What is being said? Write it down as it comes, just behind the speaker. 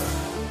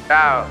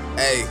Down.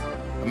 Hey,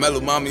 I met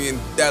Lil Mommy in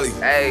Delhi.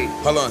 Hey.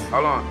 Hold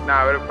on.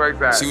 Nah, where the perks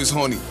at? She was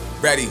horny.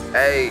 Ready.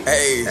 Hey.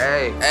 Hey.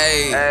 Hey.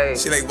 Hey. Hey.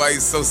 She like, why you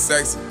so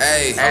sexy?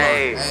 Hey.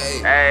 Hey.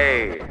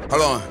 Hey.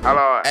 Hold on.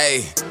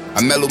 Hey.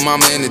 I met Lil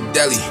Mama in the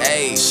deli.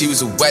 Hey. She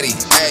was a wetty.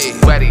 Hey.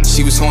 Wetty.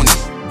 She was horny.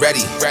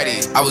 Ready.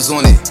 I was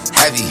on it.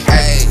 Heavy.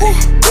 Hey.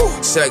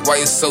 She like, why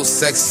you so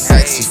sexy?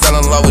 She fell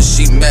in love when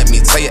she met me.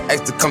 Tell your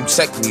ex to come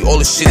check me. All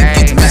the shit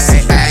get messy.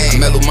 I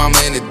met Lil Mama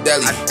in the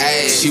deli.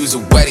 She was a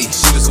wetty.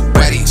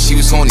 She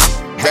was horny.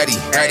 Ready.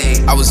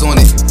 I was on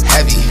it.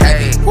 Heavy.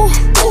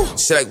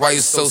 She like, why you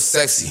so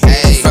sexy?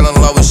 Fell in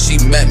love when she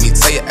met me.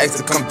 Tell your ex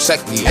to come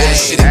check me. All the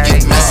shit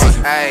get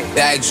messy.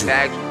 Dagged you.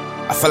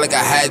 I felt like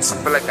I had to.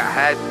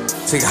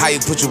 Take how you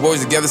put your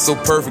words together so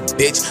perfect,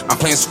 bitch. I'm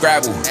playing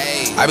Scrabble.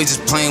 I be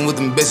just playing with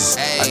them bitches.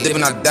 I dip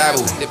and I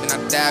dabble.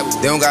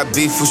 They don't got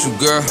beef with you,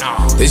 girl.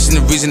 They just need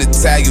a reason to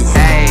tag you.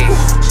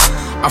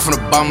 I'm from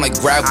the bottom like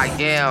gravel.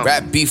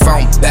 Rap beef,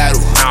 I don't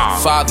battle.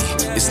 Fabi,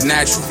 it's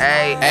natural.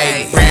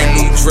 Hey, brand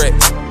new drip.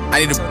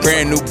 I need a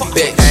brand new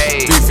bitch.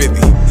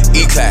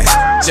 350, E-Class.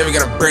 Jerry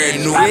got a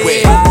brand new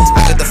whip.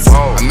 I got the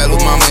phone. I met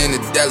Lil Mama in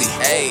the deli.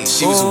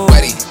 She was a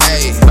wetty.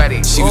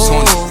 She was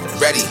horny.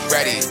 Ready.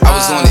 I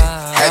was on it.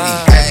 Heavy.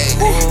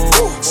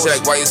 She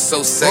like, why you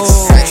so sexy?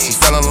 She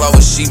fell in love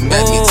when she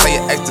met me. Tell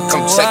your ex to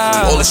come check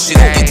me. All the shit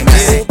get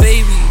messy.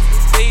 Baby,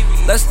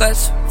 let's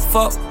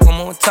fuck one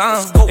more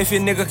time. If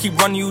your nigga keep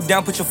running you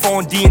down, put your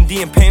phone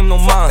D&D and pay him no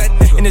mind.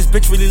 And this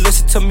bitch really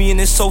listen to me and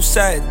it's so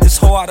sad. This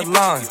hoe out of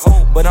line.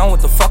 But I don't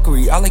want the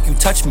fuckery. I like you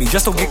touch me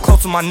just to get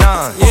close to my 9.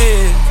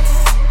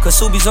 Yeah, cause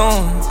Subi's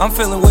on. I'm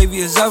feeling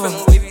wavy as ever.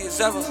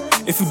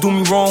 If you do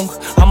me wrong,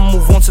 I'ma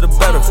move on to the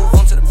better.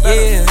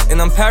 Yeah,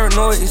 and I'm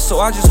paranoid, so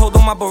I just hold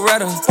on my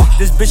Beretta.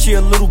 This bitch here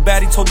a little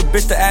baddie, told the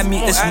bitch to add me,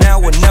 it's now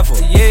or never.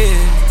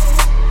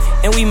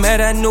 Yeah, and we met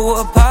at New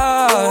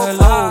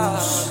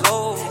Apollo's,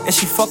 and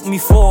she fucked me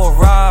for a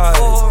ride,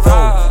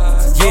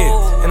 though.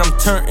 Yeah, and I'm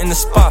turned in the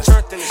spot.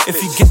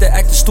 If you get to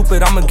acting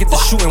stupid, I'ma get the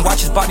shoot and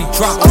watch his body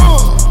drop.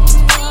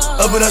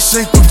 Up and I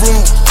shake the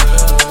room.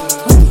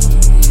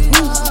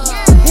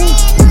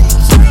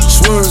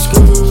 Swerve.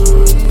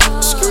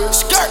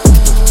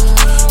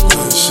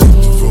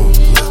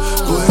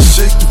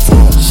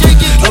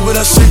 How about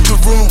I shake the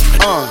room?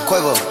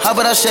 Quavo, how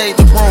about I shake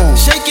the room?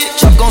 Shake it,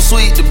 Chuck gon'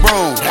 sweep the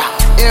broom.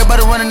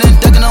 Everybody running and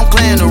ducking, I'm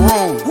clearing the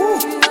room.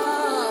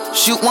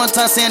 Shoot one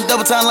time, saying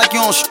double time like you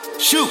on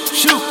shoot.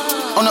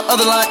 On the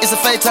other line, it's a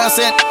fake time,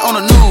 saying on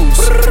the news.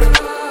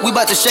 We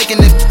bout to shaking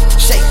it,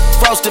 shake.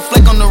 Frosted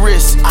flake on the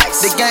wrist.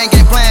 Ice. The gang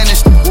ain't playing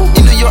this.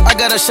 In New York, I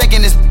got her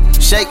shaking this.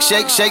 Shake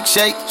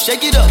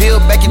it up. Peel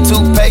back your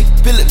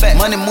toothpaste, peel it back.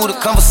 Money move to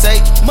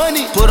conversate.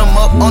 Money, put them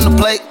up on the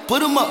plate. Put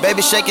them up.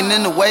 Baby shaking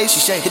in the waist.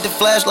 She shake. Hit the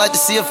flashlight to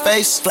see her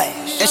face.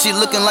 Flash. And she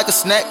looking like a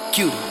snack.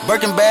 Cute.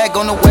 Birkin bag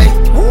on the way.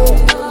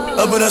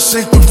 Up and I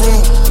shake the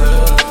room.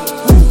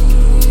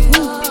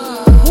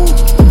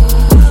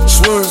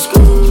 Swerve.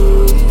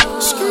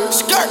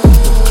 Skirt.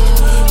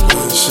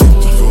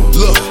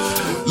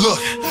 Look,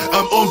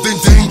 I'm armed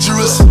and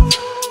dangerous.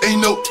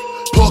 Ain't no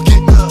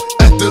pocket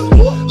at the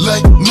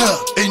light, nah.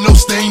 Ain't no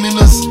stain in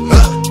us.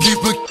 Keep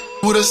it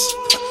with us.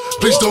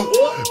 Please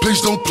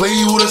don't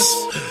play with us.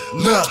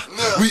 Nah,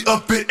 we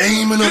up and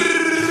aiming up.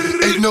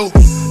 Ain't no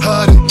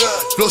hiding.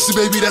 Flossy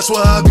baby, that's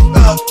why I be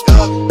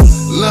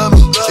love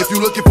me. If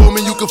you looking for me,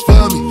 you can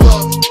find me.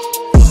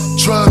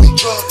 Try me.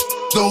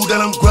 Know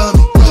that I'm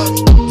grimy.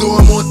 Know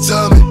I'm on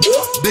timing.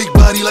 Big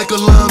body like a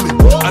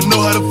lineman. I know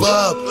how to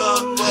vibe,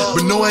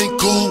 but no, I ain't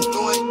cool.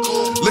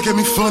 Look at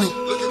me funny,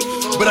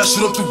 but I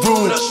shoot up the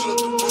room.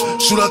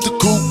 Shoot out the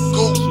coop.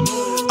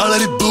 I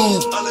let it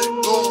boom.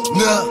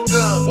 Nah,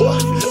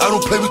 I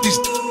don't play with these.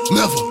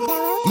 Never.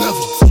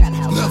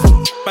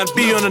 Man,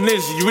 be on a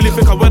ninja. You really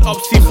think I went up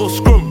C4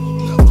 scrum?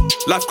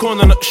 Life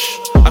corner on the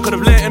I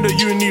could've let in the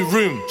uni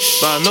room,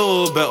 but I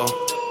know better.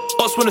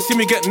 Us wanna see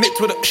me get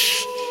nicked with a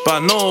but I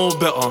know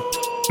better.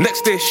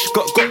 Next day,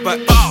 got back.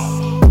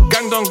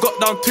 Gang done got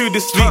down to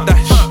this week,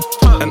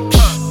 and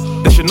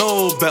they should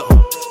know better.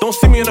 Don't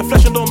see me in the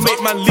flesh and don't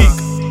make man leak.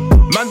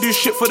 Man do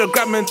shit for the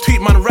gram and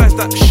tweet, man rise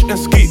that and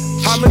ski.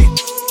 How many?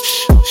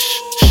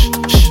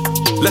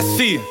 Let's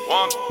see.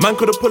 Man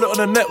could've put it on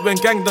the net when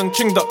gang done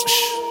chinged up.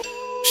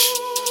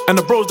 And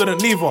the bros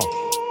didn't leave her.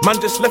 Man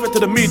just left it to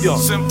the media.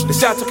 They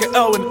say I took an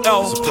L and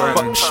L,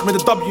 but made a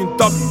W and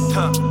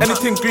W.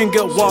 Anything green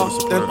get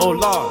wild, then oh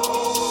lord.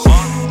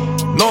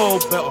 No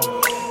better.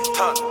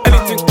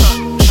 Anything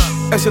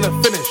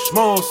excellent finish,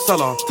 more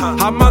seller.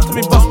 How man to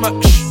me bust my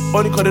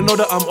only cause they know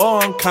that I'm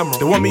on camera.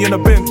 They want me in a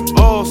bin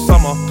all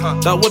summer.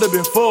 That would've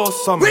been for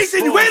summer.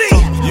 Racing, you ready?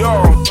 Yo,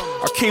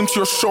 I came to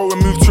your show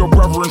and moved to your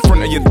brother in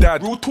front of your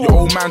dad. Your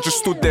old man just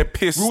stood there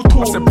pissed.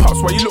 I said,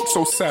 Pops, why you look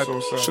so sad?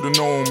 Should've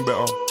known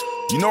better.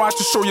 You know I had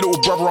to show your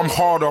little brother I'm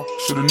harder.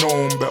 Should've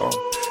known better.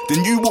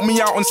 Then you walk me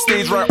out on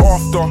stage right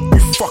after. You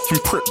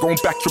fucking prick, going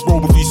back your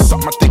road with you.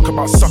 Suck my dick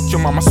about suck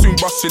your mum. I soon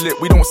bust your lip.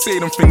 We don't say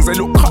them things. They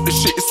look cut the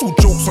shit. It's all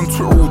jokes on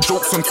Twitter, all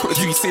jokes on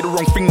Twitter. You say the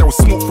wrong thing, there was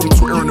smoke from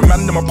Twitter. And the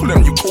man them I pull it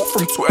on you quote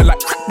from Twitter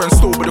like crack man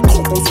stole. But the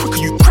coat goes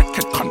quicker. You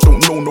crackhead cunt don't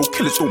know no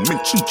Realness don't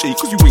mention J,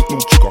 cause you ain't no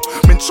jigger.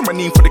 Mention my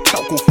name for the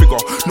clout, go figure.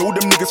 Know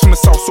them niggas from the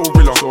south, so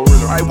realer.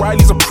 Aye,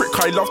 Wiley's a prick,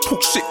 I love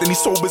talk shit, then he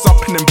sobers up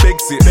and then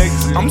begs it.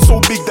 I'm so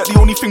big that the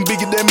only thing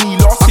bigger than me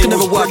last year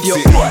was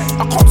Brexit.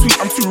 I can't tweet,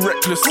 I'm too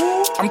reckless.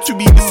 I'm too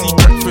BBC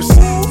breakfast.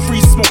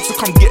 Free smoke, so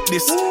come get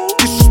this.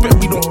 Disrespect,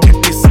 we don't get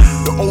this.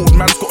 The old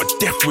man's got a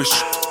death wish.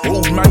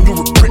 Old man, you'll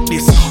regret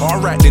this.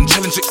 Alright then,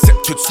 challenge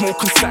accepted.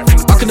 Smoke and slap.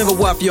 I can never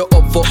wife your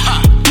up for.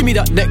 Give me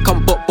that neck,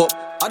 come bop bop.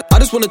 I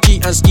just wanna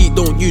cheat and ski,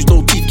 don't use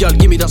no teeth, girl,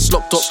 give me that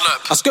slop top.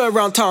 I skirt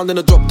around town, then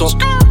I drop top.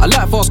 I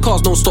like fast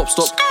cars, don't stop.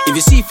 If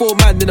you see 4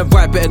 man, then I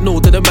vibe, better know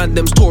that the man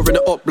them's touring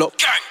the up block.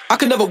 I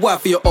can never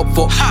wife for your up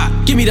for.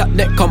 Give me that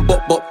neck, come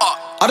bop bop.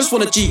 I just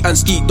wanna cheat and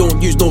ski,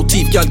 don't use no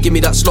teeth, girl, give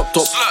me that slop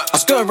top. I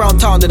skirt around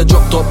town, then I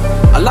drop top.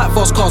 I like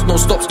fast cars, no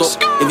stop.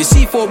 If you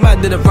see 4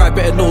 man, then I vibe,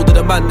 better know that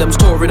the man them's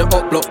touring the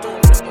up block.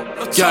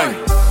 Gang.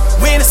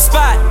 We in the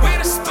spot,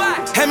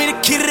 hand me the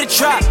key to the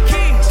trap.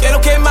 Get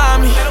okay,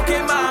 mommy.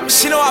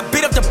 She know I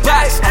beat up the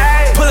box.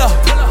 Pull up,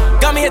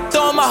 got me here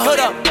throwing my hood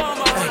up.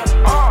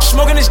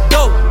 Smoking this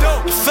dope,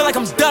 I feel like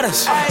I'm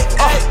Dutters.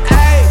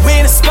 We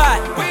in the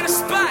spot,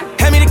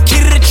 hand me the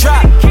key to the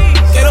trap.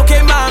 Get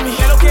okay, mommy.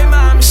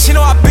 She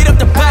know I beat up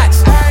the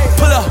box.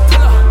 Pull up,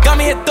 got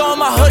me here throwing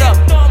my hood up.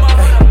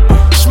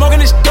 Smoking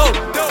this dope,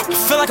 I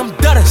feel like I'm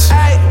Dutters.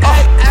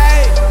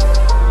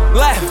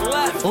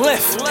 Left,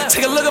 lift,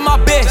 take a look at my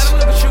bitch.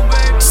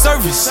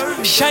 Service,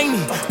 shiny,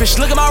 bitch,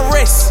 look at my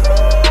wrist.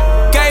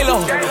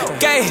 Galo,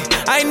 gay,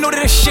 I ain't new to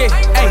this shit.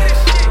 Ay,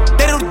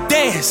 they do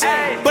dance,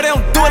 but they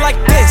don't do it like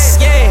this.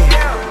 Yeah,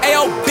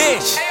 ayo,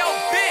 bitch,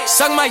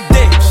 suck my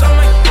dick.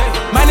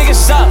 My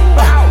niggas up,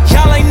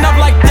 y'all ain't up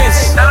like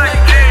this.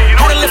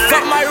 Had to lift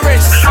up my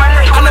wrist.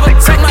 I never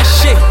take my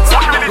shit.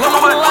 Lil'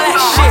 mama love that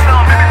shit.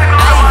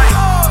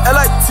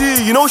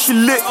 LIT, you know she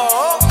lit.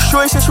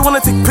 Sure said she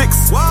wanna take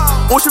pics.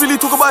 All she really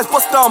talk about is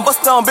bust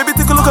down. Baby,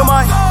 take a look at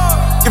my.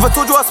 If I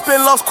told you I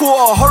spent last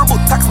quarter, horrible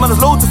tax, man,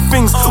 there's loads of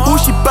things. Ooh,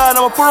 she bad,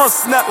 I'ma put her on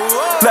Snap.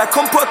 Like,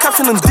 come put a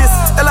caption on this.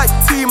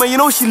 LIT, man, you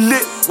know she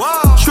lit.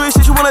 Sure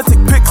said she wanna take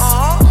pics.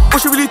 All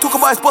she really talk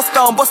about is bust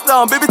down.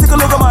 Baby, take a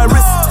look at my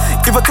wrist.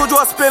 If I told you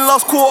I spent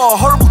last quarter,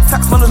 horrible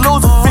tax, man, there's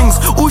loads of things.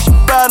 Ooh, she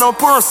bad, I'ma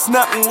put her on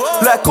Snap.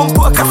 Like, come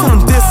put a caption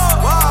on this.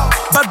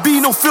 Bad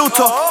B, no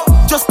filter.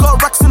 Just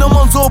got racks in the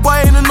Monzo, but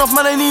I ain't enough,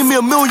 man, I need me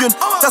 $1 million.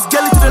 That's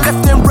Gelly to the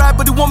left and right,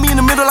 but they want me in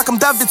the middle like I'm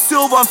David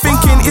Silva. I'm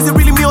thinking, is it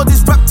really me or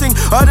this rap thing?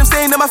 I heard them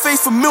saying that my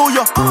face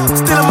familiar.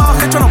 Still I'm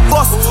out here trying to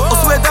bust. I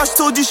swear down, she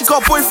told you she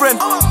got a boyfriend.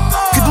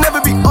 Could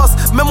never be us.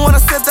 Remember when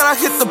I said that I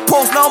hit the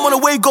post? Now I'm on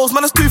the way goals,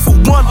 man, that's 2 for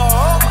 1.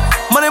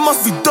 Man, they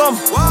must be dumb.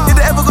 If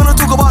they ever gonna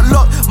talk about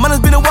luck, man,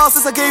 it's been a while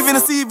since I gave in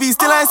a CV.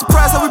 Still I ain't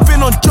surprised how we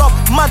been on job.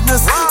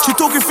 Madness, she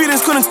talking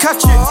feelings, couldn't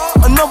catch it.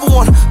 Another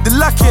one, they're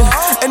lacking.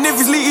 And if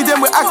he's leaky, then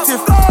we're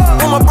active.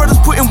 All my brothers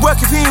put in work,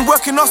 if he ain't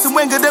working us and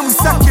Wenger, then we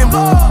sack him.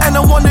 And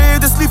I wonder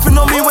if they're sleeping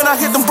on me when I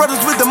hit them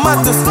brothers with the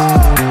madness.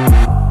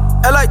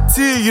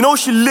 LIT, you know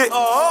she lit.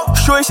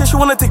 Sure said she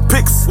wanna take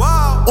pics.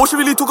 All she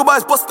really talk about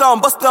is bust down.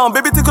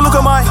 Baby, take a look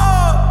at my.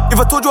 If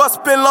I told you I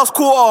spent last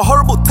quarter,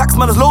 horrible tax,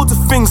 man, there's loads of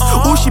things.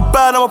 Ooh, she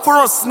bad, I'ma put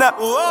her on Snap.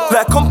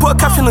 Like, come put a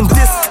caption on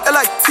this.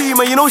 LIT,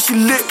 man, you know she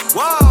lit.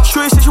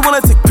 Sure said she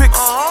wanna take pics.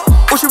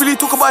 All she really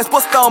talk about is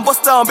bust down.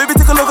 Baby,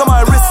 take a look at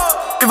my wrist.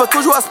 If I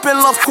told you I spent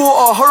last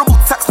quarter, horrible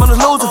tax, man, there's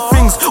loads of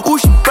things. Ooh,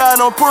 she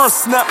bad, I'ma put her on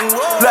Snap.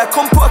 Like,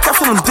 come put a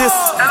caption on this.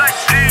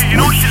 LIT, you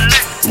know she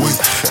lit.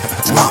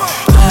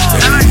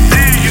 LIT,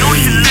 you know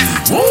she lit.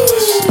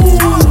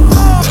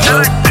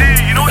 LIT,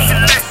 you know she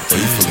lit. Oh,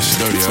 you feeling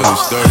sturdy,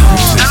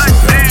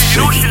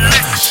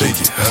 Shake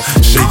it.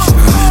 She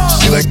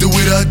like the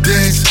way that I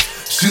dance.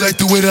 She like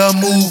the way that I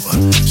move.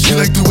 She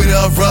like the way that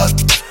I rock.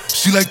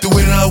 She like the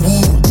way that I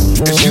woo.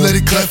 And she let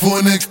it clap for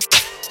a nigga.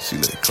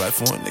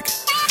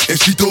 And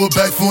she throw it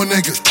back for a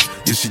nigga.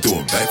 Yeah, she throw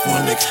it back for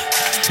a nigga.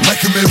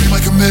 Mike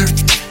and Mary.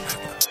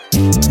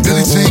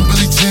 Billie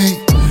Jean.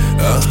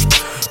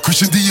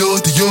 Christian Dior.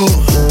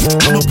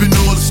 I'm up in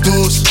all the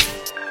stores.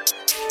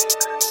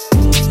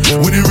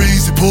 When it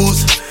rains, it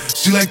pours.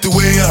 She like the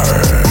way I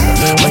heard.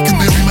 Mike and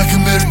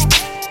Mary.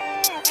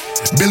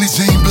 Billie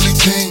Jean.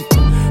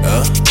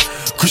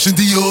 Christian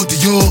Dior.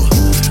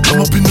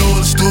 I'm up in all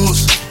the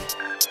stores.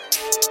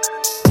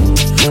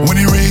 When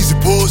it rains,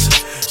 it pours.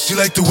 She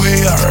like the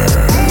way I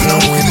heard. When I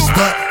walk in the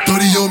spot,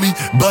 30 on me.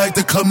 Buy at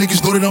the club,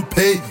 niggas know that I'm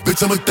paid.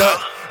 Bitch, I'm a thot.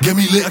 Get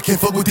me lit, I can't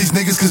fuck with these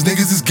niggas cause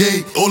niggas is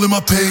gay. All in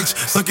my page,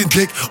 sucking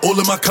dick. All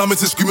in my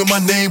comments and screaming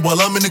my name while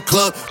I'm in the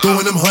club,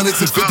 throwing them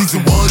hundreds and fifties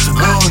and ones.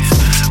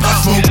 I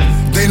smoke,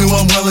 they know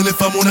I'm wildin'.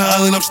 If I'm on the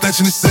island, I'm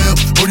snatching the cell.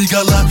 Brody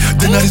got locked,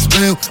 then I just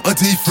bail.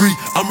 Until he free,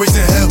 I'm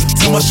raising hell.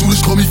 Tell my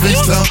shooters call me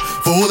FaceTime.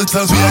 For all the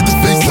times we had to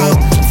FaceTime.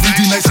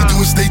 3D nights we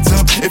doing state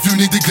time. If you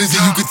need the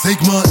glizzy, you can take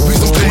mine. Please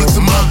don't come up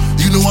to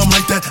mine. You know I'm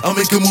like that, I'll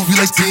make a movie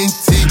like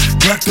TNT.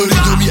 Glock 30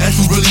 on me, ask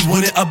who really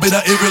want it. I bet I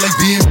air it like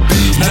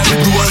DMB. Now I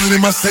Blue Island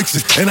in my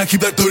section, and I keep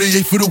that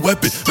 38 for the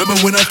weapon.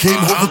 Remember when I came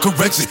home for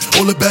correction?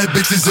 All the bad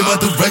bitches in my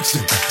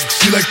direction.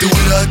 She like the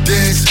way that I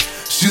dance.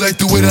 She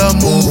like the way that I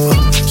move.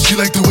 She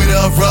like the way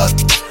that I rock.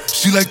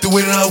 She like the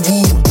way that I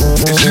woo.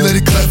 And she let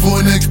it clap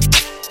for a nigga.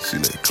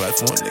 back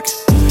for a nigga.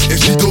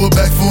 If she throw it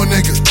back for a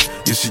nigga,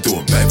 Yeah, she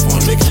throw it back for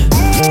a nigga.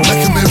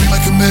 Like a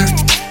Mary.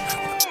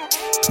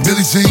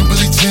 Billie Jean.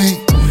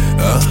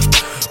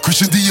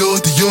 Christian Dior.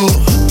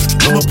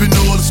 I'm up in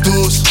all the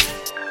stores.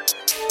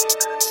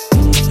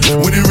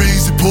 When it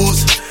rains, it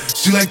pours.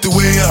 She like the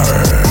way I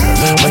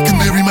heard. Like a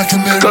Mary.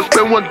 Can't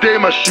spend one day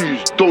in my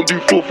shoes. Don't do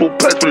 4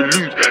 packs for the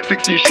lose.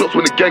 16 shots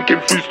when the gang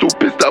came through. Still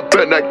pissed that I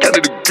burnt that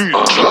Canada goose.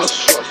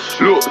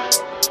 Look,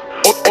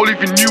 all if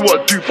you knew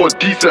what I'd do for a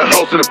decent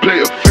house and a plate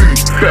of food.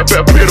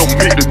 Better pay, don't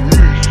make the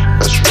news.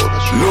 That's right.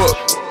 Look,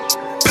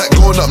 pack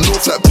going up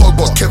north like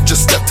Pogba. Kev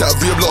just stepped out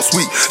of rehab last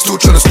week. Still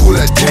trying to score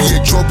like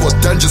Didier Drogba.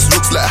 Dan just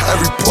looks like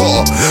Harry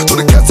Potter. Told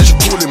the cats they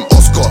should call him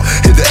Oscar.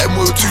 Hit the M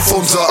with 2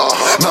 phones up.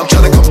 Now I'm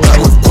trying to come back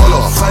with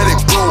Guala. Fight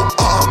it, bro.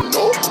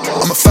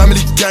 I'm a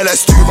family guy like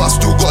Stu, but I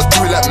still gotta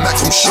do it like Max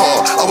from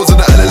Shaw. I was on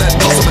the island like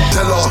Nelson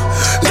Mandela.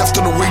 Left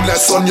on the wing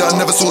like Sonia. I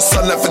never saw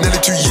sunlight for nearly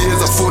 2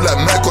 years. I feel like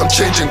Michael, I'm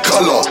changing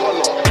colour.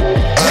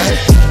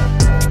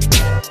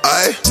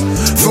 I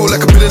feel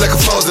like I've been in like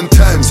 1,000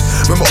 times.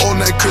 Remember all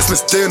night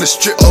Christmas day on the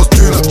strip, I was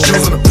doing up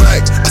chills on the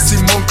bike. I see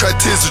mom cry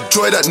tears of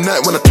joy that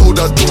night when I told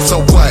her don't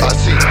so white. I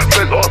see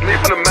friends ask me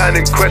for the man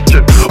in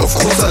question. Of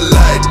course I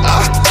lied.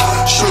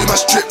 Show you my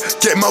strip,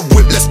 get my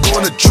whip, let's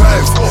go on a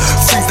drive.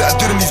 Things that I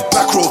did in these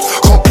back roads,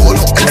 can't put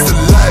no Insta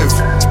live.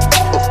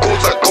 Of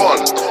course I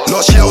can't.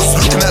 Last year I was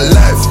looking at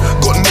life.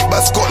 Got nicked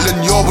by Scotland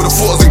Yard with the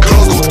photos in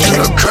Glasgow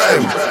doing a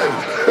crime.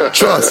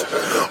 Trust,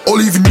 all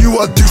even knew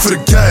what I'd do for the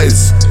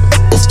guys.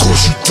 Of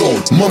course you don't.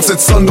 Mom said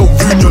son, don't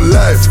ruin your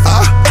life.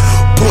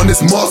 Put on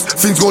this mask,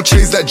 things gon'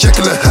 change like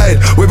Jekyll and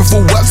Hyde. Way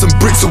before wax and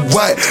bricks of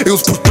white, it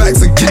was push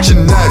backs and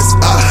kitchen knives.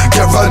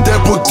 Get round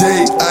there all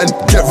day and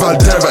get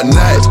round there at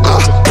night.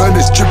 Burn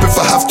this drip if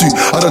I have to,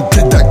 I done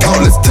did that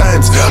countless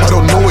times. I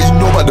don't know what you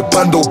know about the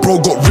bando,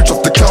 bro got rich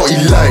off the county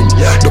line.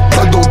 The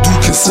blood don't do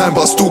consign,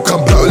 but I still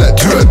come back with like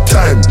 2 at a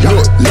time.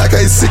 Look, like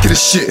I ain't sick of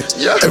this shit.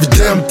 Every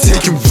day I'm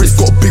taking risks,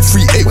 got a big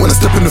 3-8 when I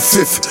step in the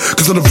 5th.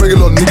 Cause on the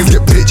regular niggas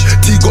get pitched.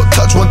 T got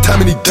touched 1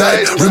 time and he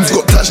died. Rims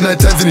got touched 9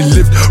 times and he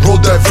lived. Road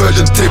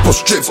diversion, tape or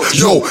strips.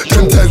 Yo,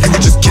 10 times we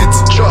were just kids.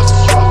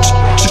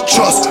 Just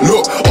trust.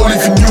 Look, all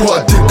if you knew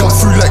what I did, come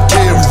through like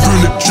K and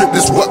ruin the drip.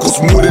 This work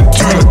cost more than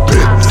 2 and a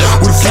bit.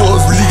 Would've thought I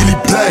was legally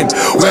blind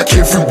when I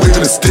came through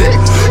waving a stick.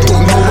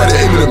 Don't know why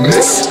they aiming to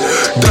miss.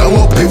 Damn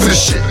well pay for this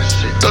shit.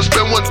 Don't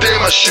spend one day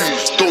in my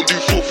shoes. Don't do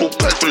 4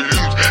 packs for the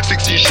lose.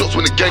 16 shots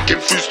when the gang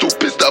came through. Still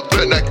pissed that I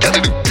burnt that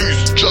Canada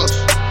goose. Just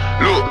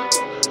look,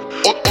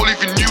 all if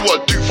you knew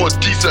what I'd do for a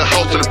decent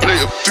house and a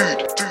plate of food.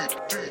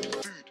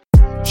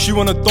 She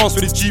wanna dance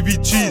with the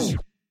GBGs.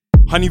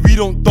 Honey, we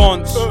don't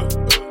dance.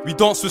 We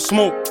dance with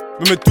smoke.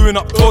 When we're doing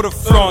up Tour de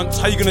France.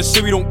 How you gonna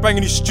say we don't bang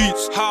in these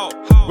streets?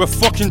 We're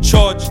fucking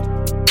charged.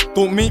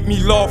 Don't make me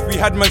laugh. We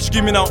had man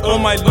screaming out, oh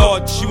my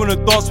lord. She wanna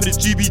dance with the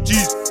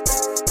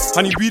GBGs.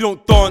 Honey, we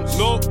don't dance.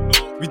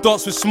 We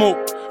dance with smoke.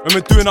 When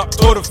we're doing up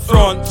Tour de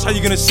France. How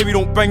you gonna say we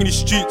don't bang in these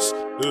streets?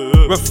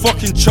 We're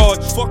fucking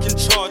charged.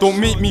 Don't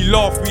make me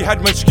laugh. We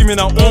had man screaming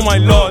out, oh my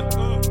lord.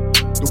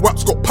 The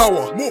rap's got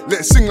power, let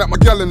it sing like my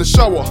gal in the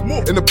shower.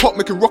 In the pot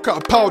making rock out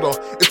of powder.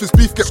 If this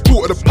beef gets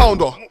caught at a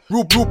pounder.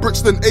 Real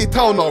Brixton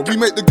A-towner. We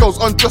make the girls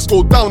undress,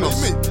 go down us.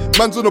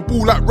 Man's on the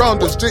ball like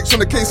rounders. Jake's on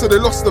the case so they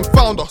lost and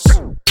found us.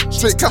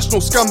 Straight cash, no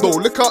scandal.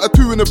 Lick out a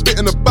 2 in a bit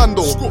in a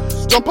bando.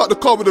 Jump out the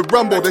car with a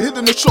Rambo. They hid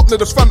in the shop near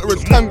the Fanta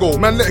and Tango.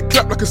 Man let it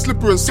clap like a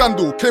slipper and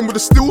sandal. Came with the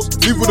steals,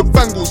 leave with the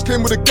bangles.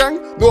 Came with a gang,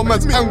 no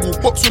man's angle.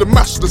 Box with a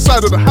mash, the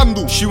side of the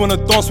handle. She wanna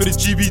dance with the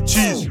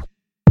GBGs.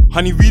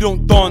 Honey, we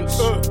don't dance.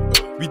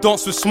 We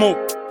dance with smoke.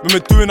 When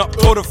we're doing up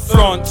Tour de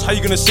France. How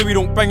you gonna say we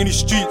don't bang in these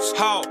streets?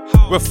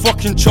 We're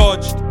fucking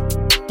charged.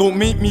 Don't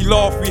make me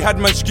laugh. We had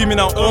man screaming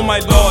out, oh my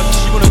lord.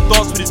 She wanna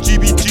dance with the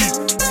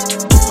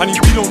GBGs. Honey,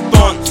 we don't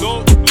dance.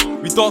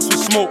 We dance with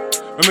smoke.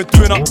 When we're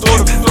doing up Tour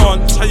de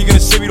France. How you gonna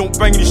say we don't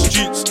bang in these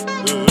streets?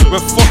 We're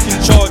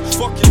fucking charged.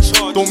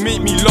 Don't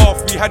make me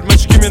laugh. We had man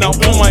screaming out,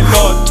 oh my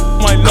lord.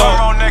 My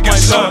lord, my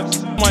lord,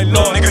 my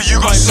lord. Nigga, you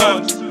got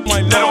served.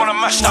 They don't wanna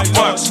mash that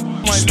works.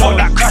 Spot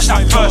that, crash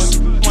that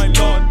first.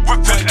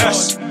 Whip an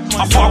S.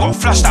 I thought I got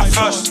flashed that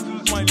first.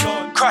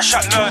 Crash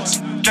at nerds.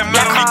 Then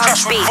man only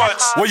crash with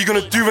words. What you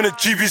gonna do when the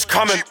GB's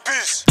coming?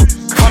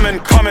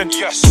 Coming.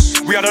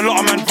 Yes. We had a lot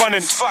of men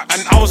running,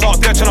 and I was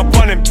out there trying to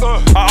bun him.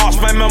 I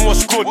asked my man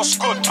what's good,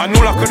 and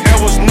all I could hear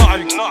was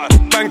nothing.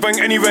 Bang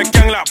anywhere,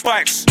 gang like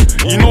bikes.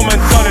 You know man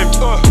done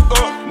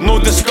him. No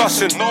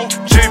discussing.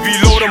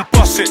 JB load and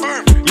bust it.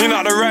 Lean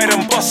out the ride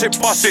and bust it.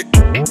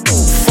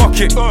 Fuck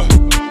it.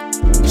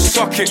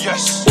 Suck it.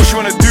 Yes. All she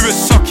wanna do is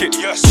suck it.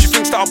 Yes. She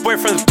thinks that her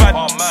boyfriend's bad,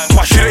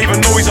 but she don't even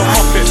know he's a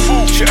muppet.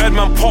 She heard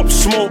man pop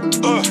smoke.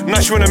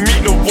 Now she wanna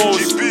meet the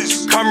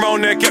woes. Come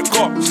round there, get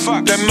got.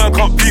 Them man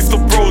can't beef the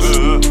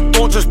bros.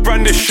 Don't just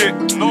brand this shit.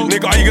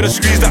 Nigga, are you gonna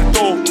squeeze that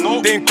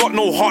dough? They ain't got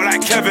no heart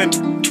like Kevin.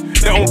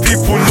 Their own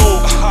people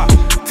know.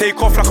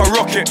 Take off like a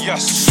rocket.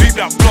 Sweep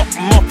that block,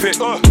 mop it.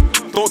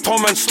 Don't tell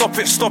man stop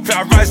it.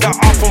 I rise that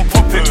up and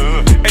pop it.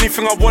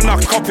 Anything I want,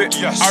 I cop it.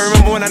 I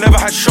remember when I never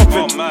had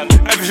shopping.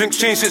 Everything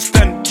changed since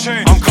then.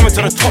 I'm coming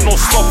to the top, no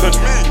stopping.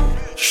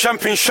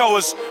 Champagne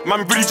showers,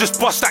 man really just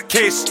bust that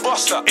case.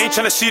 Ain't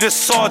tryna see the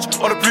Sarge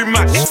or the blue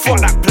match, just fuck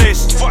that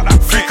place.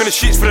 Freak on the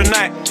sheets for the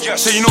night,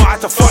 so you know I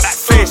had to fuck that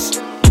face.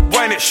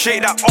 Wine it,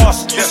 shake that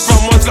ass, this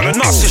brown one's got the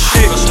nuts to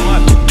shake.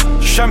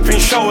 Champagne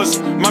showers,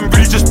 man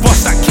really just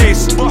bust that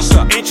case.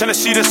 Ain't tryna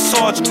see the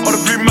Sarge or the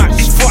blue match,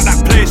 just fuck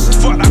that place.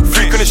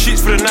 Freak on the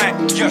sheets for the night,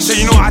 so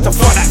you know I had to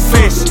fuck that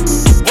face.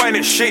 Wine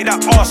it, shake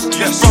that ass,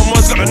 this brown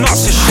one's got the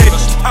nuts to shake.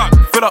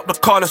 Fill up the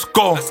car, let's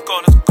go.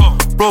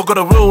 Bro, got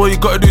a rule, what you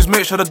gotta do is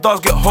make sure the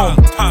dogs get home.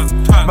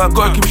 Man,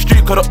 gotta keep it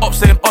street, cause the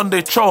ops ain't on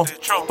they troll.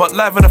 But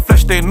live in the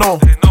flesh, they know.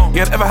 You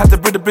ain't ever had to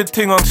bring the big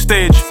thing on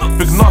stage.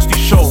 Big nasty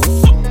show.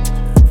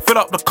 Fill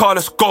up the car,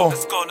 let's go.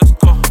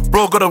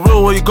 Bro, got a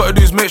rule, what you gotta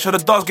do is make sure the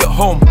dogs get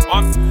home.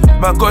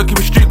 Man, gotta keep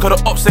it street, cause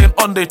the ops ain't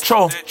on they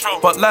troll.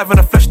 But live in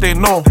the flesh, they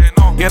know.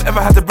 You ain't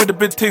ever had to bring the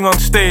big thing on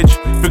stage.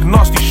 Big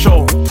nasty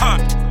show.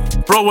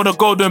 Bro with a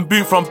golden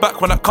boot from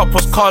back when that cup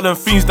was Carlin.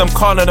 Fiends them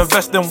Carlin,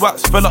 invest in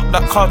wax. Fill up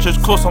that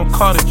cartridge, cause some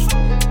carnage.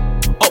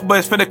 Up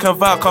boys, Finnick and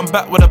Val, come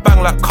back with a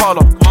bang like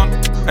Carlo.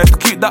 And to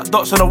keep that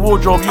dots in the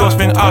wardrobe, yours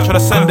thing out,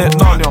 tryna send it,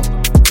 Narnia.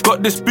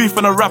 Got this beef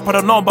in a rap, I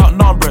don't know about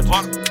naan bread.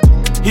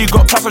 He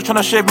got plastic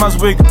tryna shave man's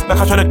wig, like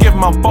I tryna give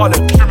man barley.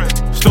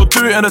 Still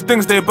do it in the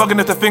things they bugging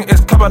if they think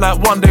it's coming like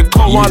one day.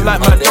 Call one like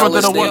man, never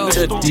did I want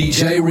this.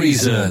 DJ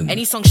Reason.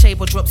 Any song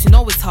shape or drops, you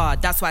know it's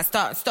hard. That's why I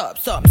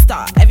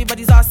start.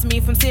 Everybody's asking me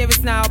if I'm serious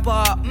now,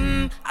 but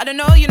I don't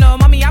know, you know,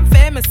 mommy, I'm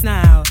famous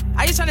now.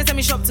 Are you trying to tell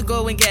me shop to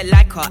go and get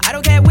like her? I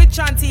don't care which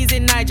aunties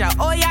in Niger.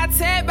 Oh yeah,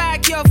 take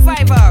back your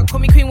fiver. Call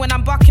me queen when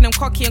I'm bucking, I'm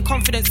cocky and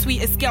confident,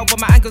 sweet as scale, but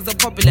my angles are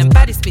problem.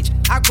 Baddest bitch,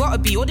 I gotta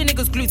be. All the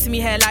niggas glued to me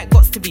hair like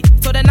gots to be.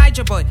 So the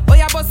Niger boy, oh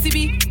yeah, bossy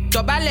be.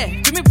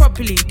 Dobale, do me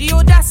properly, the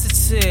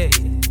audacity.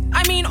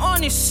 I mean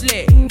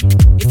honestly,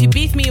 if you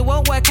beef me it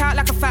won't work out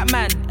like a fat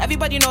man.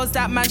 Everybody knows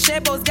that man,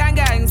 Shabo's gang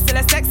gang. Still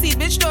a sexy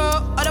bitch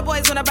though. Other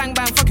boys wanna bang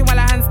bang, fucking while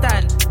I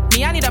handstand.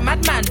 Me I need a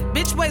madman,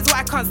 bitch boys what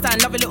I can't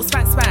stand. Love a little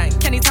spank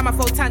spank, anytime I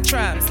throw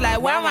tantrums.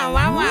 Like wah wah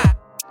wah wah.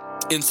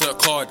 Insert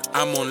card,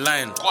 I'm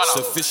online.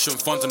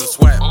 Sufficient funds on the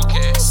swipe.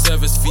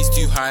 Service fees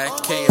too high.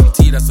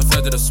 KMT, that's a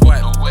third of the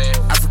swipe.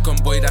 African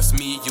boy, that's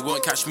me. You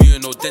won't catch me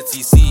in no dead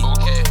TC.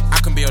 I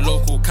can be a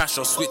local cash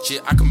or switch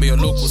it. I can be a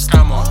local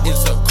scammer.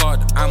 Insert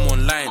card, I'm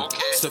online.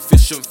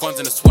 Sufficient funds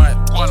in the swipe.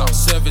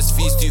 Service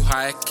fees too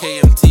high.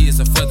 KMT is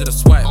a third of the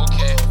swipe.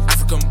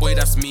 African boy,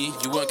 that's me.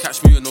 You won't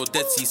catch me in no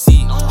dead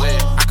TC.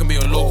 I can be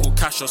a local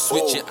cash or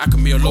switch it. I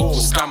can be a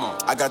local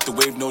scammer. I got the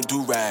wave, no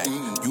do-rag.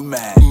 You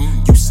mad,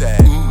 you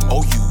sad.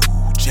 Oh,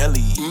 you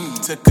jelly.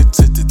 Took her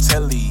to the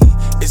telly.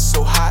 It's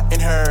so hot in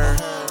her,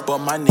 but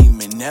my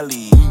name is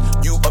Nelly.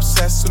 You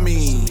obsessed with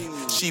me.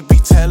 She be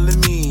telling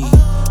me.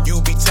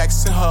 You be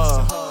texting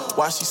her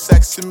while she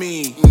sexing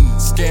me.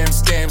 Scam,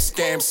 scam,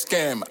 scam,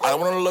 scam. I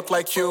don't wanna look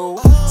like you.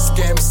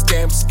 Scam,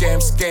 scam, scam,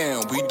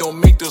 scam. We don't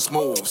make those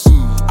moves.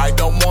 I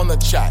don't wanna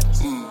chat.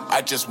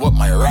 I just want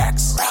my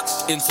racks.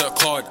 Insert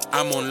card,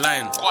 I'm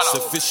online.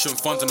 Sufficient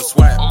funds on the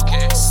swipe.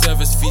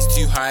 Service fees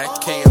too high.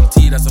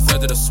 KMT, that's a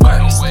third of the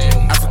swipe.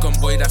 African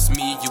boy, that's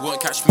me. You won't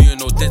catch me in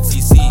no dead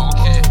TC.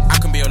 I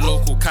can be a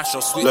local cash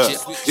or switch it.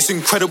 It's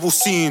incredible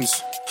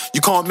scenes.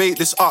 You can't make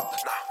this up.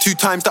 2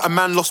 times that a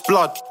man lost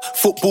blood.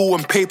 Football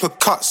and paper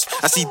cuts.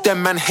 I see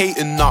them man hate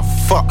enough.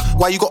 Fuck,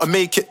 why you gotta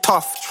make it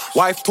tough?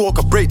 Wife talk,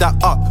 I break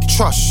that up.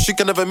 Trust, she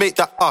can never make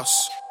that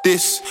us.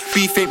 This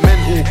beef ain't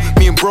mental.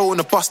 Me and bro in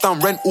a bus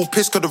down rental.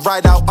 Piss could have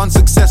ride out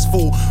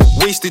unsuccessful.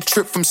 Wasted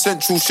trip from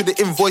Central. Should've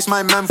invoiced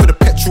my man for the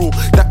petrol.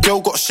 That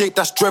girl got a shape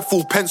that's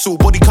dreadful. Pencil,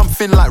 body come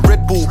thin like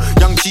Red Bull.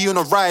 Young G on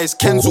a rise,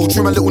 Kenzel.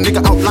 Trim a little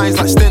nigga out lines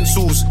like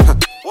stencils.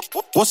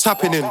 What's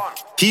happening?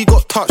 He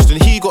got touched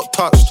and he got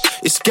touched.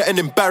 It's getting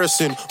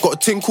embarrassing. Got a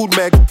ting called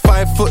Meg,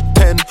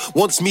 5'10",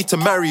 wants me to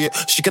marry it.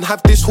 She can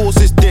have this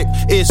horse's dick.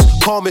 It's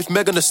calm if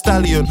Megan a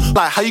stallion.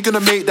 Like, how you gonna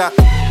make that?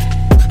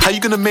 How you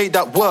gonna make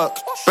that work?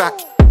 Back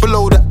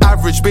below the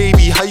average,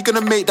 baby. How you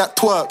gonna make that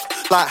twerk?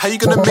 Like, how you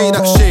gonna make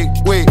that shake?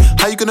 Wait,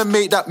 how you gonna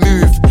make that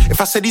move? If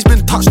I said he's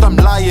been touched, I'm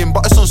lying.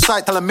 But it's on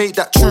sight till I make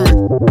that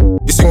true.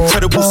 It's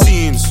incredible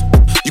scenes.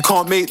 You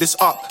can't make this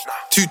up.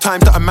 2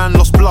 times that a man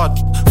lost blood.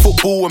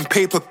 Football and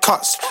paper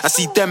cuts. I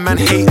see them man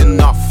hate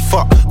enough.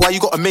 Fuck, why you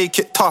gotta make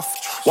it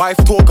tough? Wife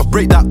talk, I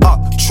break that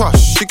up.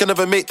 Trust, she can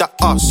never make that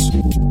us.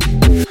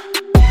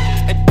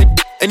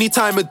 Any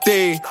time of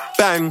day,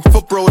 bang,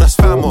 for bro, that's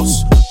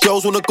famos.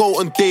 Girls wanna go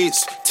on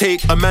dates,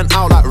 take a man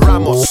out like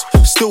Ramos.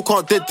 Still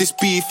can't dead this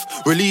beef,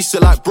 release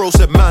it like bro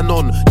said man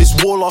on. This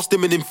war lost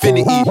him in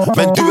infinity,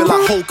 man do it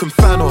like Hulk and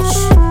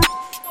Thanos.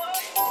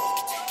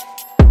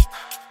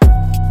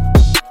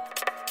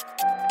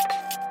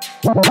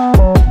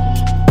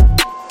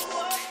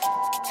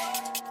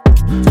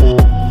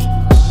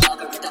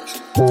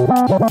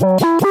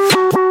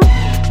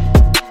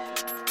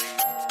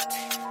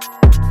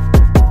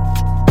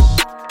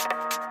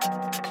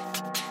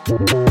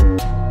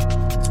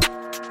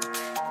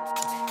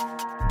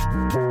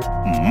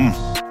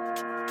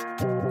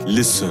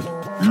 Listen,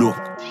 look.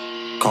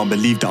 Can't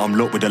believe that I'm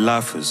locked with the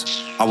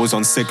lifers. I was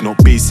on seg,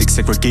 not basic,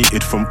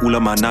 segregated from all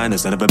of my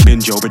niners. I never been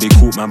jail, but they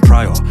caught man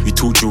prior. You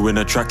talk you in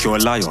a track, you're a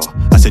liar.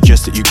 I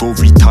suggest that you go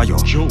retire.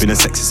 Been a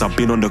sexist, I've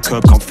been on the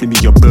curb, can't flip me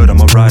your bird,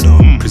 I'm a rider.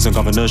 Prison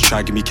governors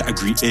try, give me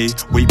category A.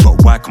 Wait,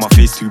 but why, can my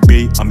face too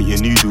big? I'm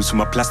eating noodles from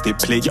a plastic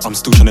plate. Yeah, I'm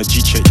still trying to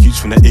G-check youths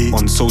from the A.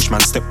 On social,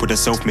 man, step with a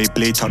self-made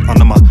blade. Tucked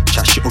under my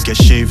chat shit or get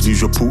shaved.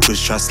 News reporters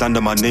try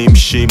slander my name,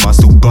 shame. I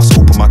still bust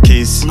open my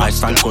case. I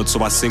thank God,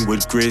 so I sing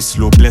with grace.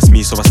 Lord bless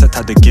me, so I set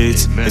at the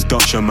gates.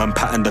 Induction, man,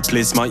 pattern the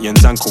place. Mighty and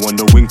Zanko on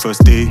the wing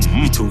first day.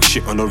 You talk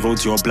shit on the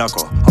road, you're a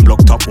blagger. I'm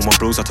locked up, all my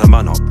bros had to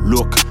man up.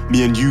 Look,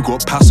 me and you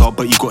got pass up,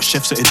 but you got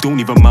chefs, so it don't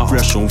even matter.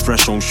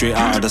 Fresh on, straight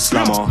out of the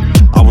slammer.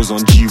 I was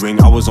on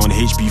G-Wing, I was on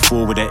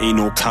HB4 where there ain't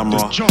no camera.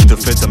 The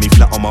feds had me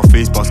flat on my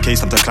face, bust case,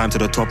 time to climb to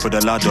the top of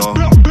the ladder.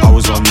 I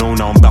was unknown,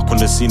 now I'm back on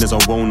the scene as a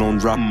well-known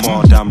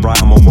rapper. Damn right,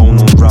 I'm a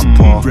well-known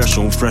rapper. Fresh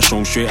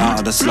on, straight out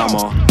of the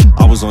slammer.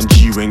 I was on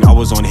G-Wing, I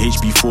was on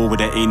HB4 where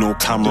there ain't no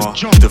camera.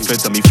 The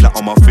feds had me flat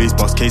on my face,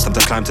 bust case, time to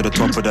climb to the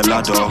top of the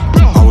ladder.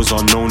 I was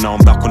unknown, now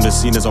I'm back on the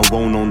scene as a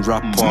well-known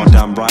rapper.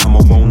 Damn right, I'm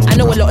a well-known I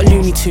know a lot of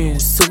Looney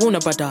Tunes, so warn a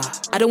brother.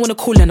 I don't wanna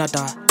call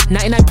another.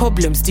 99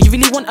 problems, do you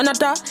really want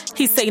another?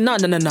 He say nah.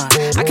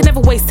 I can never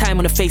waste time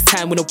on a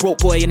FaceTime with a broke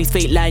boy and his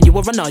fake line. You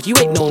a runner, you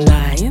ain't no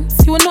nines.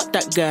 You are not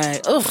that guy,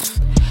 ugh.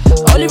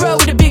 Only roll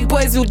with the big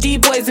boys, with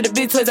D-boys, with the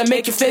big toys. I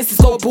make your faces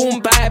go boom,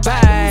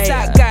 bye-bye.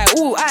 That guy,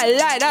 ooh, I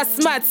like,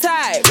 that's my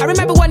type. I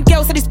remember one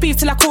girl said it's beef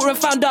till I caught her and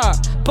found her.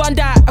 Bun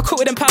that, I caught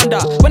with them pounder.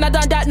 When I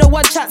done that, no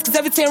one chats, cause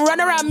everything run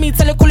around me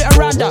till I call it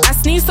around her. I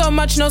sneeze so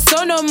much, no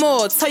so no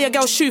more. Tell your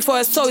girl shoot for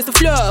her soul, it's the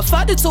floor.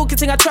 Fuck the talking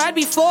thing I tried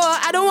before.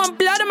 I don't want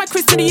blood on my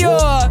Christian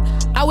Dior.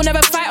 I will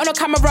never fight on a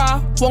camera.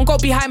 Won't go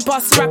behind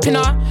bars rapping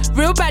her.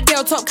 Real bad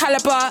girl, top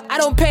caliber. I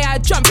don't pay, I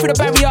jump through the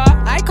barrier.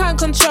 I can't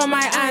control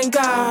my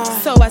anger,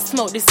 so I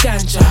smoke this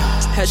ganja.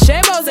 Her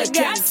shamel's a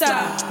cancer.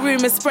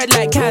 Rumors spread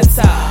like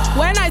cancer.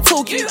 When I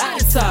talk, you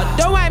answer.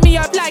 Don't wind me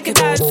up like a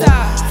dancer.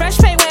 Fresh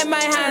paint where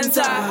my hands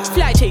are.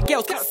 Fly chick,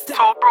 girls. So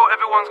bro,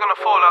 everyone's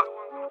gonna fall up.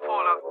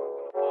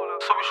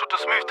 So we should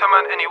just move to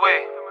man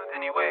anyway.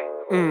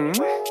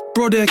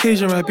 Bro, the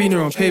occasion where I've been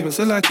around pavements,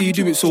 so likely you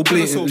do it so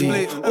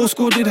blatantly. Old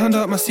school did hand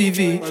out my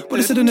CV, but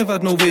they said I never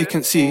had no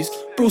vacancies.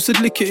 Bro said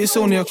lick it, it's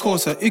only a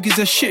course. It gives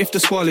a shit if the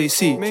squall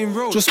AC.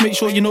 Just make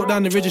sure you note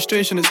down the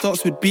registration, it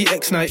starts with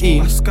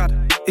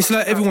BX19. It's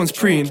like everyone's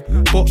preying,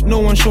 but no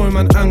one showing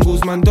man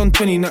angles. Man done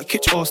 20 in that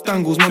kitsch ass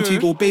dangles. Monty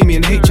go bay me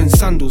in H and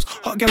sandals.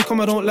 Hot gal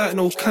come, I don't like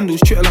no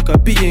candles. Treat her like a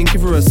bitty and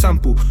give her a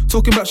sample.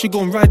 Talking about she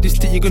gon' ride this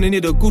dick, you're gonna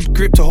need a good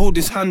grip to hold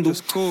this handle.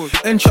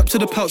 End trap to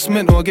the pouts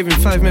mental, I give him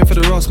 5 men for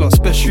the rascal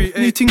special.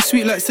 Anything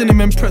sweet like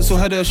cinnamon pretzel,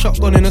 had a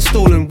shotgun in a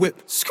stolen whip.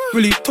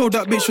 Really told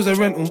that bitch was a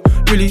rental.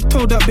 Really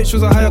told that bitch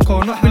was a hire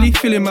car. Not really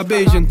feeling my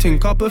Bayesian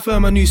thing. I prefer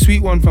my new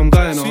sweet one from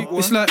Guyana.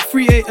 It's like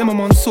 3 AM I'm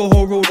on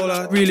Soho Road. All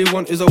I really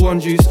want is a one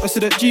juice. I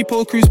said that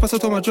G-Pole cruise past, I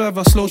told my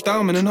driver slow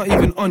down man, and not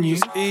even on you.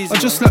 I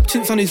just slapped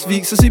tints on his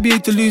Veeks, so he be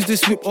able to lose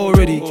this whip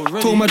already.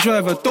 Told my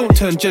driver don't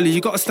turn jelly,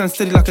 you gotta stand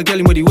steady like a girl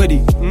in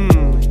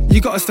weddy.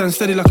 You gotta stand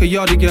steady like a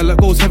yardie girl that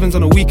goes heavens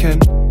on a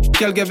weekend.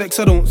 Girl get vexed,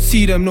 I don't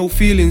see them, no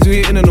feelings, we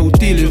ain't in no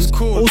dealings.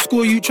 Old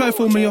school, you try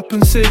phone me up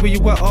and say where you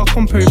at, I'll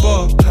come Perry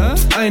Bar.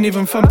 I ain't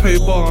even from Perry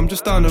Bar, I'm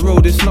just down the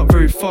road, it's not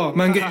very far.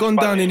 Man get gone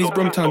down in these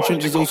Brumtown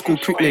trenches, old school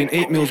Crick Lane,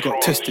 8 mils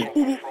got tested.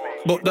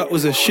 But that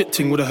was a shit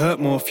thing, would've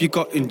hurt more if you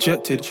got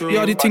injected.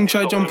 Yeah, the thing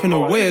tried jumping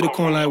away at the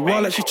corner like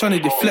while like she trying to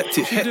deflect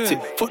it, hectic.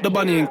 Fuck the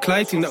Bunny and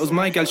Clyde thing, that was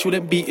my gal, she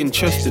wouldn't be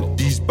interested.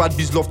 These bad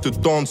bees love to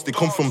dance, they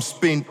come from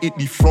Spain,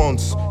 Italy,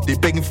 France. They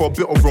begging for a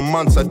bit of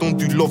romance, I don't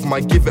do love,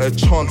 might give it a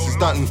chance. It's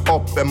starting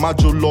up,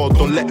 Majo Lord,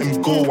 don't let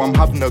him go, I'm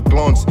having a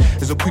glance.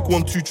 It's a quick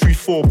 1, 2, 3,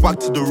 4, back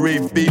to the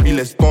rave, baby,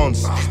 let's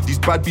dance. These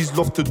bad bees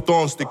love to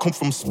dance, they come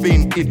from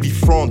Spain, Italy,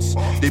 France.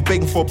 They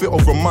begging for a bit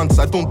of romance,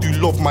 I don't do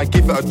love, might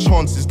give it a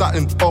chance. It's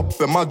starting up,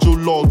 Majo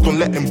Lord, don't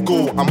let him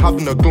go, I'm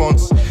having a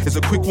glance. It's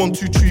a quick 1,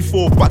 2, 3,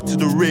 4, back to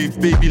the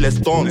rave, baby, let's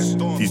dance.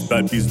 These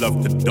bad bees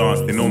love to dance,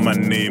 they know my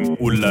name,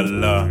 ooh la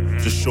la.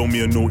 Just show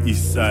me a no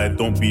east side,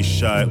 don't be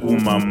shy, ooh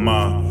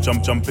mama.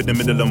 Jump in the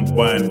middle and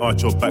whine,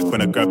 arch your back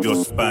when I grab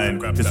your spine.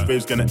 This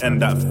rave's gonna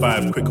end at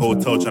 5, quick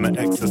hotel tryna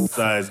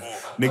exercise.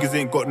 Niggas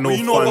ain't got no funds.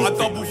 You know about a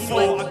double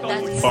four.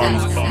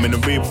 Buns, I'm in a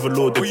rave with a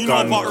load of guns. You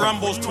know about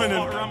Rambo's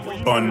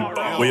twinning. Bun,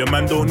 where your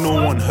man don't know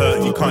one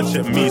hurt, you can't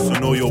check me, so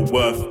know your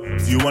worth.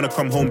 So you wanna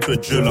come home to a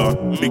driller,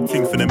 big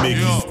thing finna make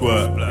you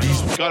squirt.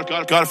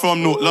 Got it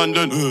from North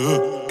London,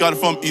 got it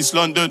from East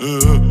London,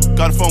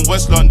 got it from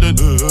West London,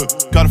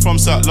 got it from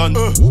South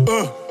London.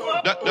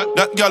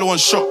 That gal one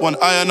shot, one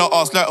eye on her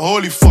ass like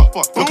holy fuck.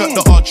 Look at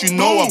the arch, you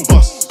know I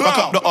bust. Back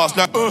up the ass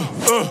like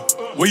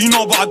What you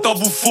know about a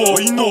double four?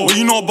 What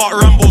you know about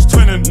Rambo's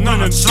twinning?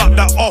 None. Slap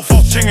that off.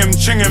 Ching him.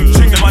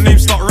 My name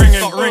start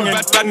ringing.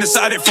 Badness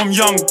at it from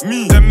young.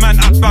 Me. Them man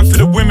act bad for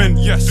the women.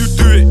 Yes.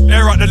 Do it.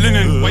 Air out the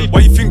linen.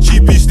 Why you think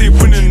GB stay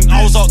winning?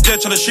 I was out there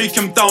trying to shake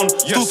him down.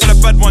 Still tell the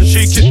bad one,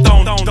 shake it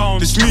down.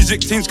 This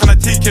music thing's kinda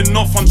taking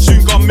off. I'm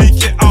soon gonna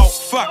make it out.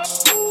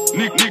 Facts.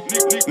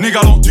 Nigga,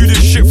 I don't do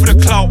this shit for the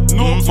clout.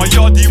 No. My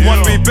yardie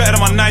one way better than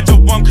my Nigel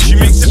one, cause she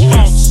makes it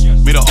bounce.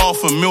 Made a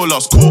 $500,000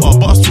 last quarter,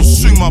 but I still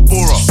swing my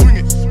bora.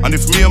 And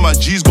if me and my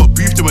G's got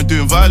beef, then we're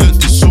doing violent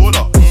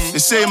disorder. They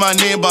say my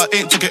name, but I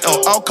ain't took it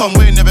out. How come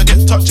we never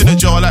get touched in the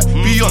jaw? Like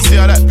Beyonce,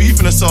 I like beef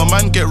in the cell.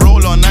 Man, get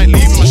roll all night,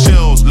 leaving my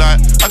shells.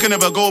 Like, I can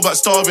never go back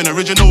starving.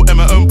 Original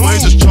M&M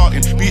boys just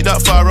charting. Beat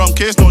that firearm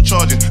case, no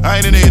charging. I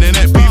ain't in the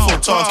internet, beef or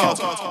talking.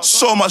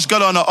 So much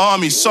gal on the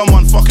army,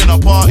 someone fucking a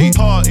party.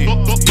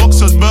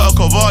 Boxers, Berta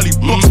Cavalli,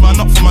 box man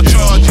up for my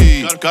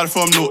chargy. Gal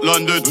from North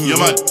London,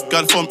 yeah man.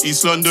 Gal from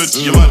East London,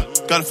 yeah man.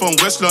 Gal from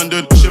West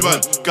London,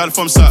 shivan. Gal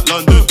from South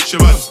London,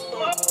 shivan.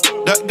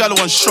 That gal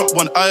one shot,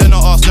 one eye in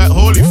her ass like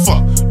holy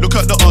fuck. Look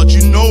at the arch,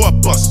 you know I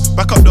bust.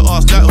 Back up the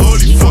ass like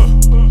holy fuck.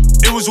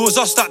 It was always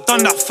us that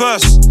done that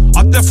first.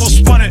 I therefore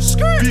spun it.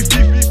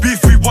 Beef,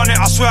 we won it.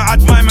 I swear I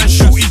had my man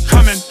shorty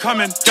coming.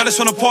 Gal just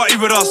wanna party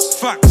with us.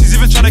 Fact, he's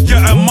even trying to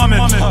get her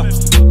mummin'.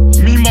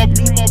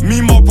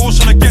 Me mob, bros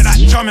trying to get that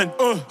jamming.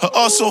 Her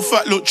ass so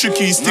fat, look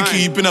tricky,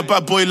 sticky. Been a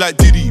bad boy like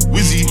Diddy,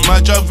 Wizzy.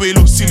 My driveway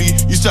look silly.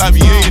 Used to have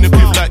EA in the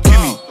crib like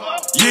Kimmy.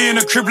 Yeah, in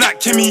a crib like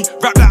Kimmy.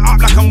 Wrap that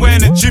up like I'm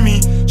wearing a Jimmy.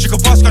 She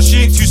could pass cause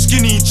she ain't too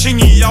skinny.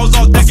 Chingy, I was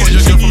out there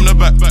getting chingy. From the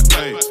back.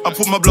 I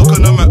put my block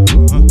on the map.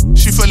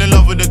 She fell in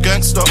love with the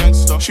gangster.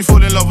 She fall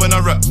in love when I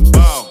rap.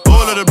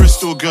 All of the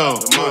Bristol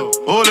girls,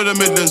 all of the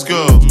Midlands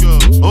girls,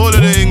 all of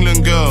the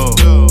England girls.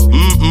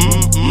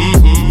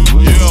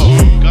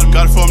 Yeah.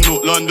 Gal from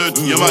North London,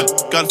 yeah man.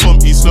 Gal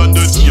from East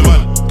London, yeah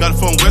man. Gal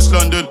from West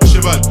London,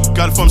 shivan.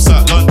 Gal from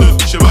South London,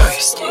 shivan.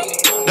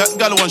 That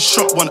gal one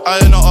shot, one eye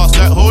in her ass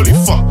like holy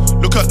fuck.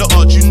 Look at the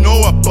arch, you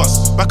know I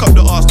bust. Back up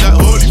the ass like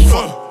holy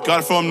fuck.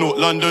 Gal from North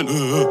London,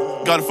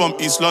 gal from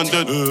East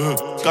London,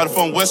 gal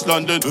from West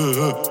London,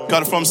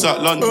 gal from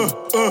South London.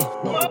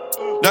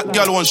 That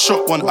gal one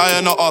shot, one eye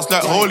in her ass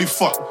like holy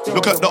fuck.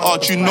 Look at the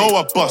arch, you know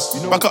I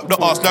bust. Back up the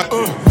ass like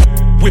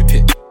Whip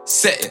it,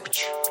 set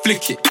it,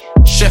 flick it,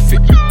 chef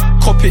it,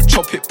 cop it,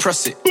 chop it,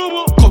 press it,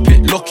 cop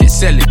it, lock it,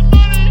 sell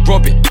it,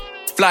 rob it,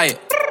 fly it,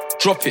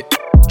 drop it,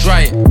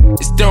 dry it.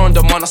 It's there on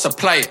demand, I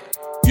supply it.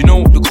 You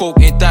know the coke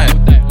ain't dying.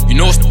 You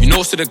know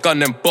to the gun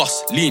then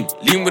bust. Lean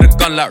with a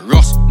gun like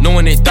Ross. No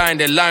one ain't dying,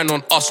 they're lying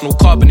on us. No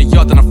carb in the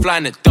yard and I'm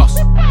flying at dust.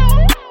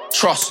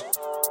 Trust,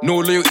 no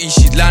loyalty,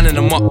 she's lining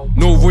them up.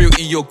 No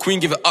royalty, your queen,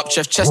 give it up.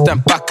 Chef chest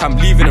and back, I'm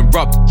leaving it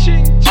rubbed.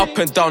 Up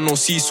and down, no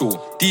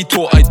seesaw.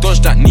 Detour, I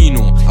dodged that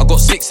Nino. I got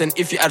 6 and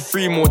if you add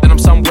 3 more, then I'm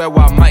somewhere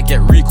where I might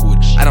get recalled.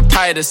 And I'm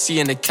tired of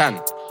seeing the can.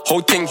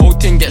 Whole thing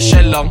get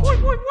shell lung.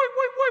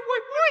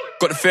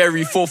 Got the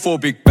fairy 4-4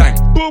 big bang.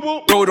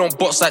 Bro don't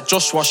box like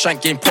Joshua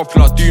Shank, game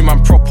popular, do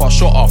man proper.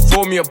 Shot up,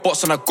 throw me a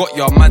box and I got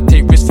ya. Man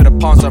take risks for the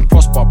pounds and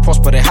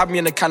prosper. They have me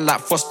in the can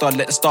like Foster.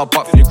 Let the star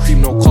butt for the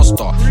cream, no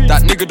Costa.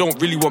 That nigga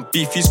don't really want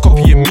beef, he's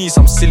copying me,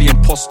 some silly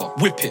imposter.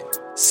 Whip it,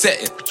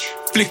 set it,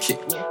 flick it,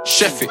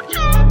 chef it,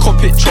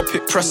 cop it, chop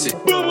it, press it,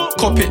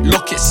 cop it,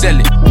 lock it, sell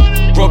it,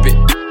 rob it,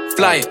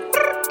 fly it,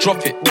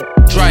 drop it,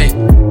 dry it.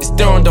 It's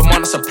there on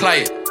demand, I supply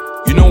it.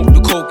 You know the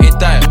coke ain't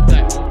dying.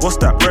 What's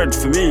that bread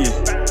for me?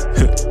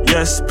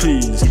 Yes,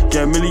 please.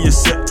 Get a million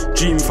set.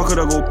 Dream if I could,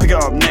 I go pick it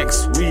up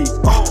next week.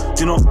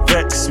 Do not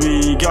vex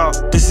me, girl.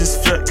 This is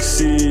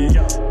flexi.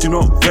 Do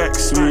not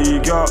vex me,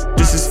 girl.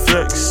 This is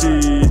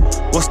flexi.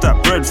 What's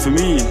that bread for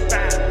me?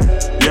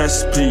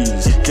 Yes,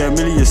 please. Get a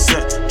million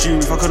set. Dream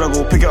if I could, I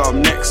go pick it up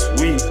next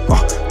week.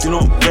 Do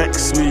not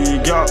vex me,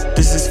 girl.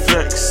 This is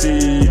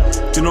flexi.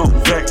 Do not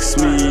vex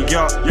me,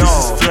 girl. This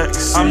is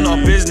flexi. I'm not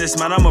a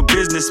businessman, I'm a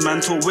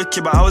businessman. Talk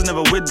wicked, but I was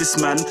never with this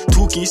man.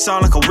 Talking, you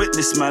sound like a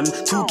witness, man.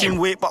 Talking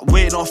weight, but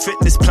weight, not a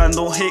fitness plan.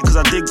 Don't hate, cause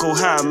I did go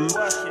ham.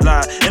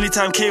 Like,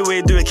 anytime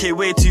K-Way do it,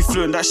 K-Way too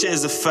fluent, that shit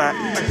is a fact.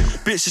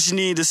 Bitch said she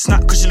need a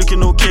snack, cause she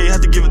looking okay,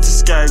 had to give it to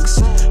Skags.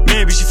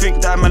 Maybe she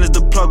think that man is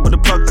the plug, but the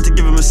plug had to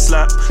give him a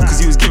slap, cause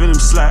he was giving him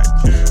slack.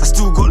 I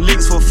still got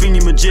links for a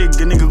thingy majig,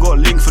 the nigga got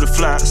a link for the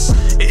flats.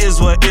 It is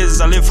what it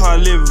is, I live how I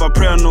live, I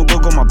pray I know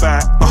God got my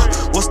back.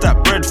 What's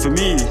that bread for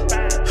me?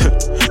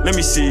 Let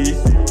me see.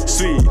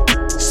 Sweet.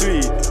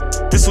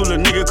 This all a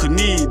nigga could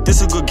need.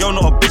 This a good girl,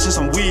 not a bitch and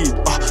some weed.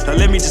 Now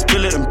let me just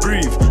bill it and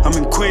breathe. I'm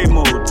in Quay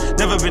mode,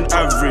 never been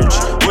average.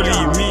 What do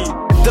you mean?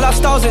 The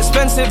lifestyle's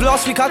expensive.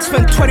 Last week I'd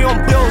spent 20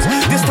 on bills.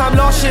 This time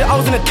last year I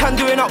was in a can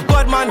doing up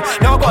Birdman.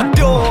 Now I got a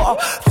deal.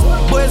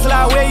 Boys like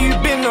like, where you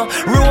been?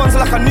 Real ones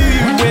like I knew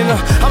you'd win.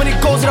 How many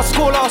goals did I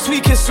score last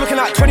week? It's looking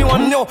like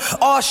 21-0.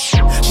 Oh, she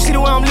see the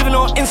way I'm living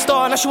on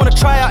Insta. Now she wanna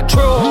try out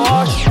drill.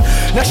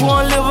 Oh, now she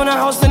wanna live in a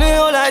house in the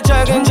hill like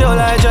Jack and Jill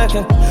like Jack.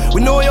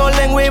 We know your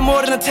length way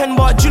more than a 10,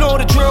 but you know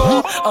the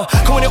drill.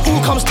 Come when it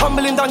all comes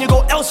tumbling down, you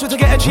go elsewhere to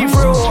get a cheap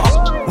thrill.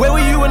 Where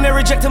were you when they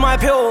rejected my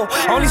appeal?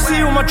 I only see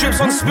you with my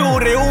drips on spill.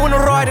 They all wanna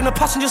ride in the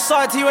passenger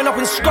side till you end up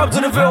in scrubs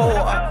in the Ville.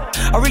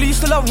 I really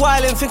used to love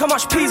wildin', think how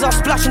much peas I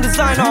splash in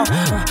designer.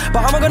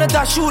 But how am I gonna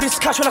dash all this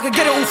cash when I can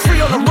get it all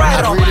free on the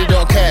rider? I really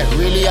don't care,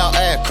 really out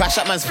there. Crash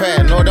at man's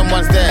pair, know them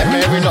ones there.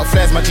 Mary not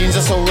flares, my jeans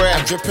are so rare.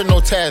 I'm dripping no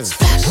tears.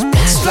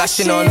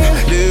 Splashing on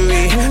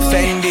Louis,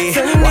 Fendi,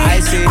 what I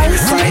see,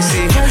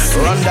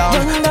 pricey. Run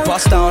down,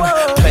 bust down,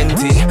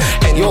 plenty.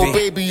 Yo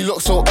baby, you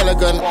look so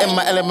elegant. In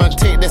my element,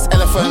 take this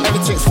elephant.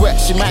 Everything's wet,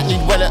 she might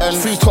need Wellington.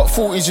 3 top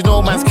 40s, you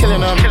know man's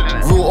killing them.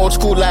 Real old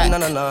school like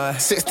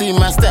 16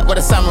 man step with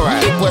a samurai.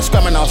 Big boy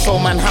scramming now, show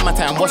man hammer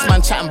time. What's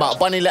man chatting about?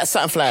 Bunny let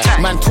something fly.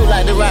 Man too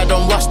like the ride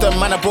on rush them.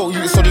 Man I broke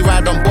you so they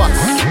ride on bus.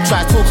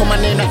 Try to talk on my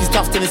name like he's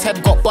duffed and his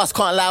head got bust.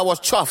 Can't lie, I was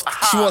chuffed.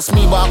 She wants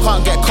me but I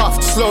can't get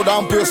cuffed. Slow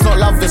down bro, it's not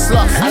love, it's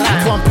lust. I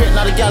like one pit,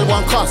 now the gal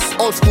one cuss.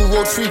 Old school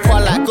road 3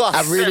 part like Gus.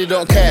 I really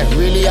don't care,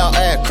 really out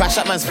there. Crash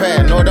at man's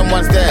pair, know them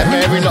ones there.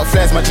 Mary not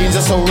flares, my jeans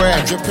are so rare.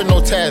 I'm dripping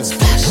no tears.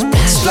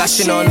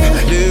 Splashing on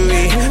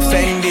Louis,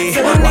 Fendi,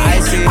 what I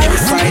see,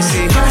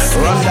 pricey.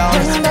 Run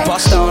down,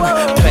 bust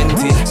down,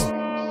 plenty.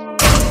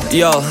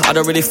 Yo, I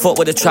don't really fuck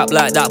with the trap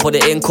like that, but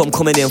the income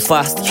coming in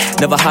fast.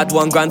 Never had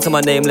 $1 grand to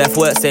my name, left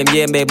work same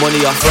year, made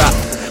money off rap.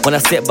 When I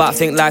sit back,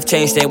 think life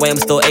changed, same way I'm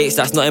still H,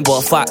 that's nothing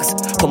but facts.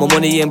 Put my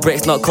money in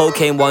bricks, not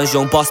cocaine ones,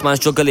 young boss man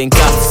struggling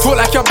gas. Talk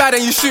like you're bad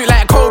and you shoot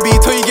like Kobe,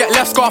 till you get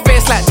left scar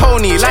face like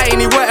Tony. Like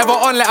any whatever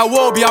on like a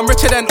Wobie, I'm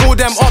richer than all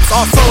them ops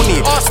are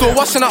Sony. Still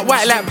washing up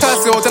white like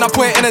Persil, then I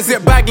put it in a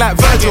zip bag like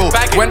Virgil.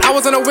 When I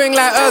was on a wing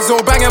like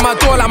Özil, banging my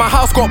door like my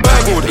house got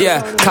burgled.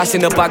 Yeah, cash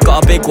in the bag,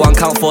 got a big one,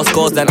 count 4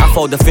 scores, then I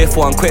fold the 5th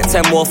one. Quick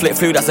 10 more, flip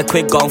through, that's a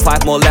quick gone.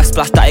 5 more left,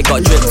 splash that it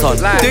got dripped on.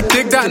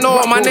 Dig that, know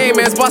what my name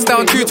is, bust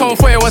down 2-tone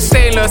foot, it was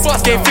stainless.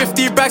 Gave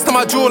 50 bags to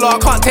my jeweler,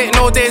 can't take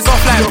no days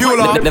off like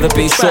Bueller. Never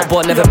been short,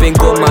 but never been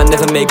good, man.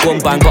 Never made gun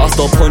bang, but I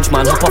still punch,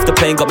 man. Hop off the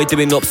plane, got me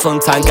doing up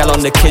suntan. Gal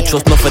on the kid,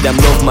 trust enough of them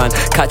love, man.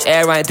 Catch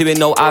air, I ain't doing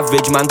no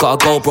average, man.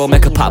 Gotta go, bro,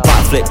 make a pat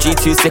backflip.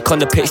 G2 sick on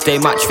the pitch, they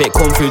match fit.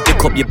 Come through,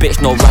 dick up your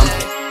bitch, no ramp.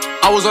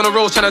 I was on the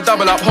road trying to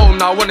double up home,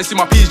 now I wanna see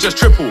my P's just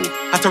triple.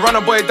 Had to run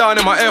a boy down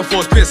in my Air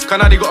Force piss, cause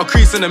now they got a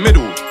crease in the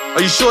middle.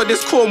 Are you sure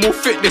this corn will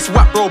fit this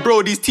whack,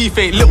 bro, these teeth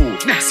ain't little.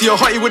 See a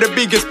hottie with the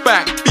biggest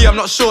back, B, I'm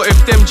not sure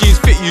if them jeans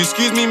fit you.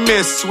 Excuse me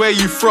miss, where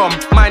you from?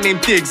 My name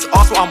Diggs,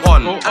 ask what I'm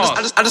on.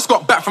 I just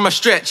got back from a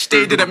stretch,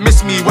 they didn't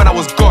miss me when I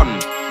was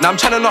gone. Now I'm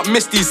trying to not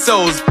miss these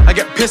cells, I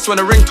get pissed when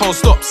the ringtone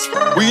stops.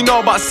 What you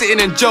know about sitting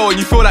in jail and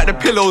you feel like the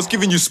pillow's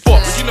giving you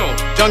spots? What you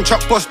know? Young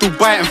truck boss still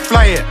buy it and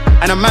fly it,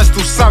 and a man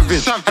still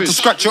savage. Had to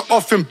scratch it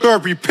off in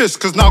Burberry piss,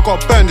 cause now I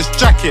gotta burn this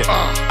jacket.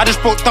 I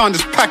just broke down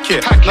this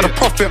packet. Now the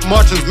profit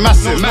margin's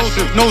massive.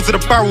 Nose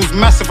of the barrel's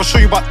massive, I'll show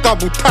you about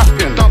double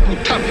tapping.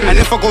 And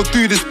if I go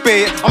do this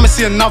bait, I'ma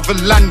see another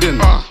landing.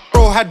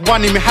 Bro had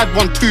one, him had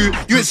one too.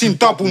 You ain't seen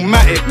double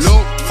matics.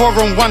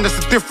 4-on-1, that's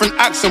a different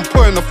accent.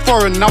 Put in the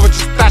foreign, now it's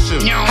just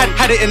dashing.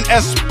 Had it in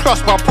S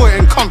plus, but I put it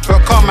in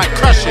comfort. Car might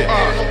crash it.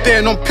 They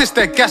ain't on piss,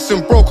 they're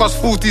gassing. Bro, cause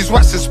 40s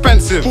wax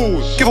expensive.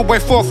 Give away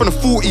 4 from the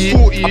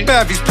 40. I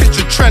bear these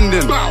picture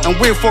trending. And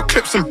wait for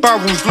clips and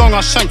barrels. Long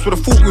ass shanks with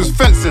a 40 was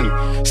fencing.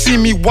 See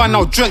me one,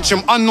 I'll drench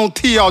him. Unknown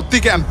T, I'll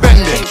dig it and bend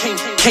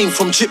it. Came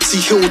from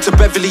Gypsy Hill to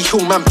Beverly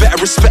Hill, man better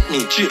respect me.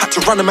 Had to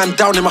run a man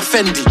down in my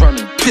Fendi.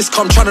 Piss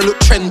come trying to look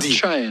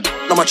trendy.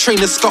 Now my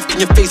trainer's scuffed in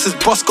your face, his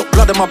boss got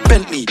blood in my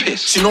Bentley.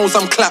 She knows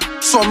I'm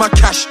clapped, saw my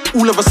cash,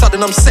 all of a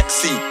sudden I'm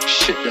sexy.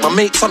 My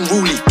mate's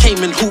unruly,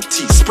 came in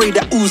hoopty, sprayed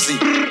that Uzi.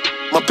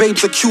 My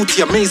babe's a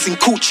cutie, amazing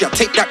coochie, I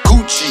take that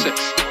Gucci.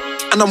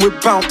 And I'm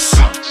with Bounce,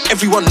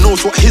 everyone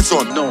knows what he's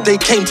on. They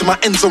came to my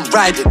ends on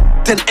riding,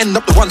 then end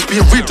up the ones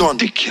being rid on.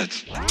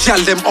 Gal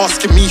them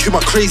asking me who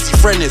my crazy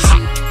friend is.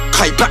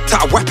 Kai backed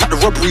out a whap at the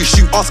robbery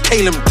shoot, ask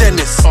Caleb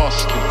Dennis.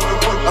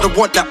 I don't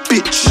want that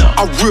bitch,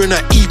 I'll ruin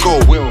her ego.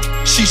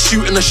 She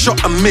shooting a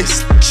shot and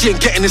miss, she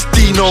ain't getting this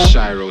Dino.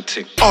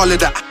 All of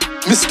that,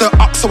 Mr.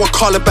 Up so I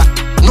call her back.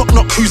 Knock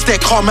knock, who's there,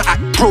 karma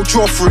act. Bro,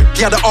 draw for it,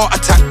 he had an heart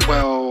attack.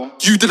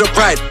 You didn't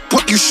ride,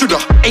 but you shoulda.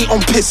 Ain't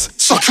on piss,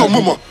 suck your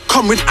mama.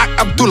 Come with Ak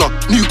Abdullah,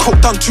 new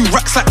coat done 2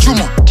 racks like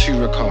Juma.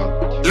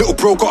 Little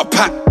bro got a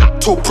pack,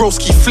 told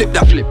broski flip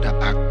that.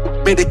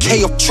 Made a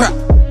K of trap,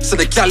 so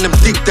the gal them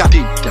dig that.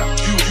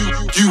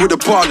 You were the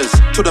ballers,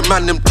 till the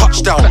man them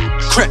touchdown.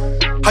 Crep,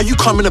 how you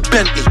come in a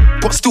Bentley,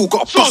 but still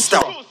got a bust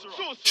out?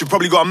 She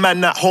probably got a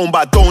man at home,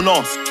 but I don't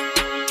ask.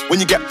 When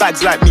you get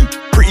bags like me,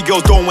 pretty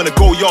girls don't wanna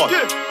go yard.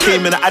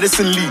 Came in an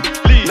Addison Lee,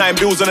 9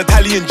 bills on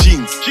Italian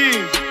jeans.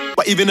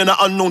 But even in an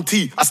unknown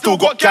T, I still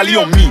got Cali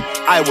on me.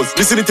 I was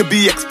listening to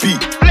BXB,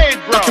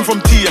 rocking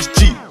from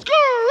TSG.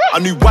 I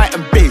knew white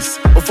and bass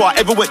before I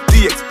ever went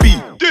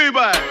DXB.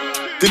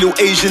 The little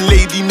Asian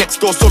lady next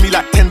door saw me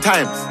like 10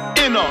 times.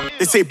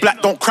 They say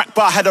black don't crack,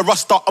 but I had a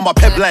rust out on my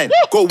peb line.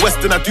 Go west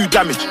and I do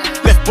damage.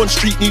 Left Bond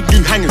Street, need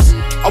new hangers.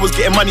 I was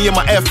getting money in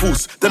my Air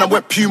Force, then I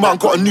went Puma and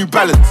got a New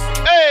Balance.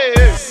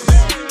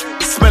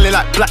 Smelling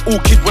like black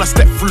orchid when I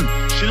step through.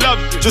 She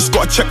loves it. Just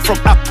got a check from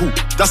Apple,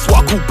 that's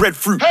what I call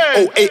breadfruit.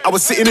 08, I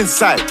was sitting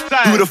inside.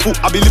 Who would've thought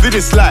I'd be living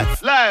this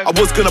life? I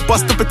was gonna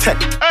bust and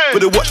protect,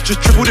 but the watch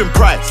just tripled in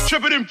price.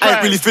 I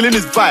ain't really feeling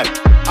his vibe.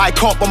 I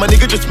can't, but my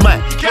nigga just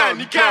might.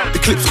 The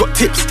clip's got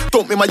tips,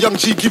 don't make my young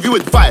G give you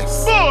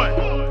advice.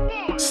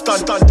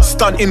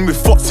 Stunting with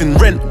Fox in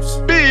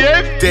rentals.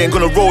 They ain't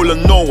gonna roll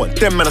on no one.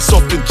 Them man are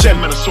soft and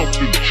gem.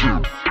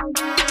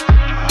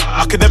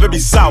 I could never be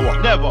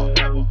sour. Never.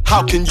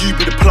 How can you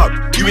be the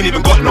plug? You ain't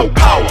even got no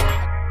power.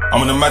 I'm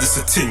on the maddest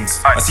of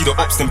things. I see the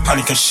ops then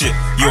panic and shit.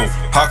 Yo,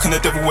 how can the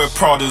devil wear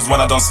Pradas when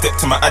I done step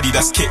to my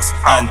Adidas kicks?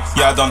 And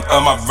yeah, I done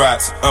earn my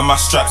rights, earn my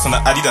straps on the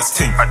Adidas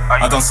ting.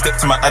 I done step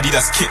to my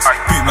Adidas kicks,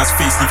 boot man's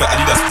face, leave an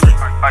Adidas print.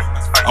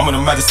 I'm on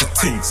the maddest of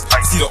things.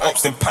 I see the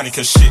ops then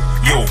panic and shit.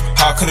 Yo,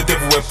 how can the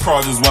devil wear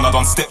Pradas when I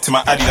done step to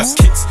my Adidas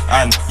kicks?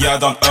 And yeah, I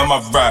done earn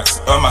my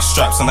rights, earn my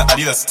straps on the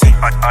Adidas ting.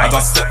 I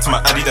done step to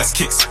my Adidas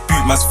kicks,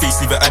 boot man's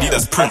face, leave an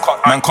Adidas print.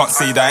 Man can't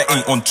say that I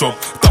ain't on job.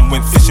 Done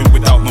went fishing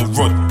without no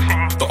rod.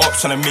 The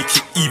ops tryna make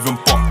it even,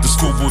 but the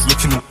scoreboard's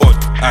looking all odd.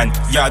 And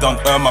yeah, I don't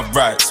earn my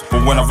rights,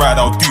 but when I ride,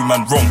 I'll do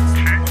man wrong.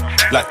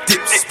 Like dip,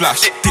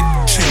 splash, dip,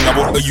 chain. Now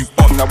what are you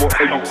on? No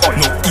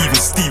even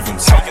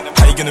Stevens. How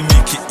you gonna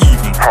make it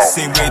even?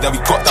 Same way that we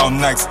got down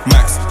Nags,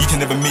 Max. You can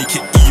never make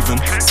it even.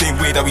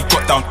 Same way that we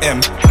got down M.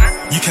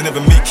 You can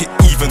never make it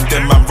even.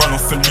 Then man run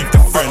off and leave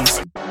the friends.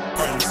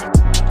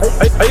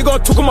 Are you gonna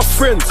talk to my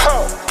friends?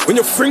 When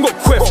your friend got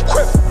quit,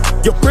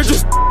 your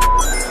bridges,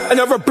 and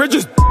your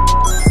bridges.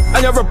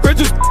 And you have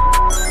bridges,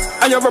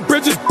 and you have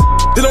bridges.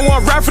 They don't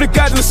want to ride for the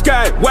guys in the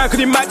sky. Why? Cause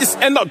they might just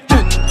end up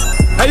dead.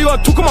 How you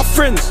gonna talk to my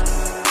friends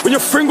when your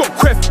friend got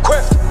quit?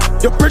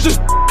 Your bridges,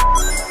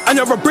 and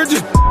you have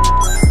bridges,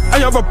 and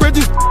you have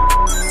bridges,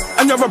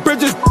 and you have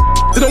bridges.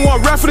 They don't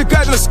want to ride for the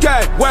guys in the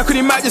sky. Why? Cause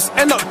they might just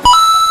end up.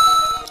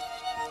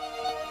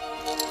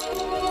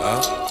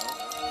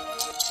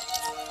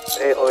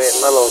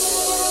 808 Mellow.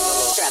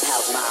 Trap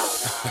House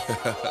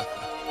Mile.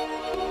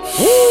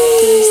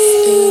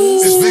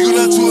 It's big on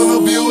that 2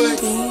 MLB away.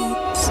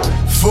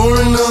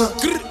 Foreigner,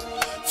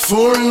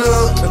 foreigner,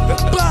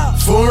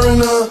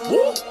 foreigner,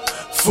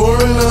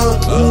 foreigner,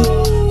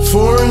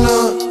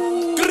 foreigner,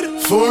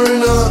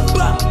 foreigner,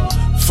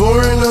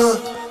 foreigner,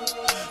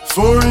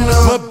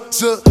 foreigner. My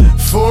bitch a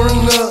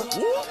foreigner,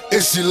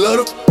 and she love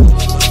her.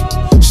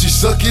 She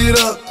suck it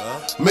up,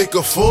 make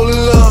her fall in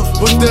love.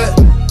 Put that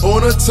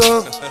on her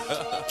tongue,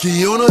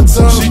 key on her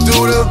tongue. She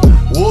do them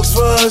walks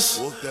for us.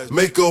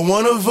 Make her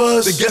one of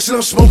us. They guessing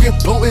I'm smoking,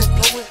 potent.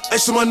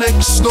 Ice on my neck,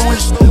 snowing.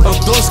 I'm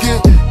dark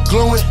skin,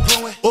 glowing.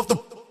 Off the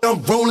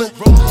I'm rolling.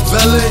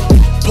 Valet,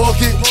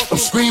 park it. I'm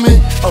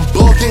screaming, I'm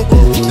barking.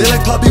 They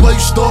like Poppy while you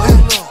starting.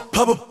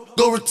 Papa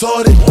go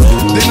retarded.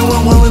 They know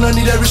I'm wildin', I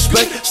need that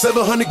respect.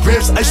 700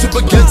 grams, ice up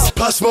against.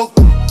 Pot smoke,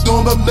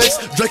 doing my mix.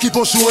 Drake keep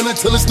on shooting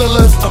until it's not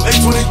left. I'm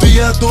 823,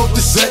 yeah, I throw up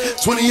the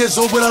set. 20 years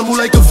old, but I move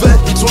like a vet.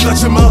 You talk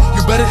out your mouth,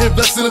 you better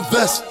invest in a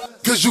vest.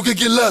 Cause you could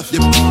get left.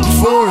 Yeah,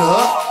 foreign,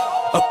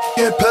 huh? I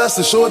can't pass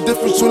it, show a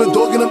difference between a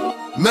dog and a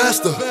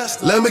master.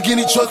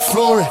 Lamborghini truck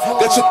flooring,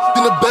 got your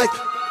in the back.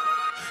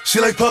 She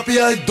like, Poppy,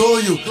 I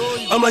adore you.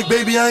 I'm like,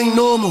 baby, I ain't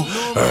normal.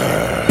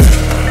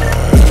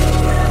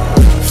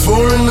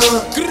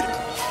 Foreigner,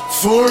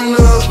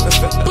 foreigner,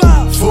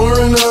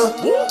 foreigner,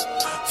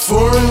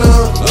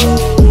 foreigner,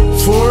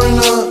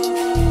 foreigner,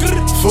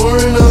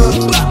 foreigner,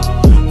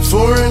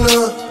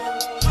 foreigner,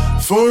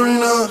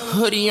 foreigner.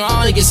 Hoodie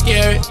on, it get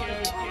scary.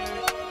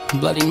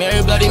 Bloody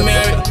Mary, Bloody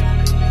Mary.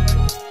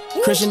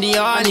 Christian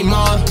Dior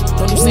anymore.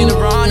 Don't you see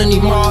LeBron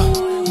anymore.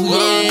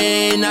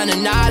 Yeah,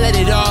 nah, let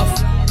it off.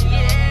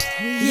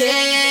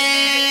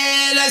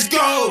 Yeah, let's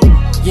go.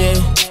 Yeah,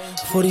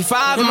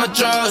 45 in my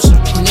drawers.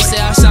 And they say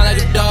I sound like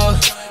a dog.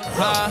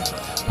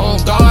 On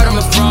guard, I'm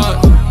a fraud.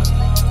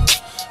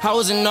 I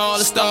was in all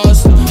the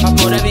stars. I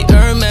bought every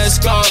Hermes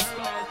scarf.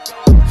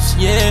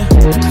 Yeah,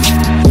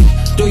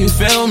 do you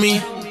feel me?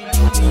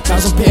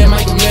 1,000 pair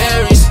Michael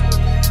Marys,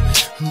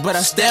 but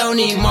I still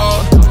need more.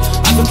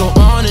 I could go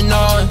on and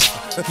on,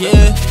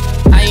 yeah.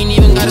 I ain't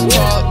even gotta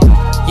talk,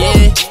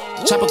 yeah.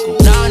 Chopper go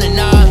down and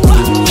out.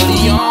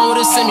 Hoodie on with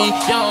a semi,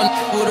 young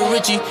with a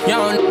Richie,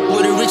 young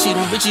with a Richie.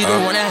 The Richie, the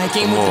one that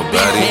came with a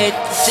big head.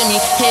 Jimmy,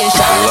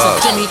 headshot to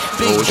Jimmy.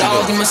 Big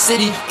dog in my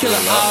city, killer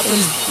off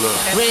in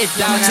red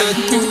dot to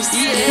the goose,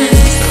 yeah.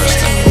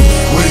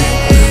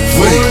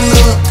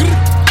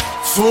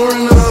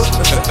 Foreigner,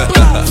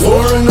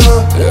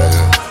 foreigner,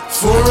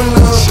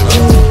 foreigner.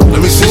 Let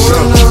me see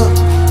something.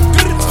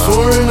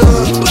 Foreigner,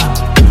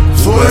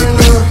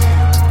 foreigner.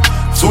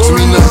 Talk to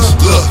me now.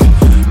 Look,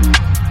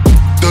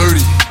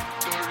 dirty,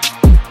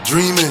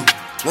 dreaming.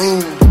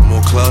 I'm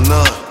on cloud 9.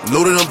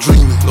 Know that I'm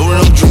dreaming. Know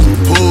that I'm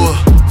dreaming.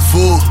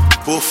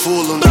 Pour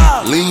full.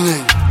 I'm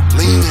leaning.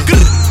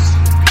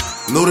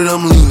 Know that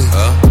I'm leaning.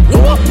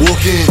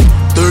 Walk in,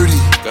 30.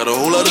 Got a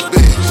whole lot of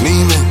bands.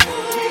 Neiman.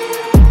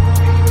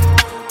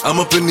 I'm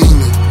up and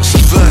Neiman. It's a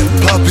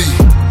fact. Poppy,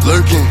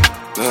 lurking,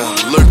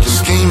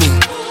 scheming.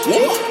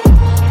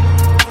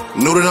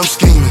 Know that I'm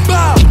scheming.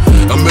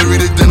 I'm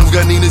married to denim,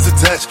 got Nina's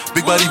attached.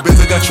 Big body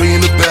Benz, I got Trey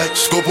in the back.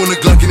 Scope on the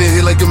Glock in the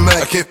head like a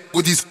Mac. I can't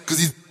with these, cause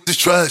these is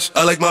trash.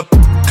 I like my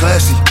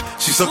classy.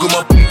 She suck on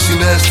my she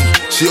nasty.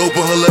 She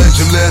open her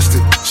legs, gymnastic.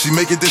 She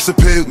make it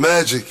disappear with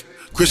magic.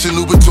 Christian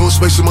Louboutin,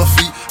 space on my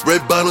feet.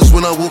 Red bottles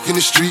when I walk in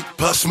the street.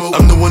 Pop Smoke,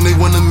 I'm the one they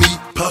wanna meet.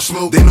 Pop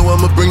Smoke, they know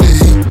I'ma bring the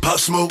heat. Pop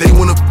Smoke, they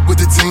wanna with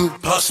the team.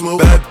 Pop Smoke,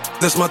 bad,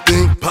 that's my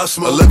thing. Pop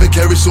Smoke, 11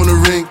 carats on the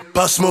ring.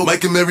 Pop Smoke,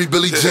 Mike and Mary,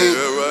 Billie Jean.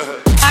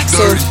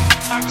 Dirty,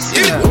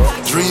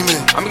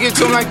 dreaming. I'ma give it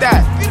to him like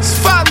that. It's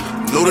fun.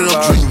 Know that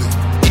I'm dreaming.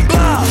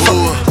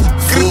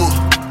 Full,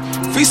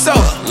 Fiso,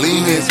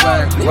 leaning.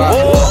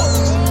 Know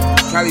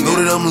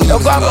that I'm leaning.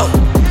 Yo, Baba.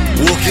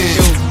 Walking,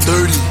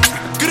 30.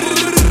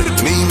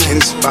 Meaning.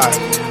 It's fire.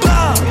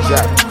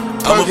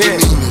 I'm up in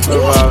Neiman.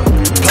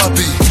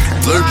 Poppy,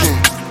 lurking,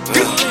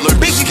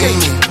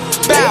 scheming.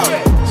 Bow.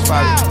 It's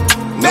fire.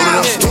 Know that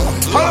I'm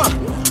scheming. Hold on.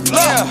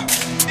 Yeah.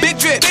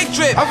 Big drip.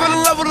 I fell in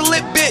love with a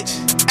lit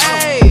bitch.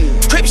 Ayy.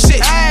 Crip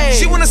shit. Ay.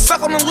 She wanna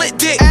suck on a lit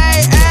dick.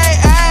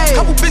 Ay.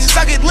 Couple bitches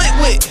I get lit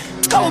with.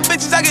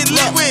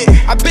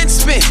 I been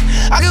spit.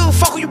 I give a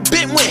fuck who you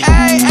been with.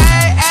 Ay.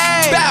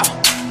 Bow.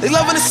 They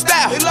loving the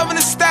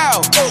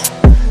style.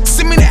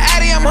 Send me the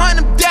Addy, I'm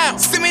hunting them down.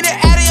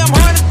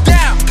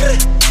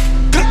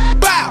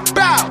 Bow.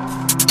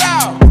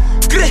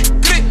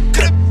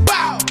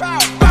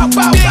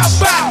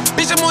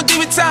 Bitch, I'm on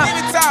demon time.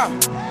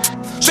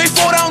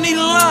 Straightforward, I don't need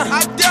a line.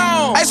 I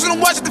don't. I just wanna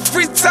watch it the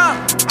free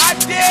time. I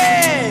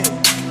did.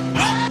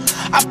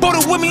 I bought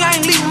it with me, I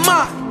ain't leaving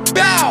mine.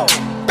 Bow.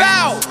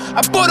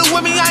 I bought it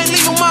with me, I ain't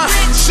leaving mine.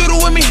 Shoot it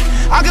with me.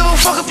 I give a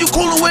fuck if you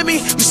coolin' with me.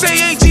 You say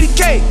you ain't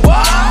GDK.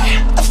 What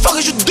the fuck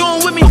is you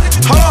doing with me?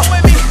 Hold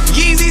on.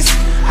 Yeezys.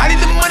 I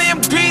need the money,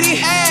 I'm greedy.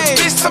 Ay.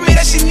 Bitch told me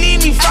that she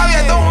need me. Fabi,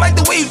 I don't like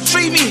the way you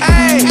treat me.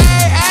 Ay.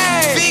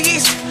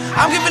 Figgies.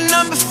 I'm giving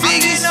number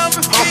figures.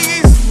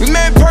 We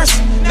met in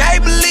person, now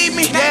you believe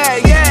me.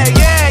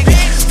 Yeah.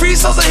 Free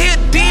souls are here,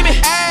 demon.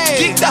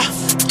 Geeked up,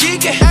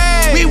 geeking.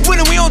 We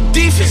winning, we on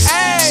defense.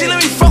 She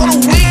let me fuck on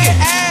the weekend.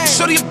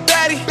 Shorty a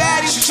baddie.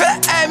 She try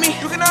to add me.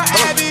 You cannot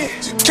add me.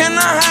 She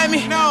cannot hide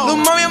me. Little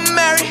mommy, I'm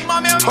married.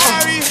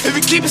 If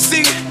you keep it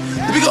secret,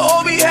 we can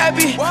all be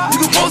happy. You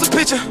can post a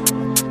picture,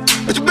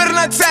 but you better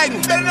not tag me.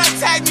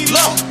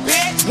 Low,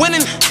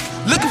 winning.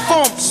 Looking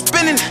for him,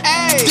 spinning.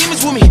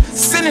 Demons with me,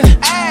 sinning.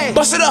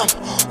 Bust it up,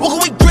 walk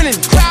away grinning.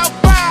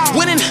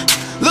 Winning,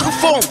 looking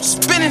for him,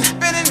 spinning.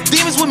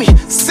 Demons with me,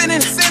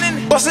 sinning.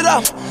 Bust it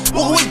up,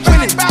 walk away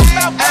grinning.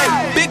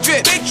 Big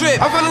drip.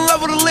 I fell in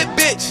love with a lit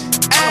bitch.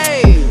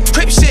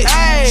 Crip shit.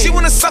 She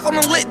wanna suck on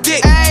a lit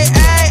dick.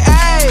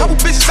 Couple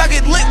bitches I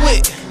get lit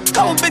with.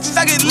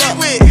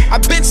 I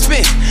been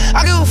spit.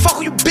 I give a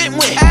fuck who you been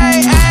with.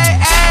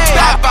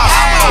 Pop out.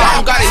 I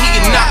don't got it, he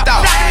get knocked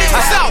out. I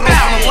said I'm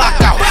on the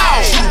lockout.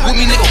 Shoot with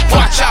me, nigga,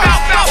 watch out.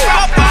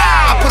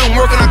 I put in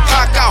work and I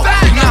clock out.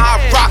 You know how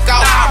I rock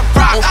out.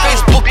 On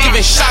Facebook,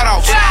 giving shout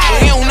outs.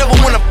 But he don't never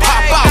wanna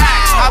pop out.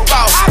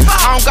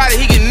 I don't got it,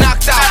 he get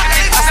knocked out.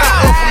 I said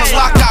I'm on the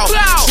lockout.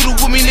 Shoot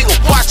with me, nigga,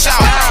 watch out.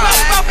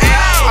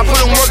 I put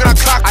in work and I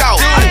clock out.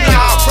 You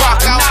know how I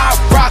rock out.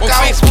 On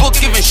Facebook,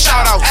 giving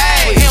shout outs.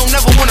 But he don't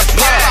never wanna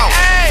pop out.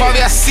 Fabi,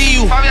 I see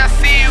you.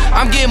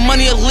 I'm getting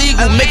money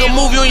illegal. Make a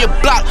movie on your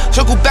block.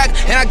 Circle back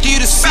and I give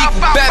you the sequel.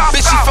 Bad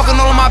bitch, she fucking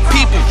all of my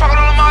people.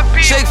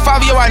 Shake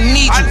Fabio, I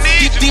need you.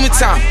 Deep demon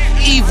time,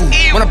 evil.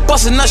 When I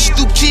bust a nut, she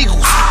do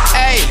kegels.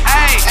 Ayy.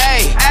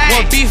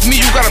 Wanna beef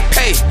me, you gotta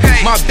pay.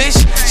 My bitch,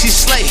 she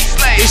slay.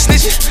 They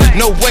snitching?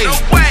 No way.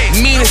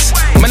 Meanest,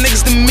 my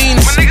niggas the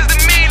meanest.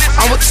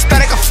 I'm with the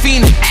static, I'm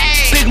fiending.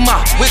 Big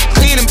Ma, we're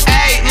cleaning.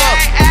 Ayy, look.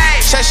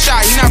 Chest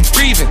shot, he not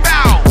breathing.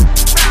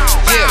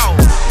 Yeah,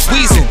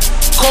 wheezing.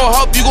 Call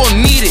help, you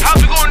gon' need it.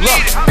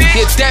 Look,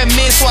 he a dead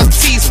man, so I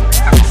tease him.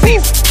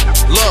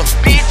 Look,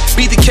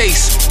 beat the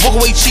case, walk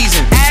away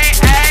cheesing.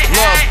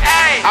 Look,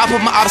 I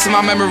put my ops in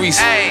my memories.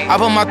 I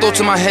put my thoughts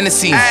in my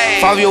Hennessy.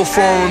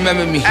 504 and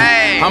remember me.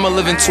 I'ma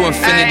live into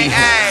infinity.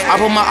 I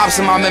put my ops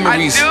in my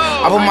memories.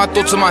 I put my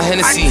thoughts in my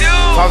Hennessy.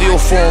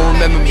 504 and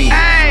remember me.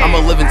 I'ma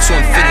live into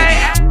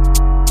infinity.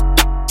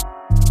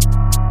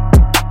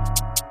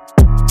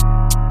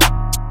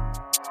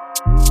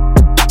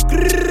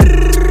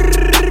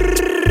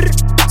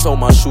 Told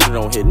my shooter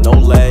don't hit no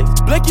legs.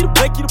 Blicky.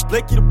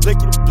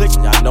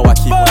 Y'all know I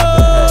keep one up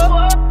in the head.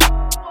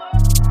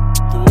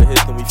 Do a hit,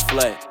 then we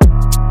flat.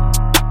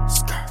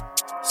 Skirt.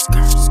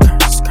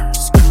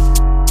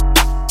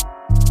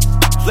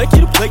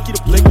 Blicky.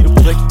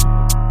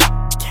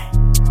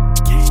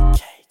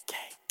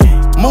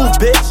 Move,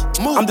 bitch.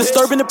 I'm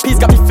disturbing the peace,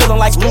 got me feeling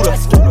like Luda.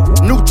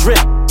 New drip.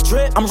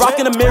 I'm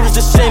rocking the mirrors,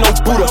 this shit ain't no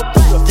Buddha.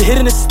 Get hit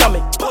in the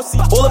stomach.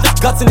 All of his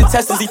guts and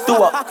intestines he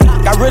threw up.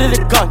 Got rid of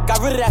the gun, got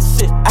rid of that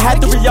shit. I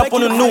had to re-up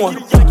on a new one.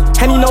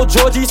 Henny no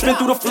Georgie, spin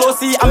through the floor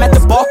seat. I'm at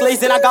the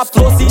Barclays and I got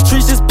floor seat.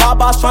 Trees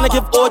Babas trying to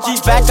give orgies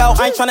back out.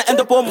 I ain't trying to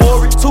end up on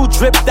Maury. Too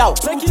dripped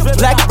out.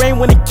 Black rain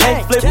when it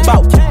can't flip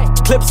out.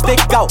 clip stick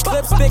out.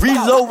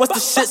 Reload once the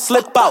shit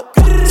slip out.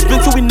 Spin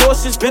till we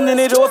nauseous, bending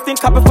it off, then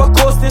copping for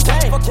coasters.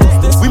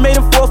 We made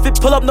him forfeit,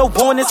 pull up no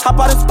warnings, hop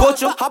out and scorch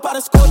him.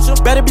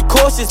 Better be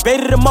cautious,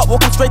 baited him up,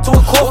 walk him straight to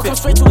a coffin.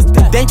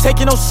 They ain't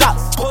taking no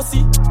shots,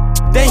 pussy.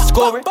 They ain't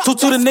scoring. Two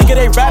to the nigga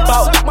they rap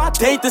out.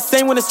 They ain't the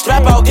same when it's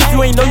strap out. If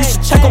you ain't know, you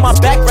should check on my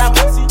background.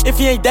 If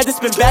he ain't dead, it's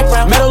been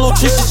background. Met a little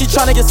Trisha, she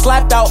tryna get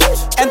slapped out.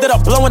 Ended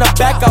up blowing her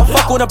back out.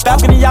 Fuck on the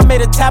balcony, I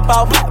made a tap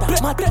out.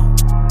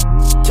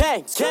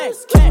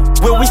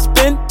 When we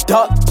spin,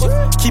 duck,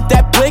 keep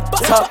that blick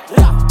tuck.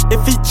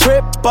 If he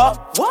trip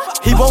up,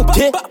 he won't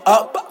get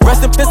up.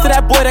 Rest in peace to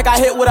that boy that got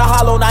hit with a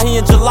hollow, now he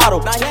in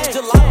gelato.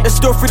 It's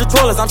still free to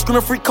trollers, I'm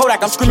screaming free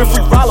Kodak, I'm screaming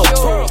free Rollo.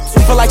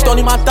 Feel like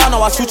Tony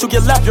Montano, I shoot you,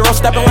 get left, you're all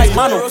stepping like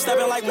Mono.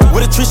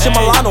 With a Trisha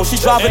Milano, she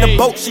driving a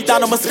boat, she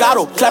down a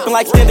Moscato. Clapping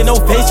like standing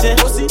ovation.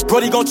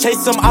 Brody gon'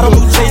 chase him, I don't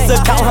do chaser.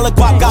 Counting hella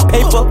guap, got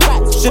paper.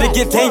 Shit'll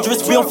get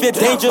dangerous, we don't fear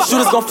danger.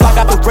 Shooters gon' flock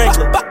out the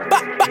Wrangler.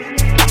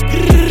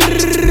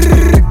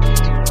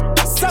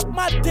 Suck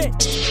my dick.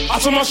 I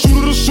told my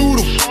shooter to shoot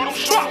him,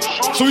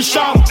 so he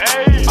shot him.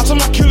 I told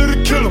my killer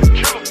to kill him,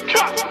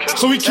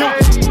 so he killed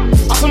him.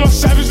 I told my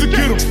savage to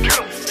get him,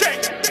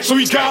 so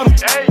he got him.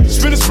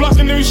 Spin his block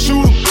and then we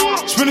shoot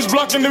him. Spin his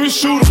block and then we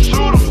shoot him.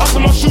 I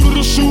told my shooter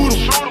to shoot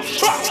him,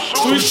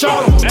 so he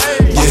shot him.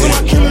 I told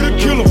my killer to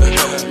kill him,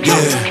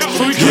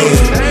 so he killed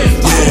him.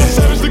 I told my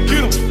savage to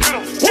get him,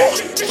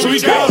 so he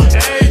got him.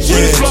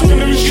 Spin his block and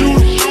then we shoot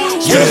him.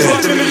 Spin his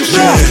block and then we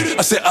shoot him.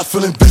 I said I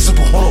feel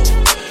invisible.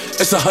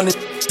 It's 100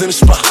 in the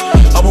spot.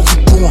 I won't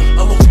keep going.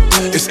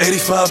 It's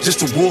 85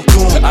 just to walk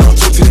on. I don't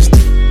talk to these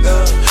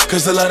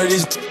cause a lot of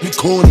these be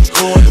corny.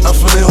 I'm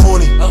feeling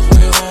horny.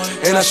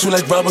 And I shoot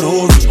like Robert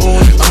Horry.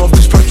 I'm off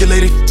this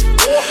percolated.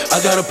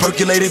 I got a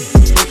percolated.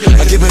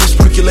 I give it this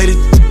percolated.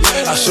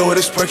 I show her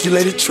this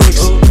percolated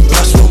tricks.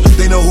 Possible,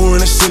 they know who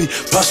in the city.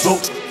 Possible,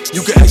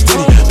 you can ask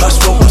Diddy.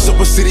 Possible, what's up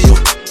with city?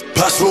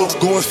 Possible,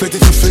 going 50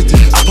 for 50.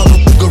 I pop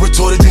up, go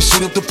retorted, then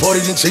shoot up the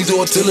party, then change the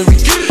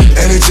artillery.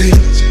 Energy.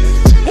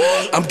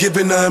 I'm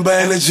giving nothing but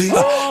energy.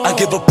 I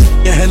give up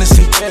your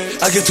Hennessy.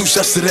 I give 2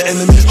 shots to the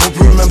enemy. Hope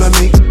you remember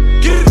me.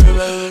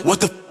 What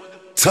the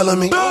telling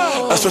me?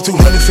 I spent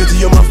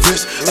 250 on my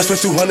wrist. I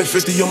spent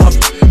 250 on my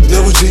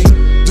double G.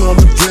 Doing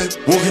the grip.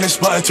 Walking in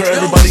spot and turn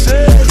everybody.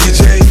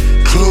 DJ,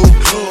 Clue,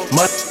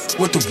 my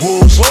with the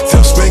wolves.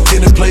 Tell Spank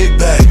in and play it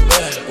back.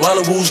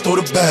 While the wolves throw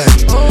the bag.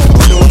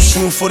 I know I'm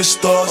shooting for the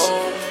stars.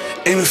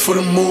 Aiming for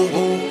the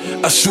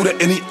moon. I shoot at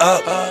any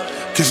op.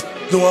 Cause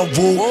know I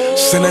woo,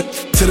 send that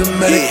to the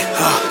medic.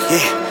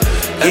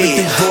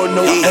 Everything bored,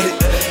 no edit.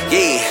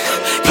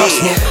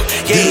 Possible,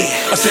 get it.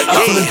 I said I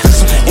feel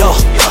invisible.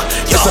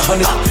 It's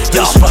 100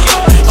 in the spot.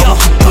 I'm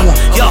going.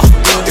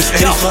 It's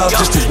 85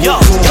 just to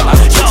walk on. I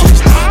don't talk to these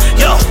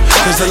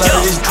cause a lot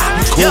of these be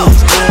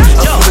cool.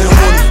 I'm feeling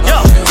horny.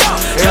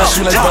 And I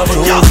shoot like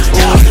Robert Horry.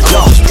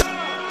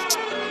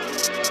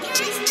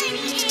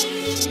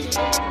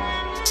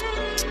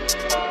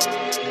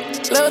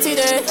 Lil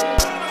TJ.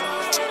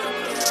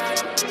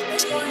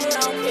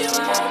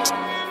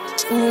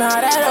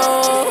 Not at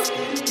all.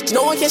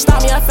 No one can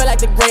stop me, I feel like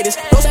the greatest.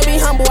 Those that be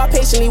humble, I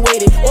patiently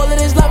waited. All of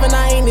this love and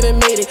I ain't even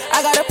made it.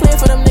 I got a plan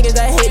for them niggas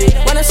that hate it.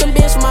 Running some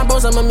bands for my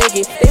bros, I'ma make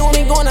it. They want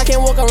me going, I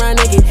can't walk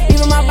around naked.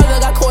 Even my brother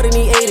got caught and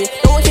he ate it.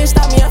 No one can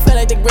stop me, I feel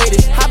like the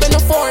greatest. Hop in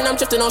the foreign, I'm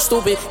drifting on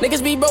stupid.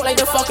 Niggas be broke like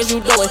the fuck is you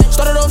doing?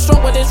 Started off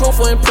strong, but there's room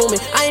for improvement.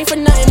 I ain't for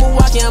nothing,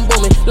 Milwaukee, I'm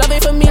booming. Love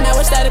ain't for me, now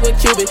it's static with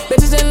Cuban.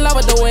 Bitches in love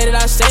with the way that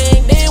I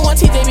sing. They ain't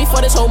want TJ before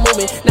this whole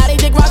movement. Now they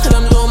dig rock cause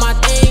I'm doing my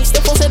thing.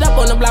 Still posted up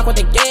on the block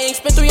with the gang.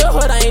 Spin through your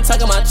hood, I ain't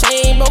tucking my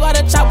chain. Bro got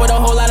a chop with a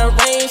whole lot of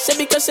range. Shit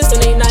be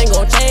consistent, ain't nothing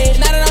gon'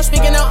 change. Now that I'm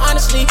speaking out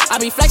honestly, I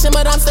be flexing,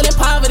 but I'm still in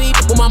poverty.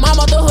 When my mom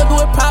out the hood, do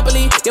it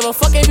properly. Give a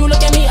fuck if you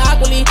look at me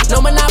awkwardly.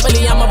 No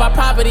monopoly, I'm about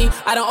property.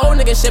 I don't owe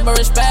niggas shit but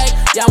respect.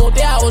 Y'all won't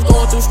think I was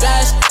going through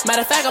stress.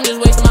 Matter of fact, I'm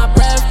just wasting my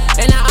breath.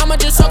 And now I'ma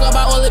just talk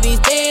about all of these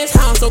things.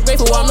 How I'm so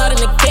grateful I'm not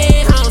in the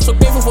can. How I'm so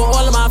grateful for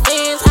all of my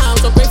fans. How I'm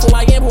so grateful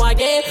I am who I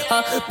am.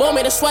 Boy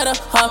made a sweater,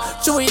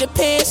 Chewy the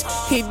pants.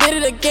 He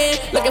did it again.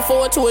 Looking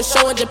forward to a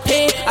show in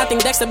Japan. I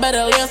think Dexter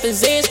better lay off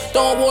his ends.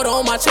 Throwing water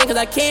on my chain cause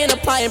I can't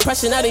apply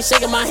impression. Now they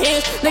shaking my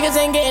hands. Niggas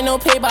ain't getting no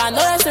pay, but I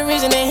know that's the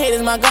reason they hate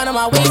is my gun on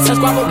my waist. Touch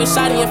guapo get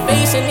shot in your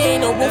face and there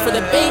ain't no room for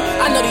debate.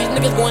 I know these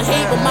niggas gon'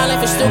 hate, but my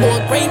life is still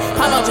going great.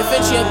 Pop out your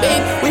Vinci or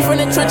babe. We from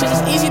the trenches,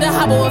 it's easy to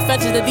hop over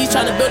fences. The D's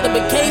trying to build up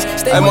a case.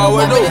 Stay with the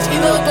weapon, it's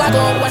either a Glock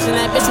or a Western.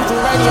 That bitch with you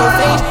right in your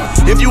face.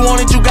 If you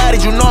want it, you got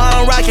it. You know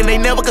how I'm rocking. They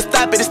never could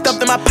stop it. It's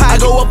stuffed in my pocket.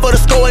 I go up for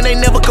the score and they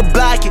never could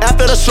block it.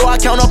 After the show, I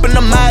count up in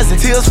the miles and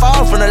tears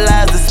fall from the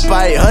lies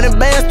despite 100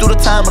 bands through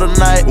the time of the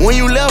night. When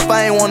you left,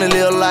 I ain't wanna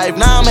live life.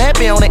 Now I'm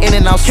happy on the in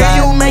and outside.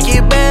 Can you make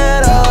it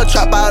better?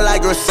 Trap out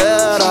like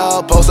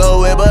Griselda. Post up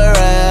with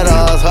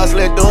Berettas.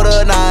 Hustling through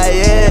the night,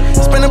 yeah.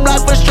 Spin the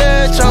block for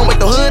stretch on. Wake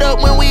the hood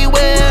up when we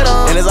wet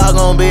on. And it's all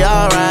gonna be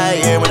alright,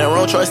 yeah. When that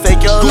road choice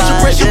take your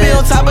life, press, yeah. You be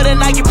on top of the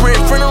Nike print.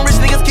 Friend of rich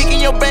niggas kicking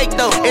your bake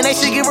though. And they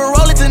should give a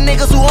roll it to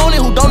niggas who own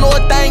it, who don't know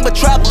a thing but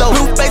trap though.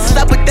 Blue faces,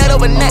 I put that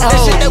over net. That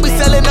shit that we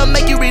sellin' up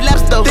make you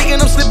relapse though. Thinking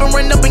I'm slipping,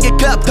 run up and get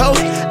clapped though.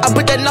 I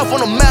put that knife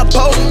on the map,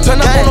 ho. Turn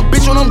up on a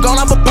bitch when I'm gone,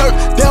 I'm a perk.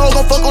 That hoe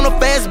gon' fuck on a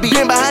fast beat.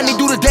 Been behind me,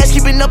 do the dash,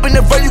 keeping up in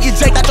the vert. You get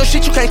jacked out your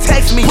shit, you can't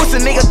text me. Pussy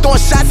nigga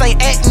throwing shots,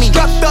 ain't at me.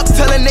 Strapped up,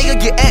 tell a nigga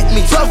get at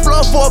me. Tough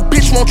love for a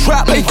bitch, won't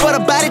trap me. Pay for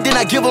the body, then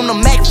I give him the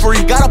Mac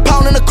free. Got a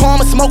pound in the car,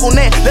 I'ma smoke on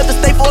that. Left the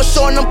stay for a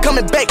show and I'm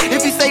coming back.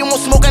 If he say he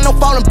won't smoke, ain't no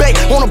falling back.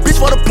 Want a bitch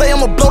for the play,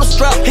 I'ma blow the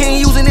strap. He ain't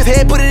using his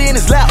head, put it in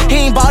his lap.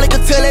 He ain't ballin',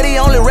 could tell that he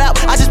only rap.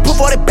 I just put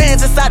 40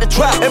 bands inside the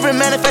trap. Every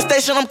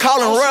manifestation I'm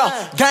calling real.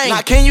 Gang.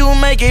 Now can you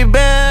make it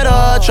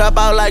better? Trap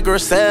out like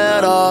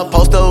Griselda.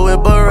 Poster with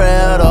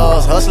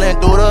Berettas. Hustling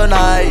through the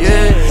night,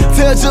 yeah.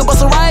 Tell Jill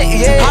bust a right,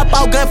 yeah. Hop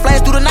out, gun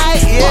flames through the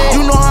night, yeah.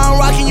 You know how I'm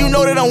rockin', you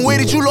know that I'm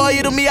with it. You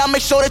loyal to me, I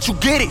make sure that you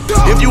get it.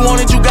 If you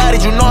want it, you got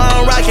it. You know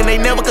how I'm rockin', they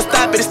never could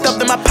stop it. It's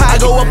stuffed in my pocket. I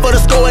go up for the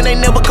score and they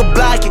never could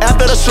block it.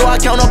 After the show, I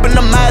count up in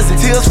the miser.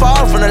 Tears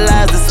fall from the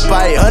lies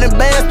despite 100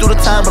 bands through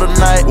the time of the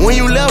night. When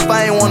you left,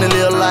 I ain't wanna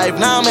live life.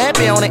 Now I'm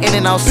happy on the in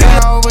and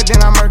outside. Over,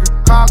 then I murder.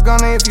 Call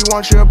Gunner if you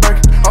want your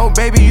Birkin. Oh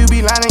baby, you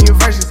be lying in your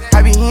verses.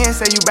 I be here and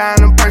say you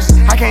buying them purses.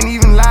 I can't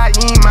even lie,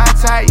 you ain't my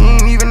type. You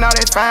ain't even know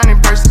that fine in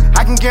person.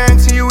 I can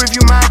guarantee you if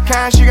you my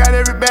kind, she got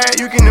every bag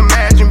you can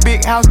imagine.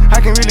 Big house,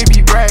 I can really be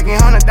bragging.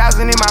 100,000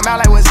 in my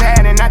mouth like what's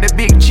happening. Not the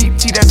big cheap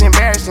tea that's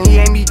embarrassing. He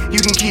ain't me, you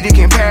can keep the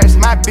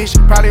comparison. My bitch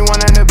probably one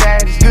of the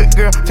baddest. Good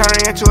girl,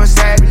 turning into a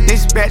savage.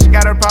 This bitch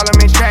got a problem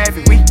in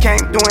traffic. We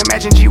can't doing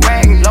matching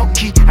G-Wagon. Low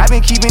key, I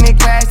been keeping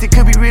it classy.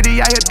 Could be really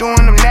out here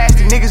doing them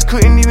nasty. Niggas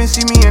couldn't even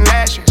see me in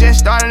last year. Just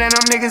started and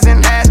them niggas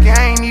in last year.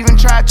 I ain't even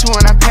tried to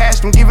and I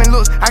passed them. Giving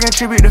looks, I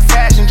contribute to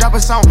fashion. Drop a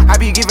song, I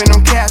be giving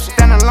them caps.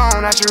 Stand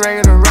alone, not your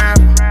regular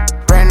rapper.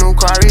 Brand new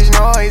car is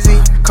noisy.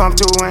 Come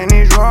through and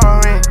it's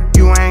roaring.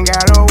 You ain't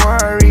gotta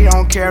worry,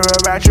 don't care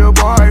about your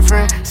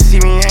boyfriend. See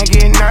me and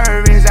get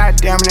nervous, I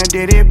damn near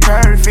did it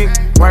perfect.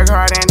 Work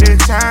hard and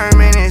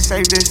determined, it's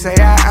safe to say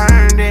I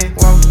earned it.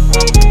 Whoa,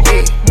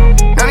 yeah.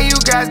 None of you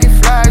guys can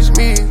flash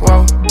me.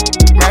 Whoa,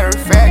 matter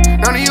of fact,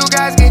 none of you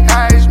guys can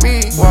hide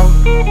me.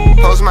 Whoa,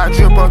 post my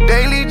drip up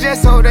daily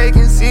just so they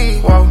can see.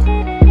 Whoa,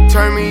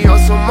 turn me up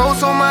some more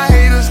so my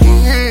haters can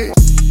hear.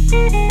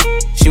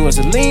 She wants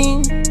a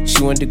lean,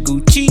 she want the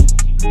Gucci.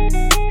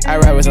 I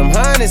ride with some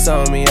harness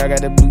on me, I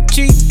got the blue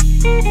cheek.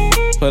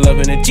 Pull up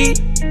in a Jeep,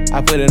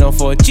 I put it on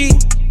for a G.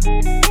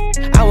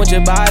 I want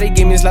your body,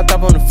 give me this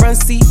laptop on the front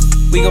seat.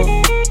 We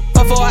gon'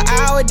 fuck for an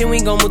hour, then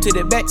we gon' move to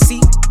the back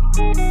seat.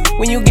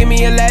 When you give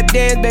me a lap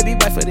dance, baby,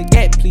 bite for the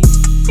gap, please.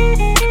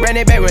 Run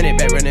it back, run it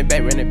back, run it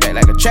back, run it back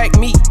like a track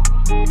meet.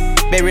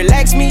 Baby,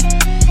 relax me,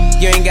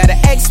 you ain't gotta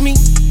ask me.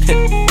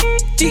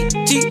 G,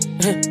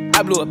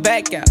 I blew it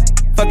back out.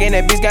 Fucking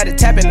that bitch got it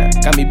tapping her.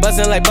 Got me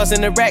buzzing like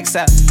busting the racks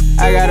out.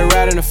 I got a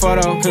ride in the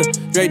photo.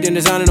 Draped in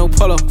designer, no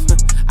polo.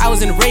 I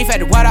was in the rave at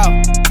the White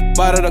House.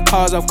 Bought all the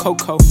cars off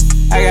Coco.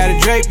 I gotta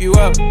drape you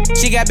up.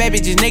 She got baby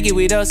just naked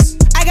with us.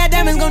 I got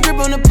diamonds gon' drip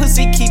on the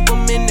pussy, keep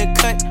them in the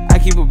cut. I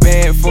keep a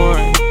bad for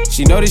her.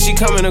 She know that she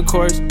coming, of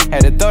course.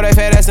 Had to throw that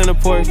fat ass in the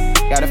porch.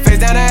 Got her face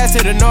down, her ass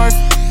to the north.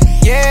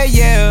 Yeah,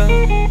 yeah.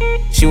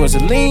 She wants a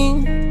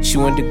lean, she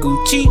want the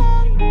Gucci.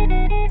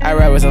 I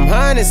ride with some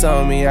harness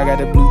on me, I got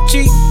the blue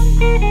cheek.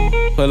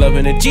 Pull up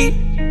in a Jeep,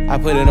 I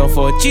put it on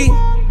for a G.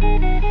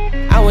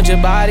 I want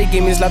your body,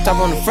 give me this laptop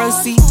on the front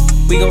seat.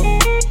 We gon'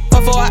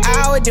 fuck for an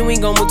hour, then we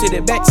gon' move to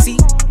the back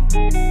seat.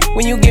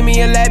 When you give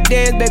me a lap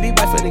dance, baby,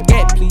 bite for the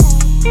gap, please.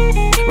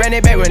 Run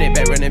it back, run it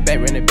back, run it back,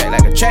 run it back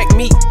like a track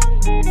meet.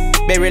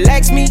 Baby,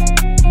 relax me,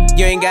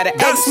 you ain't gotta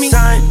ask me.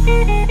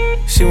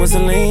 She wants a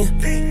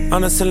lean,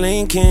 on a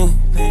Celine King.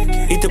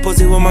 Eat the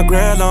pussy with my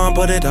grill on,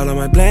 put it all on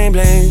my bling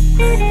bling.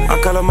 I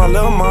call her my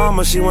little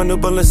mama, she want the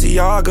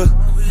Balenciaga.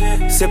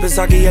 Sippin'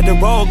 sake at the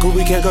road, cause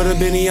we can't go to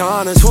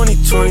Benihana.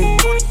 2020,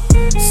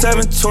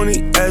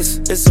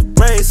 720S, it's a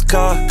race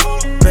car.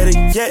 Better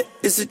yet,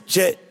 it's a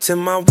jet till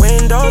my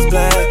windows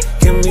black.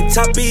 Give me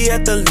toppy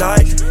at the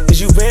light, is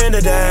you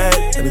into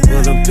that? And we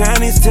pull them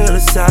panties to the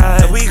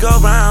side. And we go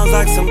rounds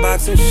like some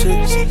boxing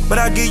shit. But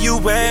I give you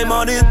way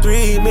more than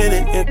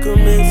 3-minute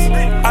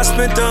increments. I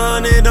spent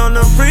 100 on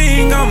the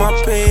ring on my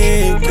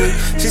pinky.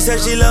 She said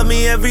she love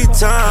me every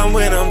time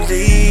when I'm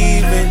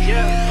leaving.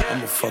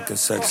 I'm a fucking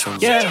sex on.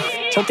 Yeah,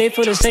 so they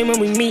feel the same when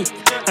we meet.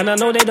 And I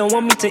know they don't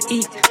want me to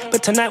eat,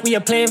 but tonight we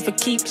are playing for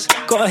keeps.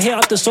 Gotta hit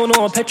up the sauna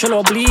or petrol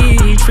or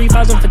bleach.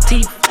 3,000 for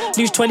teeth,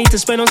 lose 20 to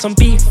spend on some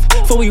beef.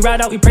 Before we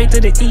ride out, we pray to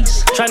the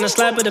east. Trying to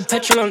slide with the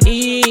petrol on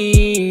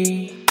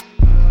E.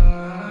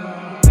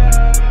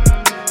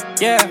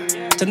 Yeah,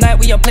 tonight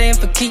we are playing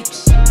for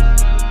keeps.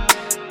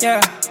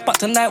 Yeah, but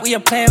tonight we are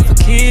playing for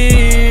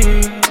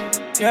keeps.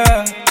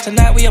 Yeah,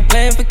 tonight we are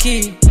playing for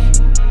keeps.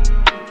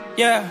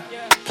 Yeah,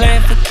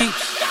 playing for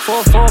keeps.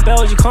 4-4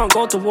 bells, you can't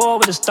go to war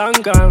with a stun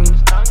gun.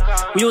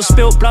 We all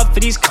spilt blood for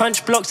these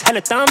crunch blocks,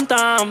 hella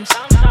dum-dums.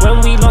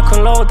 When we lock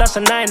and load, that's a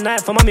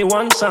 9-9 for mommy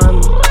one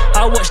son.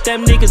 I watch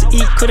them niggas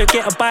eat, couldn't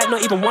get a bite,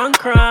 not even 1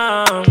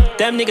 crown.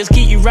 Them niggas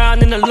keep you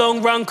round in the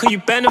long run, cause you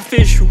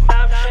beneficial.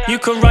 You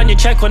can run your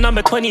check on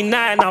number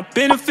 29, now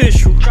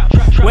beneficial.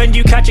 When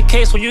you catch a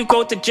case, when you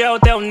go to jail,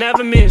 they'll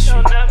never miss you.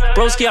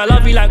 Broski, I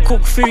love you like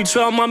cooked food.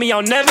 Swear, mommy,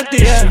 I'll never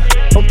dish you.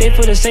 Hope they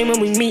feel the same when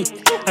we meet.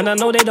 And I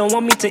know they don't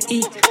want me to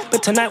eat,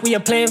 but tonight we are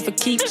playing for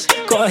keeps.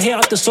 Gotta hit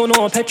up the sauna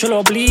or petrol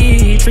or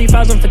bleed.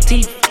 3,000 for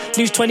teeth.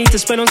 Lose 20 to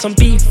spend on some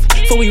beef.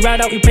 Before we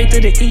ride out, we pray to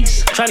the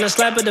east. Tryna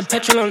slide with the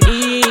petrol on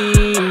E.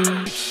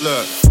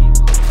 Look,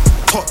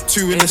 top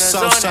 2 in the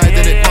south side,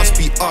 then it must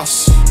be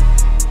us.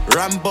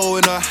 Rambo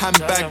in a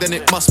handbag, then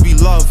it must be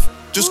love.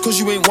 Just cause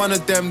you ain't one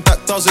of them,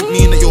 that doesn't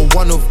mean that you're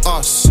one of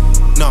us.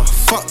 Nah,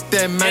 fuck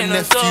them, man,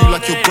 nephew,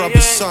 like your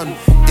brother's son.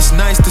 It's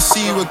nice to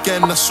see you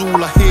again, that's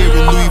all I hear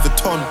in Louis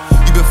Vuitton.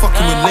 You've been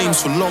fucking with lames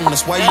for long,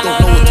 that's why you don't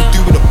know what to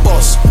do with a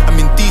boss. I'm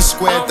in D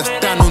squared, that's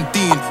Dan on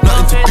Dean,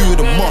 nothing to do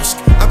with a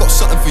mosque. I got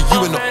something for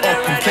you in the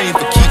up, I'm playing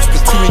for keeps, but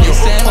 2 in your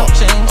top.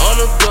 On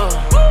the go,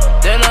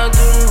 then I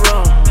do the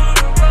roll.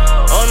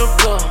 On the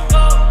go,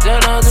 then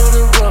I do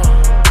the roll.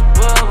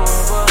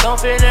 Don't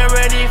feel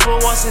ready for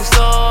what's in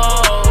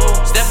store.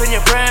 Step in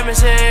your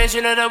premises,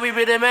 you know that we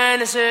be the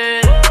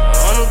menaces.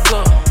 On the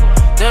go,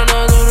 then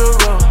I do the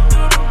roll.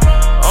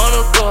 On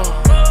the go,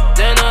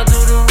 then I do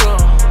the roll.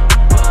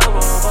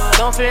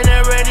 Don't feel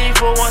ready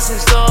for what's in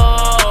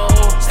store.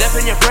 Step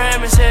in your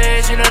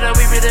premises, you know that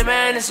we be the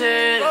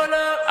menaces.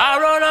 I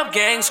roll up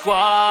gang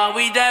squad,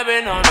 we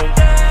dabbing on them.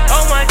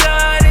 Oh my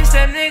God, it's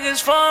them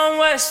niggas from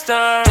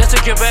Western. Just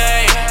took your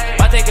babe,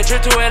 I take a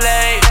trip to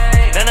LA.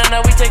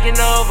 No, we taking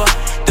over.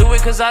 Do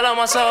it cause I love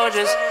my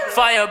soldiers.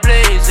 Fire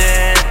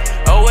blazing,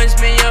 always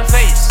me your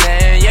face.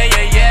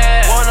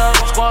 Yeah. One up,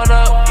 squad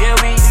up, yeah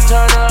we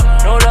turn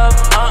up. No love,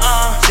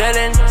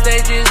 Shelling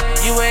stages,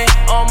 you ain't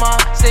on my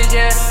stage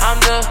yet. I'm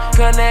the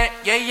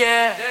connect,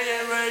 yeah.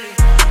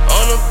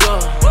 On the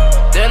go,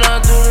 then I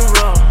do the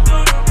roll.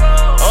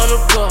 On the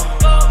go,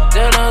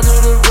 then I do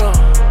the roll.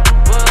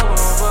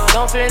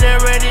 Don't feel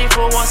ready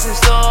for what's in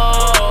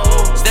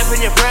store. Step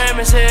in your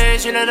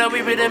premises, you know that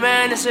we be the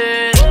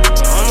menaces.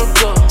 On the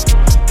go,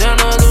 then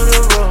I do the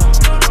roll.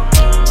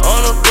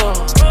 On the go,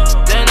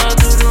 then I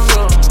do the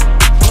roll.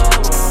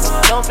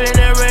 Don't feel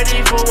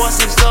ready for what's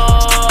in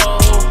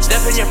store.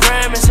 Step in your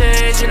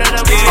premises, you know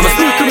that we be the menaces. I'm a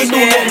smooth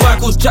criminal, not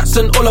Michael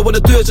Jackson. All I wanna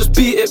do is just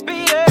beat it.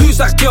 Who's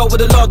that girl with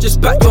the largest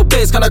back? Your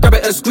base, can I grab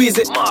it and squeeze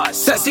it?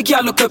 Sexy, can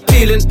I look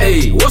appealing?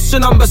 Ayy, what's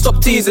your number?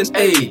 Stop teasing.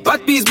 Ayy,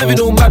 bad bees living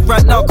all mad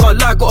right now. Can't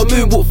lie, got a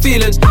moonwalk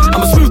feeling.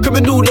 I'm a smooth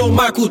criminal, no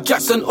Michael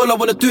Jackson. All I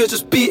wanna do is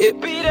just beat it.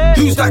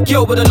 Who's that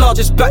girl with the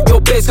largest back?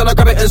 Your base, can I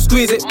grab it and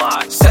squeeze it?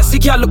 Sexy,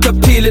 can I look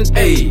appealing?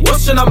 Ayy,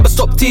 what's your number?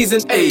 Stop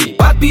teasing. Ayy,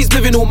 bad bees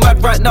living all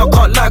mad right now.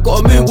 Can't lie, got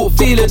a moonwalk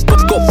feeling.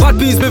 Got bad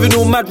bees living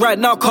all mad right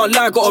now. Can't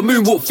lie, got a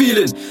moonwalk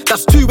feeling.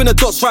 That's 2 in the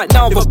dots right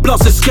now. If a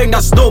blast is gang,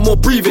 that's no more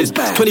breathing.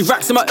 20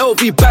 racks in my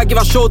LV bag. If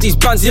I show these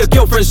bands, your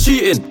girlfriend's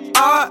cheating.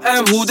 I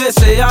am who they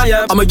say I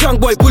am. I'm a young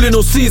boy pulling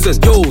all season.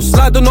 Yo,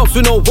 slide on ups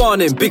with no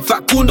warning. Big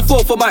fat cool in the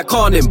 4 for Mike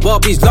Carlin.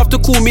 Barbies love to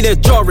call me, they're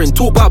jarring.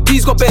 Talk about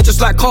bees, got bare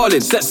just like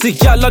Carlin. Sexy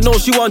gal, I know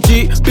she want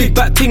G. Big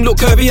back ting, look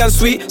curvy and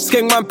sweet.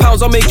 Skeng man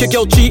pounds, I'll make your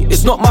girl cheat.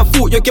 It's not my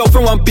fault, your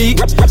girlfriend want beat.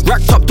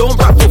 Racked up, don't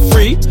rap for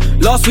free.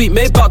 Last week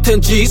made about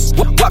 10 G's.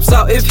 Waps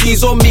out if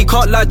he's on me.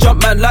 Can't lie,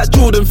 jump man like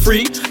Jordan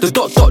 3. The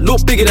dot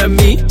look bigger than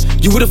me.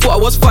 You would've thought I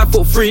was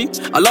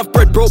 5'3". I love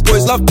bread, bro,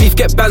 boys love beef.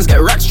 Get bands,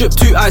 get rack stripped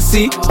too, I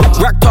see.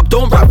 Racked up,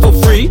 don't rap for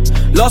free.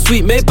 Last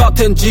week made about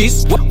 10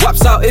 G's.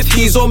 Waps out if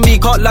he's on me.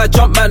 Can't lie,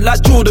 jump man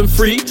like Jordan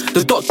 3.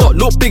 The dot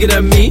look bigger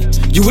than me.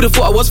 You would've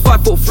thought I was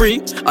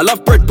 5'3". I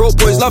love bread, bro,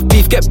 boys love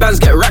beef. Get bands,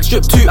 get rack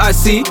stripped too, I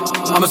see.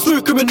 I'm a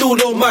smooth criminal,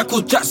 no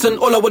Michael Jackson.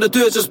 All I wanna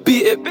do is just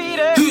beat it.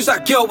 Who's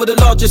that girl with the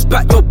largest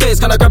back? Your base,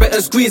 can I grab it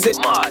and squeeze it?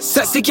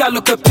 Sexy, can I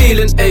look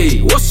appealing?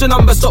 Ayy, what's your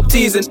number? Stop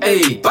teasing.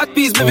 Ayy, bad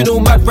bees living all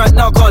mad right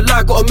now. Can't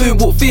lie, got a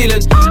moonwalk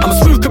feeling. I'm a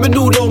smooth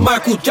criminal, no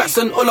Michael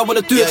Jackson. All I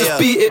wanna do is just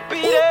beat it.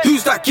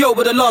 Who's that girl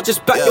with the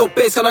largest back? Your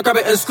base, can I grab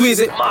it and squeeze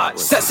it?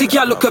 Sexy, can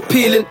I look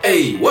appealing?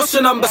 Ayy, what's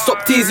your number?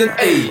 Stop teasing.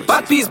 Ayy,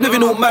 bad bees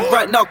living all mad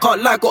right now.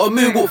 Can't lie, got a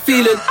moonwalk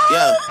feeling.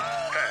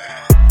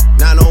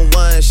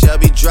 901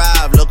 Shelby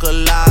Drive, look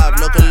alive,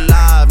 look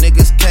alive.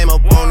 Niggas came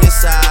up on this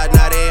side,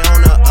 now they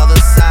on the other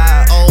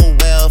side. Oh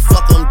well,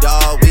 fuck them,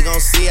 dawg, we gon'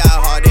 see how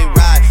hard they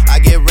ride. I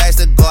get racks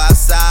to go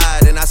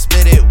outside, and I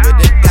split it with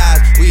the guys.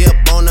 We up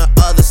on the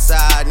other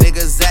side,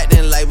 niggas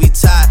acting like we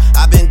tied.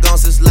 I been gone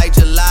since like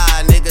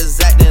July, niggas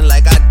acting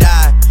like I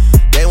died.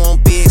 They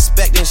won't be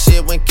expecting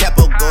shit when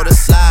Capo go to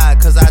slide.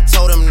 Cause I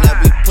told them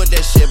that we put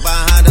that shit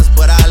behind us,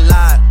 but I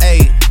lied.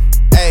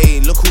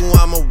 Ayy, look who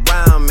I'm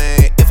around,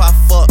 man. If I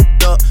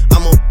fucked up,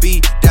 I'ma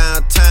be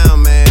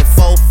downtown, man.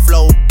 Full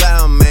flow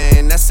bound,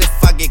 man. That's if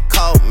I get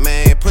caught,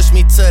 man. Push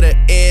me to the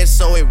edge,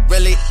 so it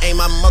really ain't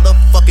my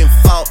motherfucking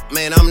fault,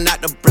 man. I'm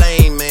not to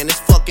blame, man. This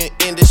fucking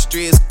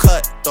industry is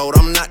cutthroat.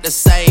 I'm not the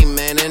same,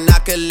 man. And I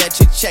could let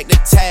you check the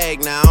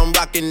tag now. I'm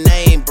rocking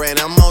name brand.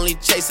 I'm only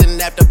chasing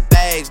after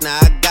bags now.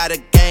 I got a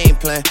game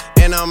plan,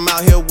 and I'm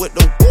out here with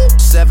the whoop.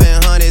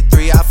 700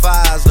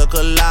 3i5s, look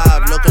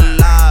alive, look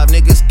alive.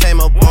 Niggas came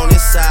up on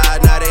this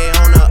side, now they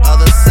on the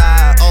other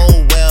side.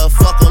 Oh well,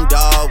 fuck them,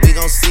 dawg, we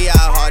gon' see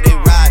how hard they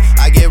ride.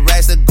 I get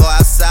racks to go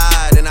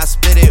outside, and I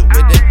split it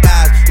with the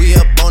guys. We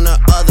up on the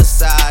other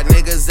side,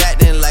 niggas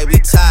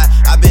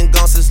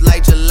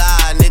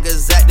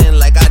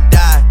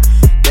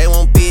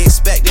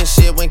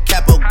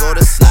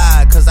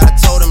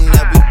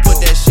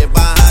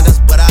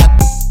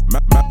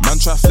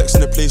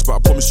place, but I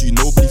promise you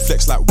nobody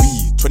flex like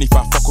we.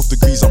 25 fuck off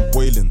degrees, I'm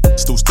boiling.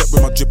 Still step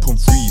with my drip on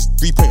freeze.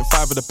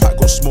 3.5 of the pack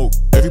got smoke.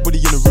 Everybody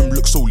in the room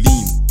looks so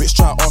lean. Bitch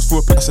try to ask for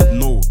a pic, I said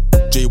no.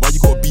 Jay, why you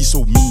gotta be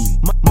so mean?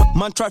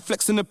 Man try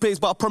flexing the place,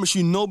 but I promise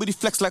you nobody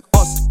flex like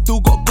us.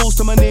 Still got goals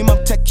to my name,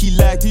 I'm techie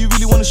like. Do you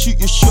really wanna shoot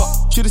your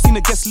shot? Should've seen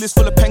a guest list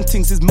full of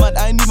paintings. It's mad,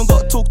 I ain't even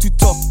gotta talk too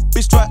tough.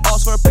 Bitch try to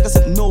ask for a pic, I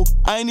said no.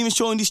 I ain't even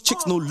showing these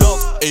chicks no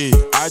love. Ayy,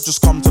 I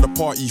just come to the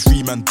party,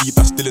 3 man deep,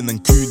 that's Dylan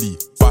and Cooley.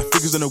 5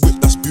 figures in a whip,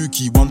 that's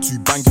spooky.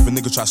 1-2 bang if a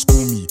nigga try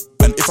school me.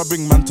 And if I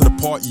bring man to the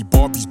party,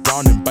 Barbies,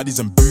 Browning, baddies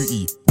and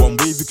booty. One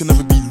wave you can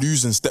never be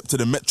losing. Step to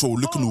the metro,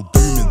 looking all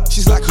booming.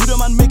 She's like, who the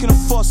man making a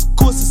fuss?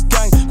 Course it's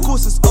gang,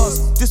 course it's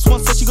us. This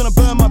one said she gonna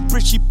burn my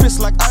bridge, she pissed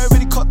like I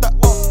already cut that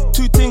off.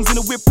 2 things in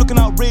the whip looking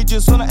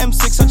outrageous. On a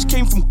M6 I just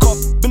came from cop.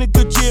 Been a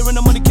good year and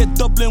the money kept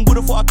doubling.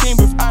 Would've thought I came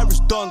with Irish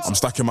dons. I'm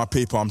stacking my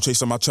paper, I'm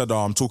chasing my cheddar.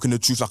 I'm talking the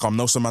truth like I'm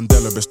Nelson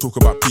Mandela. Best talk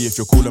about P if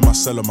you're calling my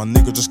seller. My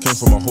nigga just came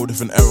from a whole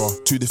different era.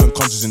 2 different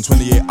countries in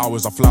 28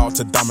 hours. I fly out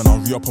to Dam and I'll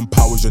re-up on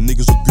powers. Your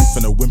niggas are goof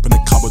and a wimp and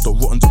a coward. The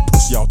rotten to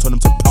pussy, I'll turn them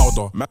to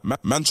powder.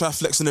 Man try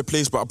flexing the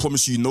place, but I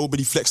promise you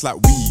nobody flex like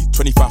we.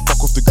 25 fuck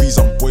off degrees,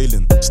 I'm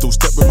boiling. Still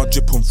step with my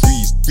drip on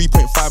freeze.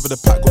 3.5 of the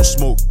pack got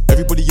smoke.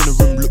 Everybody in the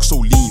room looks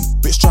so lean.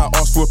 Bitch try to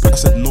ask for a pic, I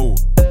said no.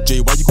 Jay,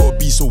 why you gotta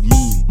be so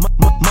mean?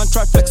 Man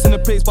try flexing the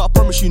place, but I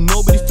promise you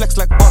nobody flex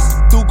like us.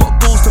 Still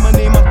got goals to my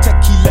name, I'm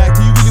techie like.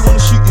 Do you really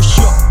wanna shoot your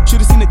shot?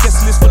 Should've seen a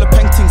guest list full of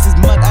paintings. It's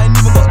mad, I ain't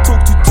even gotta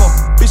talk too tough.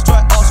 Bitch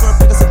try to ask for a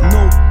pic, I said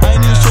no. I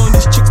ain't even showing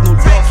these chicks no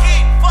love.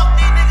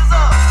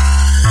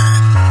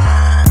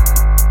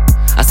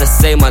 I said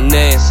say my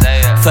name.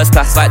 First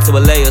class flight to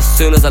LA as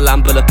soon as I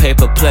land with a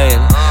paper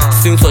plane.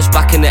 Soon touch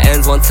back in the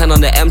ends, 110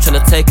 on the M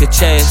tryna take a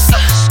chase.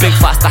 Big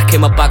fat stack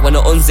in my bag when I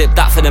unzip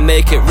that finna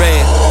make it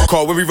rain.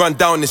 Call when we run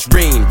down this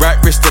rain.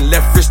 Right wrist and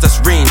left wrist, that's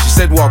rain. She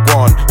said what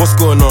on, what's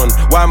going on,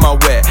 why am I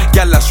wet?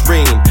 Gal, that's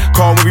rain.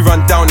 Call when we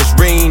run down this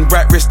rain.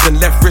 Right wrist and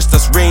left wrist,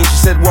 that's rain. She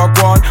said what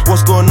on,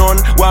 what's going on,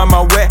 why am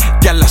I wet?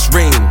 Gal, that's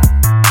rain.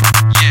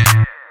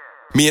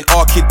 Me and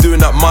R-Kid doing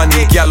up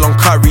money. Gal on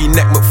curry,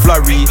 neck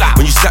McFlurry.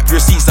 When you slap your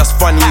receipts, that's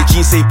funny.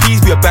 Jeans say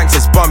please be a bank,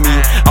 says bummy.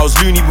 I was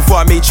loony before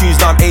I made tunes,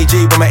 now I'm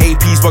AJ, but my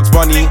AP's Bugs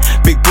Bunny.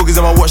 Big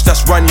boogers on my watch,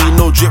 that's runny.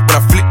 No drip when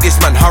I flick this,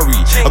 man, hurry.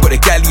 I got the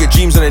galley of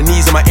dreams on the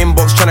knees in my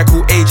inbox, tryna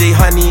call AJ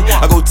honey.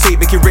 I go tape,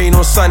 make it rain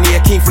on sunny.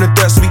 I came from the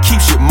dirt, so we keep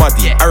shit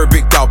muddy.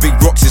 Arabic gal, big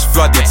rocks is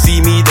flooded.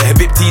 See me, the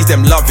Habibtis,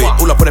 them love it.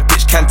 All up on the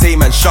pitch, Kante,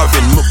 man,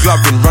 shoving.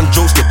 McGlovin, run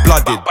jokes, get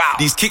blooded.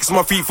 These kicks on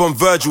my feet from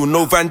Virgil.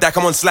 No Van Dijk,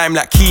 I'm on slime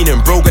like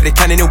Keenan. Bro, got the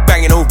cannon, he'll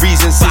banging, no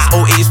reason. Since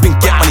 08, it's been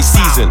get money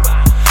season.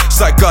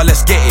 Side girl,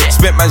 let's get it.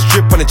 Spent man's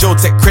drip on the Joe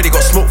Tech credit.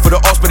 Got smoke for the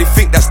ops, but they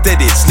think that's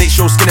deaded. Snake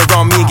show skin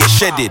around me and get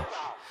shedded.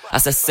 I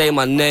said say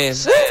my name.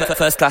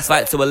 First class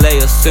flight to LA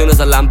as soon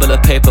as I land with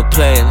a paper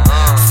plane.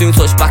 Soon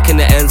touch back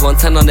in the ends,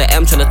 110 on the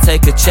M tryna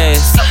take a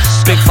chase.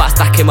 Big fat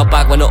stack in my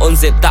bag when I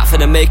unzip that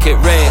finna make it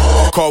rain.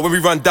 Call when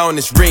we run down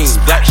this rain.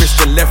 Right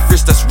wrist and left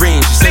wrist, that's rain.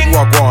 She said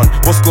what on,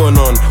 what's going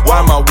on, why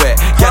am I wet?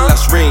 Gal,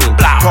 that's rain.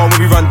 Call when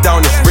we run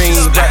down this rain.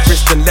 Right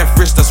wrist and left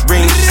wrist, that's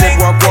rain. She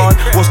said what on,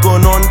 what's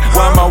going on,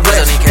 why am I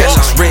wet? Gal,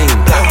 that's rain.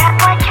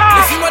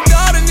 If you my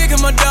daughter, nigga,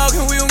 my dog,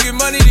 and we don't get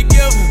money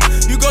together.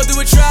 You go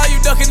through a trial, you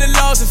ducking the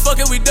laws, and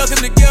fuck it, we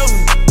ducking together.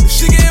 If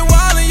she getting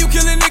wild and you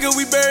kill a nigga,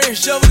 we bury and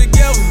shovel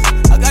together.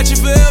 I got you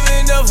forever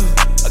and ever.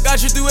 I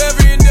got you through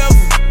every endeavor.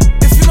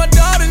 If you my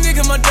daughter,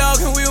 nigga, my dog,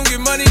 and we don't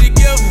get money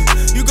together.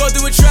 You go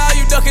through a trial,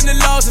 you ducking the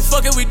laws, and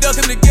fuck it, we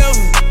ducking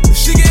together. If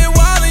she getting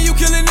wild and you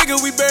kill a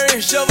nigga, we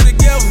bury and shovel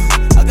together.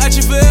 I got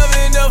you forever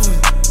and ever.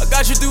 I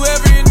got you through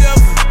every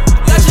endeavor.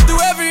 Got you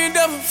through every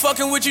endeavor.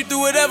 Fucking with you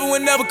through whatever,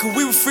 whenever. Cause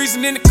we were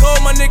freezing in the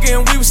cold, my nigga,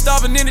 and we was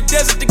starving in the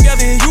desert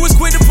together. And you was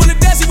quick to pull a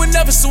desi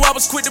whenever, so I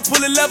was quick to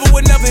pull a lever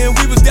whenever. And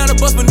we was down to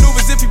bust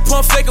maneuvers if he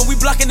pump fake, and we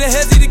blocking the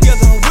hezzy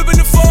together. I'm whipping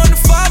the 4 and the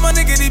 5, my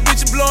nigga. These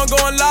bitches blowing,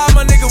 going live,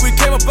 my nigga. We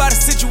came up out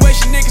of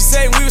situation, niggas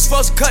saying we was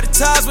supposed to cut the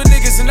ties with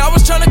niggas. And I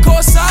was trying to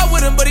coincide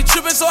with him, but he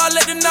tripping, so I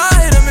let the 9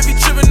 hit him. If he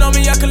tripping on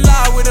me, I can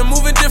lie with him.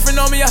 Moving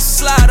different on me, I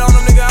should slide on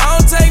him, nigga. I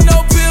don't take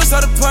no pills, how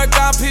the perk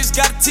got pitch,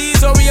 got a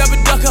tease on me. I've been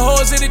ducking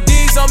holes in the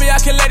D's on me. I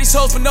can let these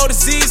hoes but no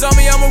disease on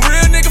me. I'm a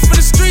real nigga for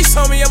the streets,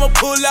 homie. I'ma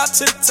pull out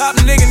to the top,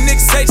 nigga.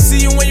 Niggas hate to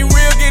see you when you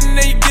real, getting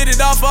there, you get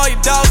it off all your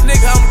dogs,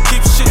 nigga. I'ma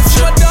keep shit. If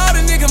you my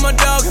daughter, nigga, my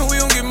dog, and we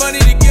don't get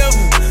money together.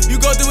 You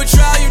go through a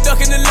trial, you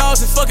ducking the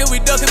laws, and fuck it, we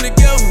ducking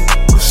together.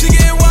 If she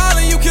getting wild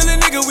and you kill a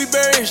nigga, we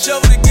bury and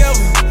shovel together.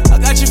 I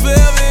got you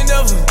forever and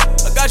ever.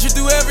 I got you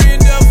through every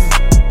endeavor.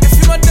 If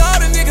you my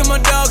daughter, nigga,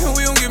 my dog, and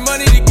we don't get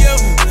money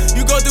together.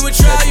 You go through a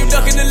trial, you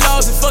ducking the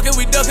laws, and fuck it,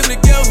 we ducking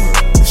together.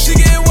 If she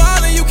getting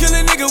wild and you kill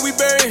a nigga, we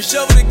bury and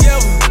shovel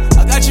together.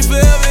 I got you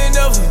forever and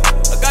ever.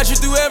 I got you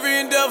through every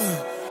endeavor.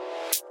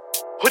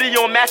 Hoodie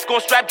on, mask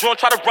on, strap drawn,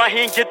 try to run,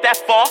 he ain't get that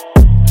far.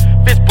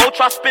 Fist blow,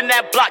 try spin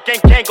that block,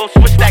 gang, gon'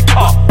 switch that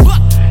car.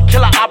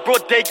 Killer eye, bro,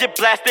 day get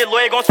blasted,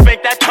 lawyer gon'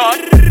 spank that card.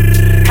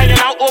 Hanging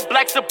out all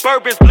black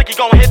Suburbans, Blicky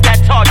gon' hit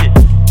that target.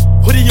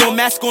 Hoodie on,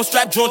 mask on,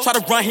 strap drawn, try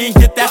to run, he ain't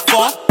get that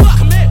far.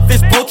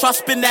 Fist blow, try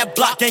spin that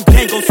block, gang,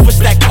 gon' switch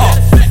that car.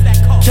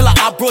 Killer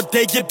eye, broad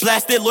day, get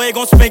blasted. Lawyer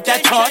gon' spank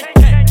that charge.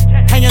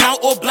 Hanging out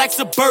all black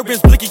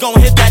Suburbans, Blicky gon'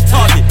 hit that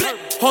target.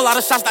 Whole lot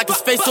of shots like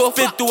his face off.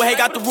 Fit through a hay,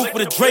 got the roof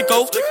with a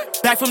Draco.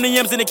 Back from the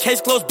M's in the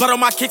case closed. Blood on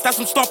my kicks, that's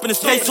some stomping his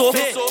face off.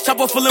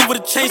 Chopper full in with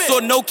a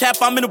chainsaw, no cap.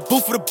 I'm in the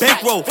booth with a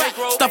bankroll.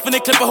 Stuffing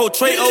the clip a whole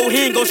tray. Oh,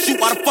 he ain't gon' shoot.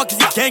 Why the fuck is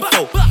he gang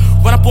though?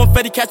 Run up on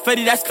Fetty, catch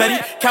Fetty, that's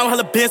Fetty. Count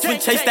hella bands, swing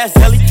chase, that's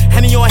Zelly.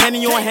 Henny on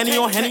Henny on Henny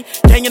on Henny.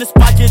 Gang in the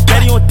spot, get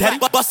daddy on daddy.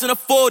 Bustin' a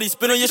 40,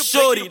 spin on your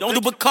shorty. Don't do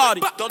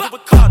Bacardi.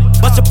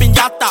 Bust up in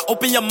Yata,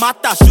 open your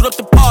mata, shoot up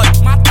the party.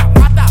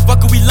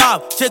 Fuck it, we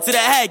live, shit to the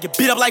head, get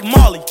beat up like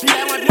Marley.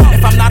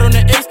 If I'm not on the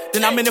X,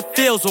 then I'm in the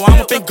field, so I'm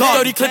up in guard.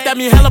 30 clip, that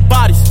mean hella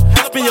bodies.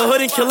 Spin your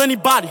hood and kill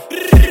anybody.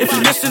 If you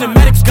listen, the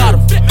medics got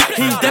him.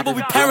 He ain't dead, but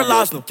we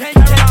paralyzed him.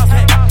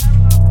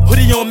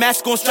 Hoodie on,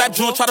 mask on, strap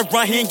joint, try to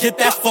run, he ain't get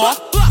that far.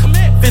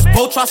 This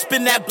boat try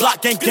spin that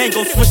block, gang,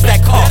 gon' switch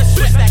that car.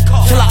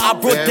 Killer eye,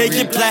 broad day,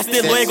 get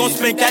blasted, lawyer gon'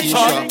 spank that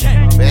charge.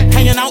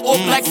 Hanging out all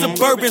black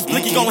Suburbans,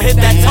 Blicky gon' hit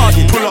that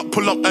target.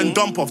 Pull up and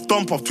dump off.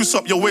 Twist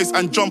up your waist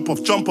and jump off.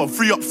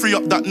 Free up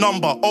that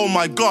number. Oh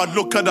my God,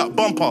 look at that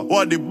bumper.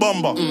 What the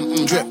bumper?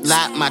 Drip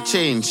like my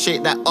chain,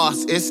 shake that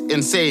ass, it's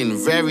insane.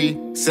 Very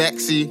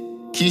sexy,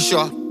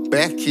 Keisha,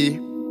 Becky.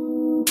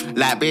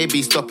 Like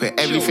baby, stop it.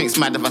 Everything's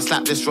mad if I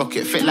slap this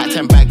rocket. Fit like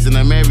 10 bags in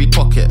a Mary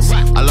pockets.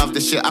 I love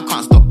this shit, I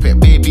can't stop it.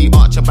 Baby,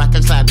 arch your back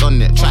and slide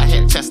on it. Try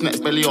hit chestnuts,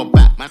 belly or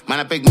back. Man,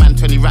 a big man,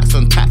 20 racks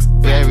on tax.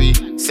 Very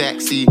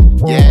sexy,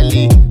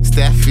 Yelly,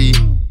 Steffi.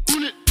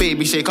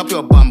 Baby, shake up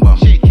your bum bum.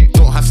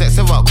 Don't have sex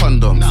without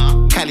condom.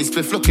 Cali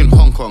spliff looking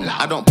Hong Kong.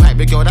 I don't pipe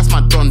big girl, that's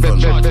my don.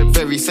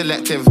 Very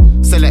selective,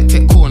 select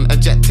it, corn,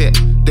 eject it.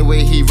 The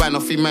way he ran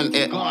off, he meant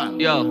it.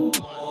 Yo.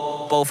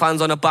 Both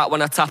hands on the back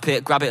when I tap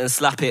it, grab it and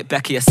slap it,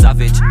 Becky a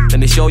savage. Let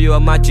me show you a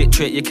magic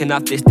trick, you can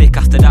have this dick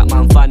after that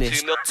man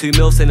vanished. 2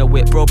 mils in a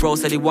whip, bro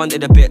said he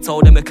wanted a bit,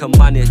 told him he can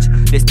manage.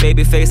 This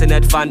baby face an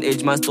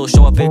advantage, man still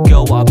show a big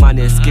girl what I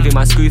manage. Give him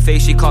my screw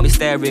face, she can't be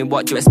staring,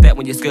 what do you expect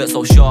when your skirt's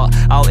so short?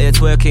 Out here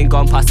twerking,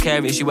 gone past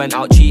caring, she went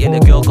out cheating, the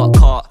girl got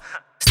caught.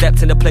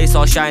 Stepped in the place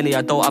all shiny,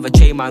 I don't have a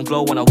chain, man,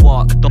 glow when I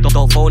walk.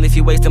 Don't phone if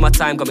you wasting my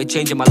time, got me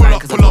changing my line,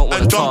 cause I don't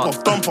wanna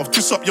talk. Dump off,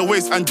 twist up your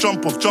waist and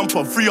jump off.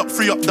 Free up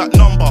that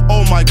number.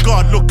 Oh my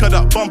God, look at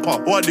that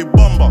bumper. What the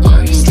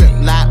bumper? Strip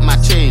like my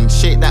chain,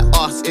 shake that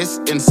ass, it's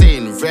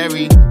insane.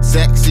 Very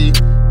sexy,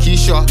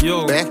 Keisha,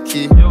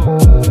 Becky.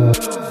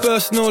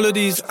 Bursting all of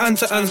these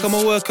hand-to-hands, got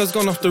my work has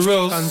gone off the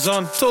rails. Hands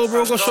on. Told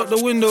bro, go shut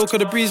the window, cause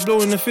the breeze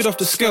blowing the feed off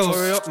the scales.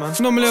 Hurry up, man.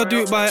 Normally I do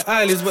it by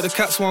eyelids, but the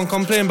cats won't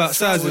complain about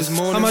sizes.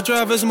 And my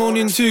driver's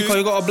moaning too, cause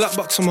you got a black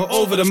box somewhere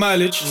over the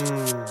mileage.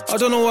 I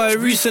don't know why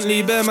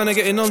recently bear man are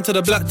getting onto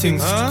the black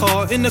things.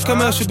 Car in the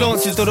commercial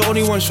dances, they're the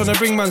only ones trying to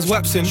bring man's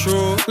waps in.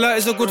 True.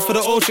 Lighters are good for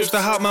the old trips,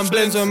 the hat man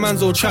blends when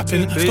man's all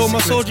trapping. Told my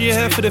soldier you're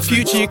here for the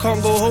future, you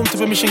can't go home till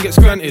permission gets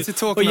granted.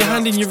 But you're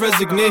handing your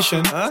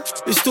resignation.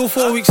 It's still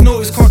 4 weeks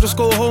notice, can't just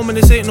go home and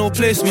this ain't no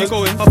placement.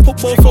 I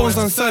put both phones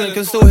on silent,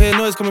 can still hear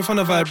noise coming from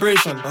the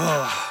vibration.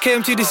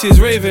 KMT, this is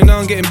raving, now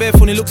I'm getting bare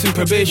funny looks in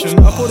probation.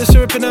 I put the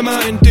syrup in the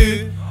Mountain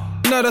Dew.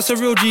 Now that's a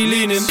real G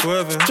leaning.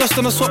 Just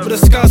on a swap with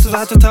the scousers, I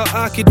had to tell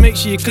Arkid make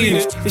sure you clean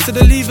it. He said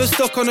the lever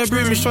stuck on the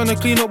broom, he's trying to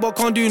clean up but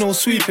can't do no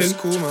sweeping.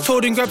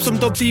 Told him grab some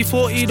Dub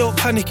D40, don't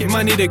panic, it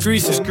might need a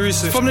greasing.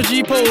 From the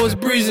Jeep I was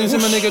breezing, so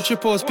my nigga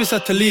Trip I was pissed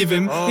had to leave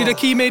him. Need a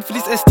key made for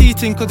this ST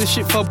thing, cause the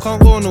shit fob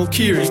can't go on no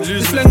keyring.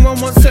 This flang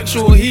one wants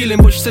sexual healing,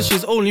 but she says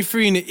she's only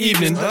free in the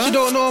evening. She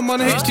don't know I'm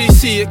on a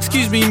HTC,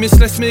 excuse me miss,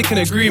 let's make an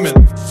agreement.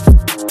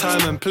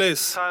 Time and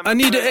place. I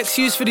need an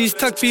excuse for these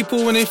tag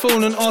people when they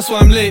phone and ask why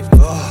I'm late.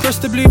 Press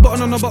the blue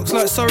button on the box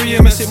like sorry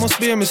MS, it must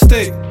be a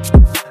mistake.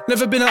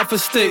 Never been out for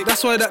steak,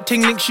 that's why that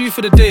ting links you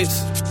for the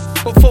dates.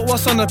 But fuck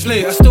what's on the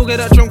plate, I still get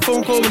that drunk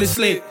phone call when it's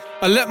late.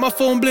 I let my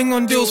phone bling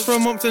on deals for a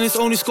month and it's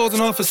only scores on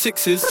half of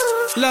sixes.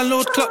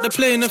 Landlord clocked the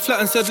play in the flat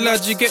and said,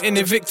 lads, you're getting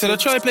evicted. I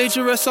tried play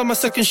duress on my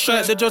second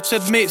strike, the judge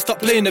said, mate, stop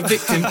playing the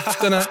victim.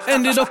 Then I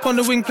ended up on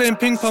the wing playing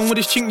ping pong with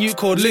this chink you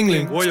called Ling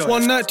Ling.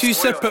 One night, 2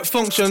 separate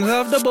functions,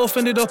 have they both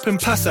ended up in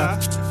Passa.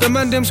 The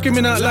man them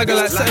screaming out lagger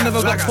like something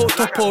never got poked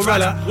up or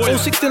ralla.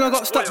 016 I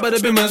got stuck by the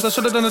bimmers, I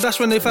should've done a dash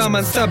when they found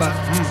man stabber.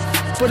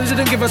 But they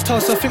didn't give a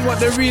toss, I think what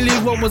they really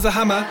want was a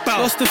hammer.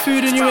 Lost the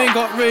food and you ain't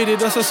got raided,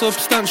 that's a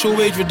substantial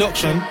wage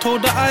reduction.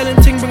 Told the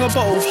island ting bring a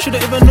bottle,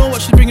 shouldn't even know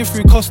what she's bringing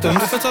through customs.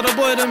 If I tell the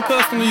boy then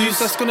personal use,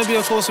 that's gonna be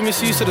a cause of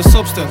misuse of the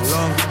substance.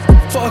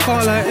 But I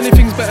can't lie,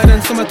 anything's better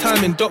than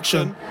summertime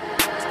induction.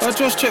 I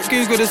just checked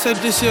Google, they said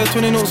this year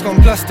 20 notes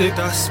gone plastic.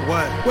 That's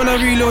why. When I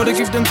reload, I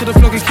give them to the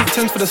plug and keep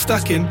 10s for the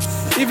stacking.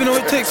 Even though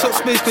it takes up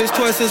space, cause it's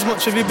twice as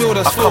much of your bill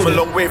that's I've come a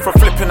long way from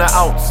flipping an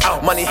ounce.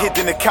 Money hid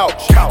in the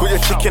couch. Got your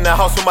chick in the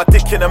house with my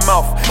dick in the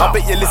mouth. I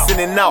bet you're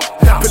listening now.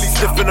 Police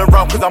sniffing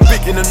around cause I'm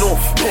big in the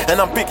north and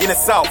I'm big in the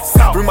south.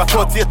 Bring my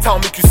tour to your town,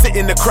 make you sit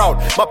in the crowd.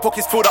 My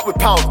pockets filled up with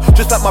pounds,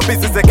 just like my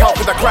business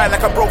account. Cause I cry like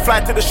I broke,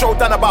 flying to the show,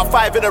 done about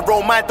 5 in a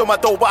row. Mind on my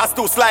dough, but I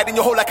still slide in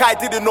your hole like I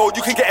didn't know.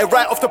 You can get it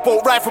right off the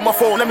boat, right from my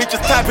phone. let me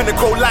just type in the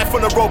code, life on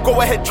the road. Go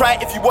ahead, try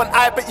it if you want,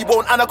 I bet you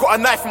won't. And I got a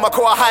knife in my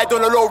car, I hide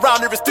on the low round.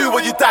 If it's do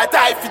what you die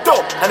if you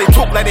don't. And they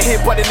talk like they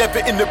hate, but they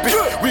never in the bit.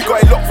 We got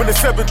it locked from the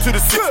 7 to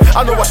the 6.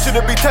 I know I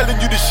shouldn't be telling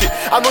you this shit.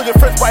 I know your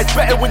friends, but it's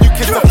better when you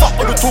kiss. The fuck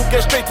on the talk,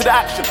 get straight to the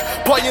action.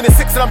 Party in the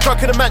 6 and I'm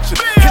drunk in the mansion.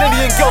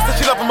 Canadian girls that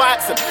she loving my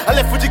accent. I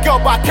left with your girl,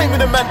 but I came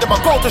in the man.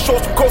 My goal to shows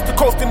from coast to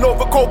coast in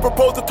Nova Cold.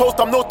 Propose to toast,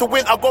 I'm not to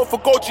win. I go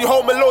for gold, she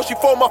home alone. She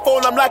phone my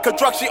phone, I'm like a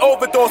drug, she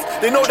overdose.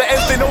 They know the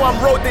ends, they know I'm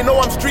road, they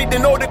know I'm street, they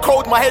know the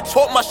code. My head's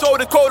hot, my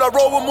shoulder cold. I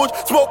roll with mooch,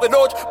 smoke the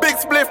notch. Big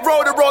spliff,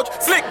 roll the roach.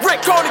 Slick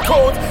Rick, Coney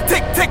cones.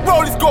 Tick, tick,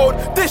 roll his gold.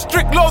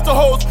 District, loads of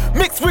hoes.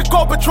 Mixed with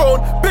gold Patron.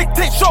 Big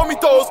tick, show me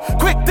those.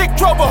 Quick dick,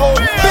 trouble hole.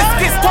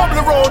 Biscuits,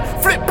 Toblerone.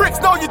 Flip bricks,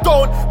 no you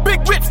don't.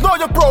 Big whips, no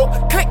you broke.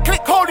 Click,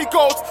 click, holy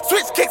ghosts.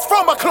 Switch kicks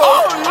from my clothes.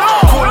 Oh,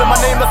 no. Calling my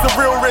name, that's a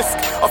real risk.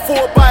 I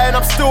fought by and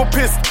I'm still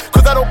pissed.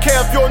 Cause I don't care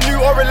if you're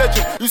new or a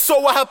legend. You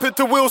saw what happened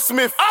to Will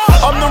Smith.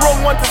 I'm the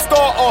wrong one to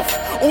start off.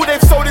 All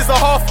they've sold is a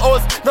half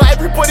Oz. Now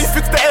everybody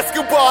fixed the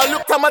Escobar. I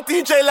looked at my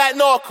DJ like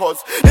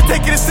Narcos. They're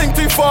taking this thing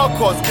too far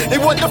cause they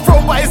want the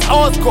throne but it's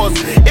ours cause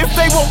if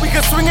they want we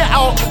can swing it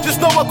out.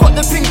 Just know I got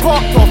the thing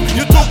parked off.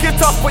 You talk it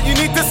tough but you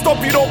need to stop.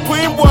 You don't put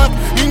in work.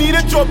 You need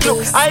a job.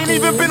 Look, I ain't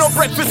even been on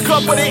Breakfast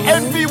Club but they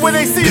envy when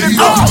they see the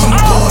welcome to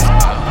the party.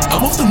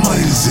 I'm off the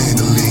Midas and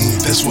the lean.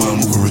 That's why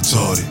I'm over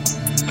retarded.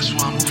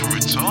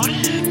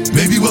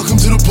 Baby, welcome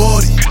to the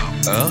party.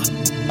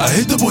 I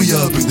hit the boy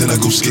up and then I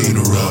go skating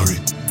a Rari.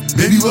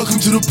 Baby,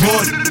 welcome to the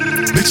party.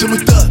 Bitch, I'm a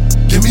thot,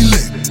 get me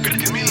lit.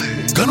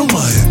 Gun on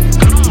my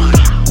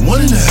head.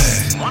 1.5.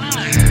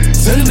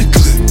 10 in the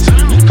clip.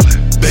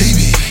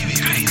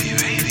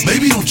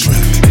 Baby, don't trip.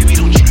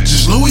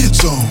 Just lower your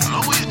tone.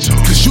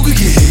 Cause you could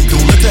get hit.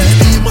 Don't let that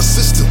hit in my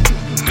system.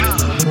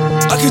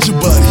 I get your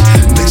body.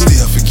 Next day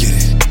I forget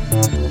it.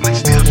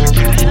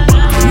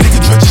 Nigga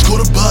Dre just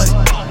caught a body.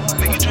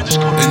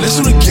 And that's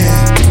on the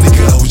gang,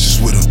 nigga, I was just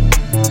with him.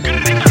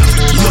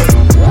 Look,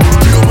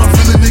 big on my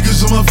villain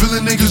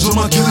niggas, on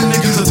my killing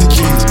niggas at the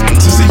kings.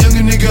 Since a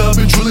younger nigga, I've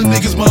been drilling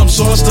niggas, but I'm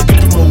so stuck up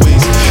in my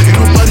ways. Ain't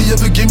nobody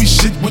ever gave me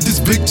shit with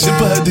this big chip,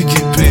 I had to get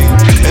paid.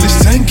 And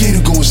it's 10K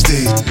to go on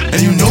stage, and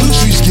you know the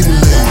trees getting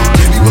laid.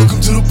 Baby, welcome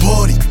to the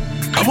party.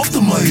 I'm off the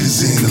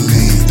Midas and the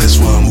lean,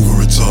 that's why I'm over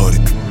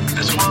retarded.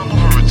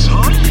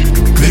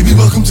 Baby,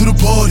 welcome to the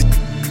party.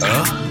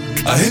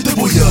 I hit the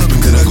boy up and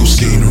then I go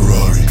skating a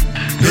Rari.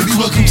 Baby,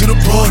 welcome to the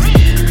party.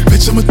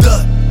 Bitch, I'm a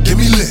thot, get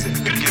me lit.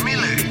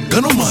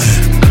 Gun on my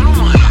head.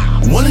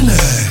 1.5.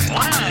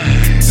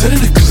 10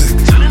 in the clip.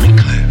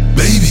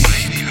 Baby,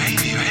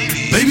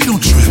 don't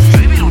trip.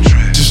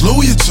 Just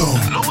lower your tone.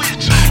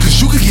 Cause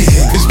you could get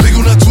hit. It's big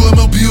on that 2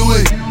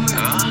 MLBOA.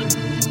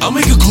 I'll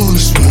make a call in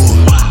the store.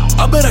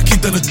 I bet I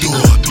kick down the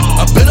door.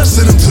 I bet I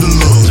send him to the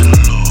Lord.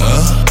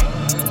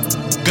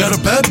 Got a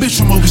bad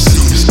bitch from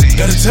overseas.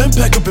 Got a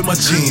 10-pack up in my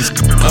jeans.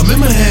 I'm in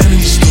my hand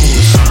in these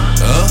stores.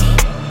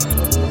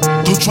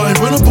 Don't try and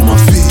run up on my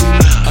feet.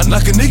 I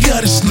knock a nigga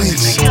out his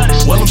sleeves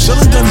while I'm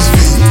shelling down his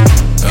feet.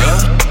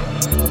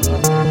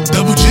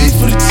 Double G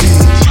for the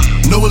team.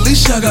 No,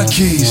 Alicia, I got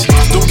keys.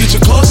 Don't get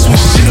your car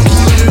switched. She the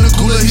cooler than the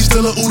cooler. He's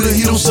still a Uda.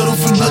 He don't settle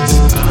for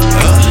nothing.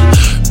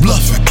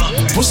 Bluffing.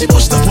 Pussy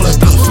more stuff all that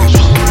bluffing.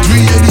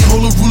 380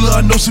 hold a ruler.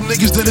 I know some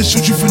niggas that'll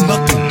shoot you for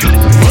nothing.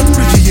 Run,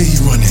 Ricky, yeah, he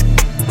running.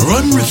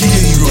 Run, Ricky,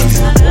 yeah, he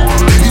running.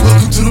 Baby,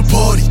 welcome to the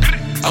party.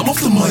 I'm off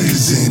the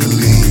Midas and the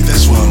lean.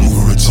 That's why I'm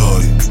over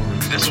retarded.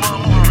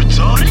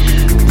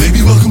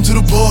 Baby, welcome to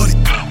the party.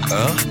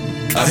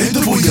 I hit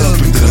the boy up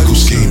and then I go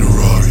skating a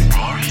Rari.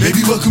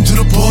 Baby, welcome to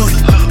the party.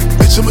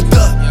 Bitch, I'm a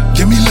thot,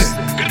 get me lit.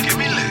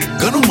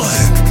 Gun on my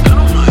head.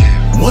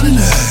 1.5.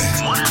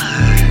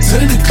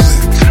 10 in the clip.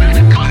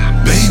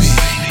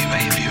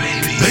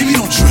 Baby,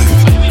 don't trip.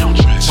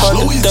 Just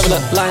lower your devil a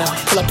liar,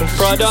 pull up in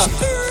front up.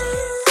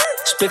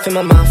 Spliff in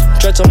my mouth,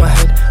 dreads on my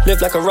head,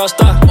 live like a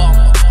rockstar.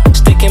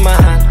 Stick in my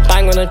hand,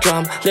 bang on the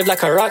drum, live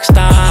like a rock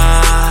star.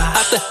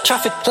 At the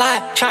traffic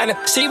light, trying to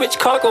see which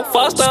car go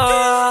faster.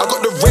 I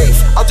got the rave,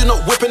 I do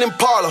not whip an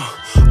Impala.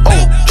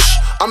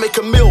 I make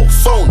a meal,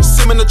 phone,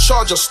 sim in the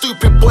charger.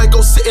 Stupid boy,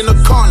 go sit in the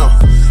corner.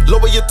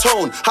 Lower your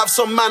tone, have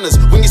some manners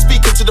when you're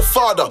speaking to the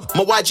father.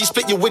 My YG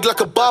split your wig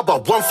like a barber.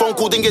 One phone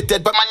call, then you're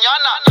dead, but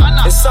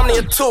manana.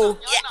 Insomnia too.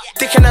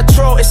 Dick in her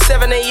throat, it's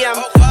 7 AM.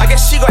 I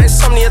guess she got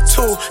insomnia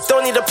too.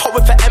 Don't need a pop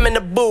with an M in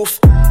the booth.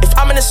 If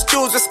I'm in the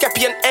stools with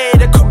Skeppy and A,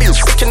 there could be a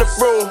stick in the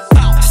room.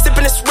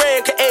 Sipping this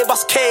rain, can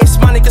A-bus case,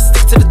 my niggas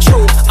stick to the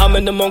truth. I'm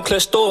in the Moncler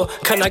store,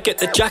 can I get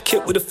the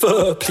jacket with the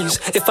fur, please?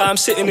 If I'm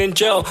sitting in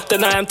jail,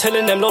 then I am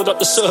telling them load up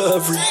the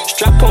servery.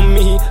 Strap on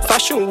me,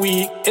 fashion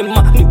week, in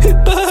my new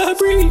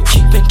Burberry.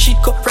 Cheap and cheap,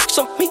 got racks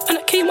on me, and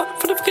I came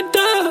up for the fucking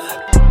dirt.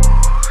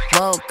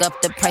 Woke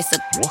up, the price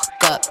of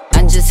woke up.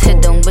 I just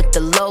hit them with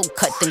the low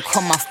cut, then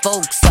call my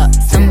folks up.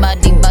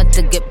 Somebody about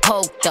to get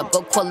poked up,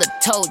 go call a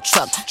tow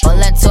truck. All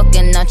that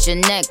talking out your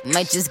neck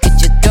might just get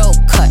your throat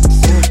cut.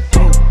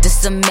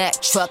 This a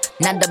Mack truck,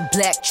 not a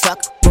black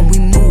truck. When we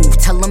move,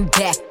 tell them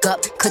back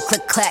up. Click,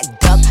 click, clack,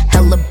 duck.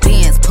 Hella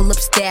bands, pull up,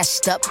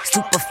 stashed up.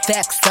 Super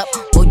facts up.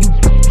 Or you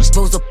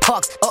Rosa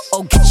Parks,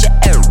 get your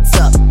errands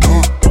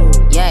up.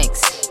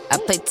 I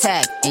play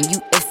tag and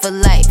you it for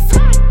life.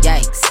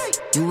 Yikes,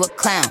 you a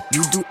clown,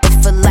 you do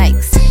it for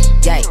likes.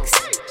 Yikes,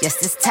 yes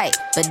it's tight,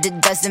 but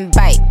it doesn't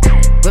bite.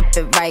 Rip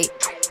it right,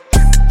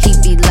 he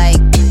be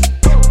like,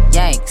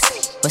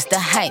 yikes, what's the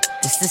hype?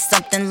 This is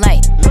something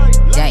light.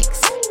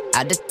 Yikes,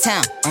 out of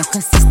town on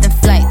consistent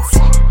flights.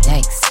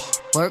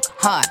 Yikes, work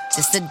hard,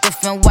 just a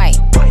different way.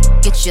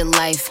 Get your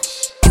life,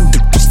 you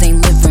just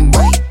ain't living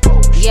right.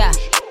 Yeah,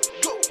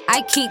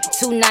 I keep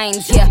 2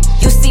 9s, yeah.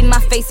 You see my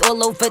face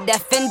all over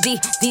that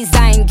Fendi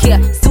design,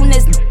 yeah. Soon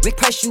as we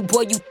press you,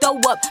 boy, you throw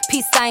up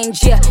peace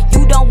signs, yeah.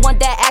 You don't want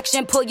that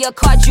action, pull your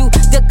card, you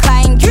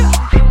decline,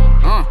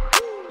 yeah.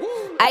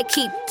 I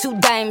keep 2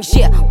 dimes,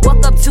 yeah.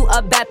 Walk up to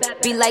a bad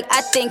be like, I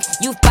think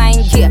you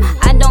fine, yeah.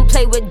 I don't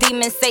play with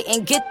demons,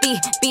 Satan, get thee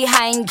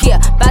behind, yeah.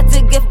 About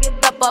to gift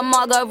up a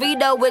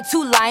margarita with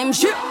 2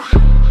 limes, yeah.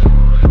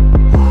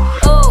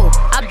 Oh,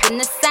 I've been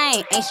the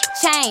same, ain't shit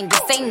changed,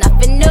 this ain't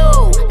nothing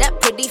new. That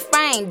pretty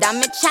frame,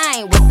 diamond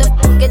chain, what the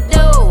fuck it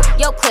do?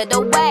 Yo, clear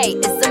the way,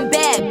 it's some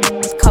bad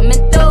bitches coming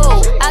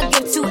through. I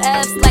give 2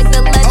 F's like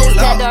the letters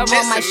that are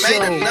on my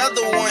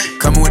shoe.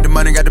 Coming with the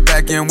money, got the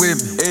back end with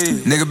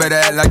me. Nigga better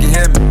act like you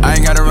hit me. I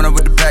ain't gotta run up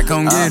with the pack,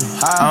 come get it.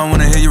 I don't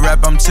wanna hear you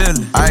rap, I'm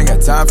chillin'. I ain't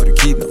got time for to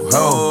keep no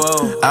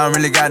hoe. I don't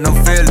really got no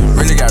feeling.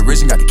 Really got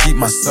rich and got to keep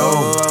my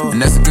soul.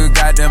 And that's a good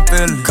goddamn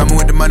feeling. Coming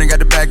with the money, got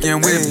the back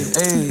end with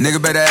me. Nigga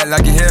better act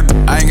like you hit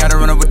me. I ain't gotta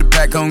run up with the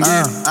pack, come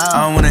get it.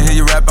 I don't wanna hear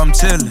you rap, I'm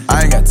chillin'.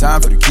 I ain't got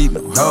time for to keep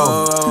no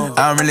hoe.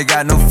 I don't really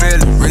got no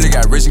feeling. Really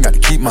got rich and got to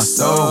keep my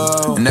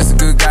soul. And that's a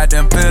good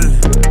goddamn feeling.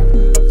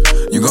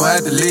 You gon'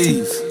 have to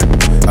leave.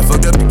 I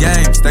fucked up the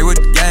game, stay with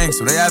the gang,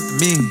 so they after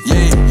me.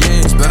 Yeah,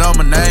 yeah. Spit on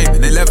my name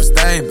and they left a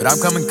stain, but I'm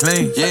coming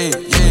clean. Yeah,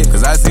 yeah.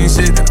 Cause I seen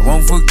shit that I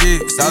won't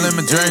forget. It's all in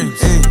my dreams.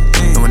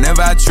 And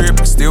whenever I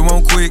trip, I still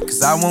won't quit,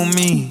 cause I want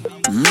me.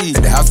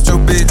 At the house with your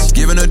bitch,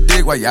 giving her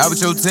dick while you out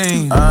with your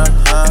team.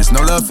 And it's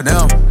no love for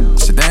them.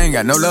 Shit, they ain't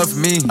got no love for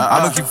me.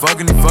 I'ma keep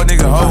fucking these fuck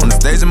nigga hoe on the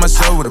stage of my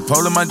show with a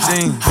pole in my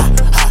jeans.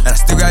 And I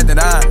still got that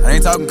eye. I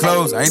ain't talking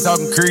clothes, I ain't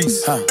talking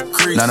crease.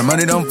 Now the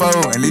money don't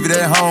fold, and leave it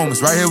at home.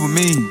 It's right here with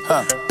me.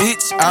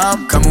 Bitch,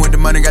 I'm coming with the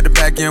money, got the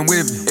back end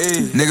with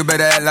me. Nigga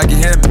better act like you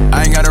hit me.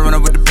 I ain't gotta run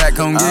up with the pack,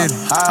 come get it.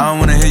 I don't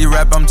wanna hear you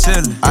rap, I'm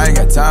chillin'. I ain't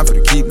got time for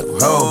to keep no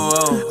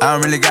hoe. I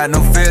don't really got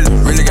no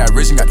feeling. Really got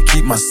rich and got to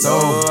keep my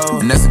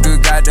soul. And that's a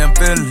good goddamn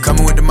feeling.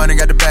 Coming with the money,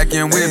 got the back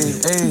end with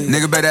me.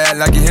 Nigga better act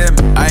like you hit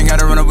me. I ain't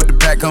gotta run up with the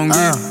pack, come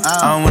get it.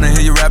 I don't wanna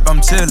hear you rap,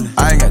 I'm chillin'.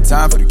 I ain't got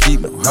time for to keep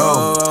no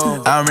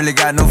hoe. I don't really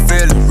got no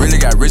feeling. Really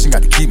got rich and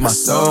got to keep my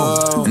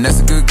soul. And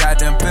that's a good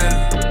goddamn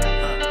feeling.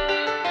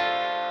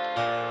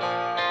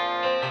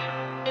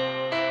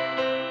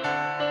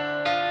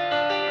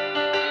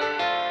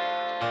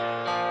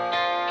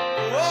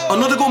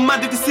 Another go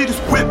mad, did you see this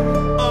whip?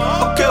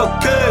 Okay,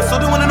 okay, so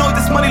they wanna know if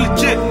this money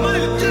legit.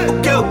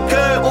 Okay,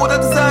 okay, all that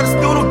desire is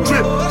still no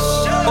drip.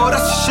 Oh,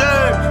 that's a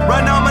shame.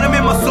 Right now, man, I'm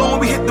in my zone. When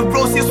we hit the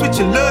road, see you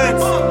switching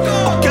lanes.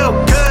 Okay,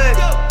 okay,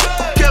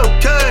 okay,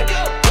 okay,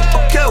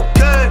 okay,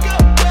 okay.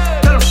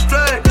 Tell them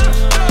straight.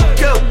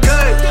 Okay,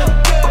 okay,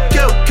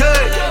 okay,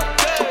 okay,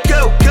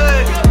 okay, okay.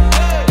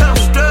 Tell them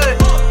straight.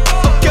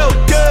 Okay,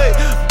 okay.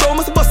 Bro,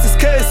 must bust this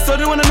case, so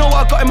they wanna know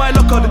what I got in my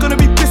locker. They're gonna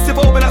be pissed if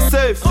I open that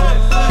safe.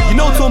 You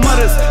know, to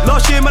matters.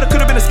 Last year, man, it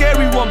could've been a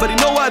scary one, but you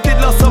know what I did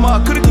last summer.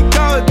 I could've keep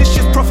counting this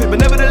shit's profit, but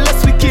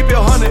nevertheless, we keep it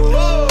 100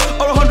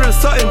 or 100 and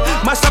something.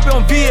 Might slap it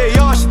on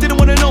VAR. She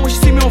didn't wanna know when she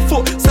see me on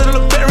foot. Said I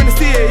look better in the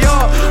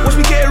CAR. Watch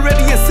me getting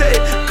ready and set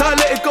it. Can't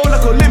let it go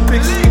like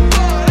Olympics.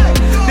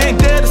 They ain't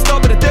there to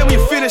start, but they're there when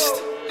you're finished.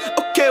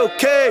 Okay,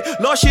 okay.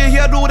 Last year he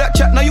had all that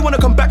chat. Now you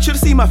wanna come back?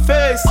 Should've seen my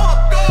face.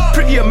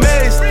 Pretty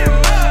amazed.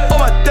 All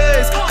my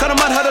days, kinda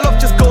mad how the love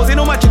just goes. Ain't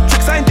no magic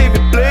tricks. I ain't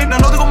David Blaine. I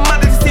know they gon'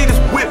 mad if you see this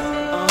whip.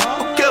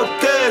 Okay,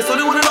 okay. So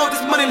they wanna know if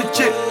this money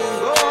legit.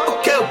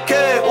 Okay,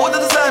 okay. All the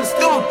designs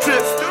still on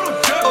trip.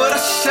 Oh,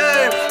 that's a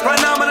shame. Right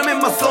now, man, I'm in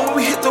my zone. When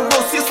we hit the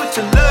road, see you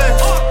switching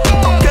lanes.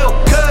 Okay,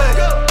 okay.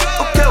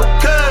 Okay,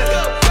 okay.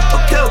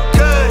 Okay,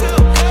 okay.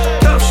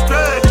 Tell them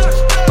straight.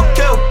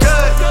 Okay,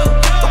 okay.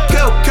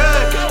 Okay, okay.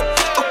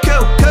 Okay,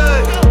 okay.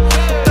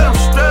 Tell them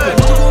straight.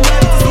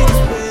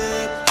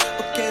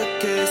 Okay,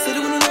 okay. Say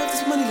they wanna know if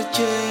this money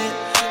legit.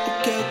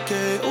 Okay,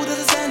 okay. All the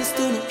design is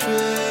still on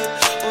trip.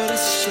 Oh,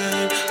 that's a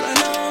shame. Right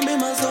now, I'm in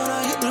my zone. I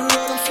hit the road,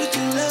 I'm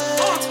switching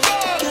lanes.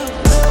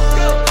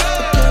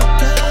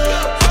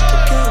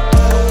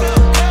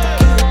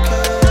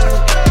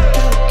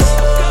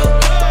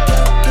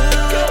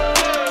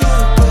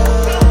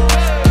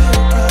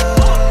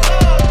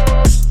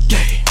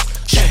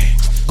 Okay,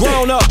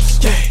 grown ups,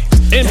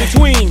 in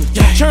between,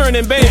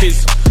 churning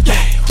babies.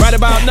 Right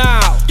about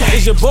now,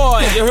 it's your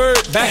boy, you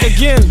heard, back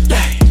again.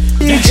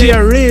 DJ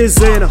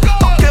Reason.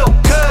 Okay,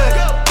 okay.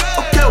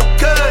 Okay,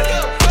 okay.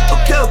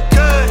 Okay,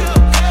 okay.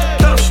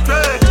 Tell them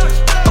straight.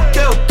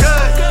 Okay,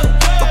 okay.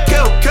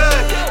 Okay, okay.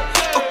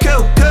 Okay,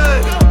 okay.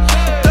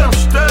 Tell them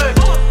straight.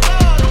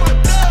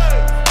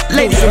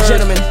 Ladies and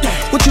gentlemen,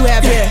 what you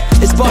have here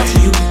is brought to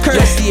you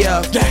courtesy of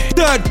love.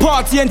 Third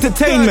party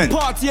entertainment.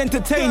 Party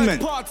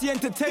entertainment. Party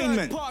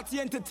entertainment. Party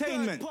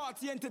entertainment.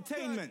 Party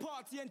entertainment.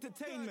 Party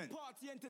entertainment. Party entertainment.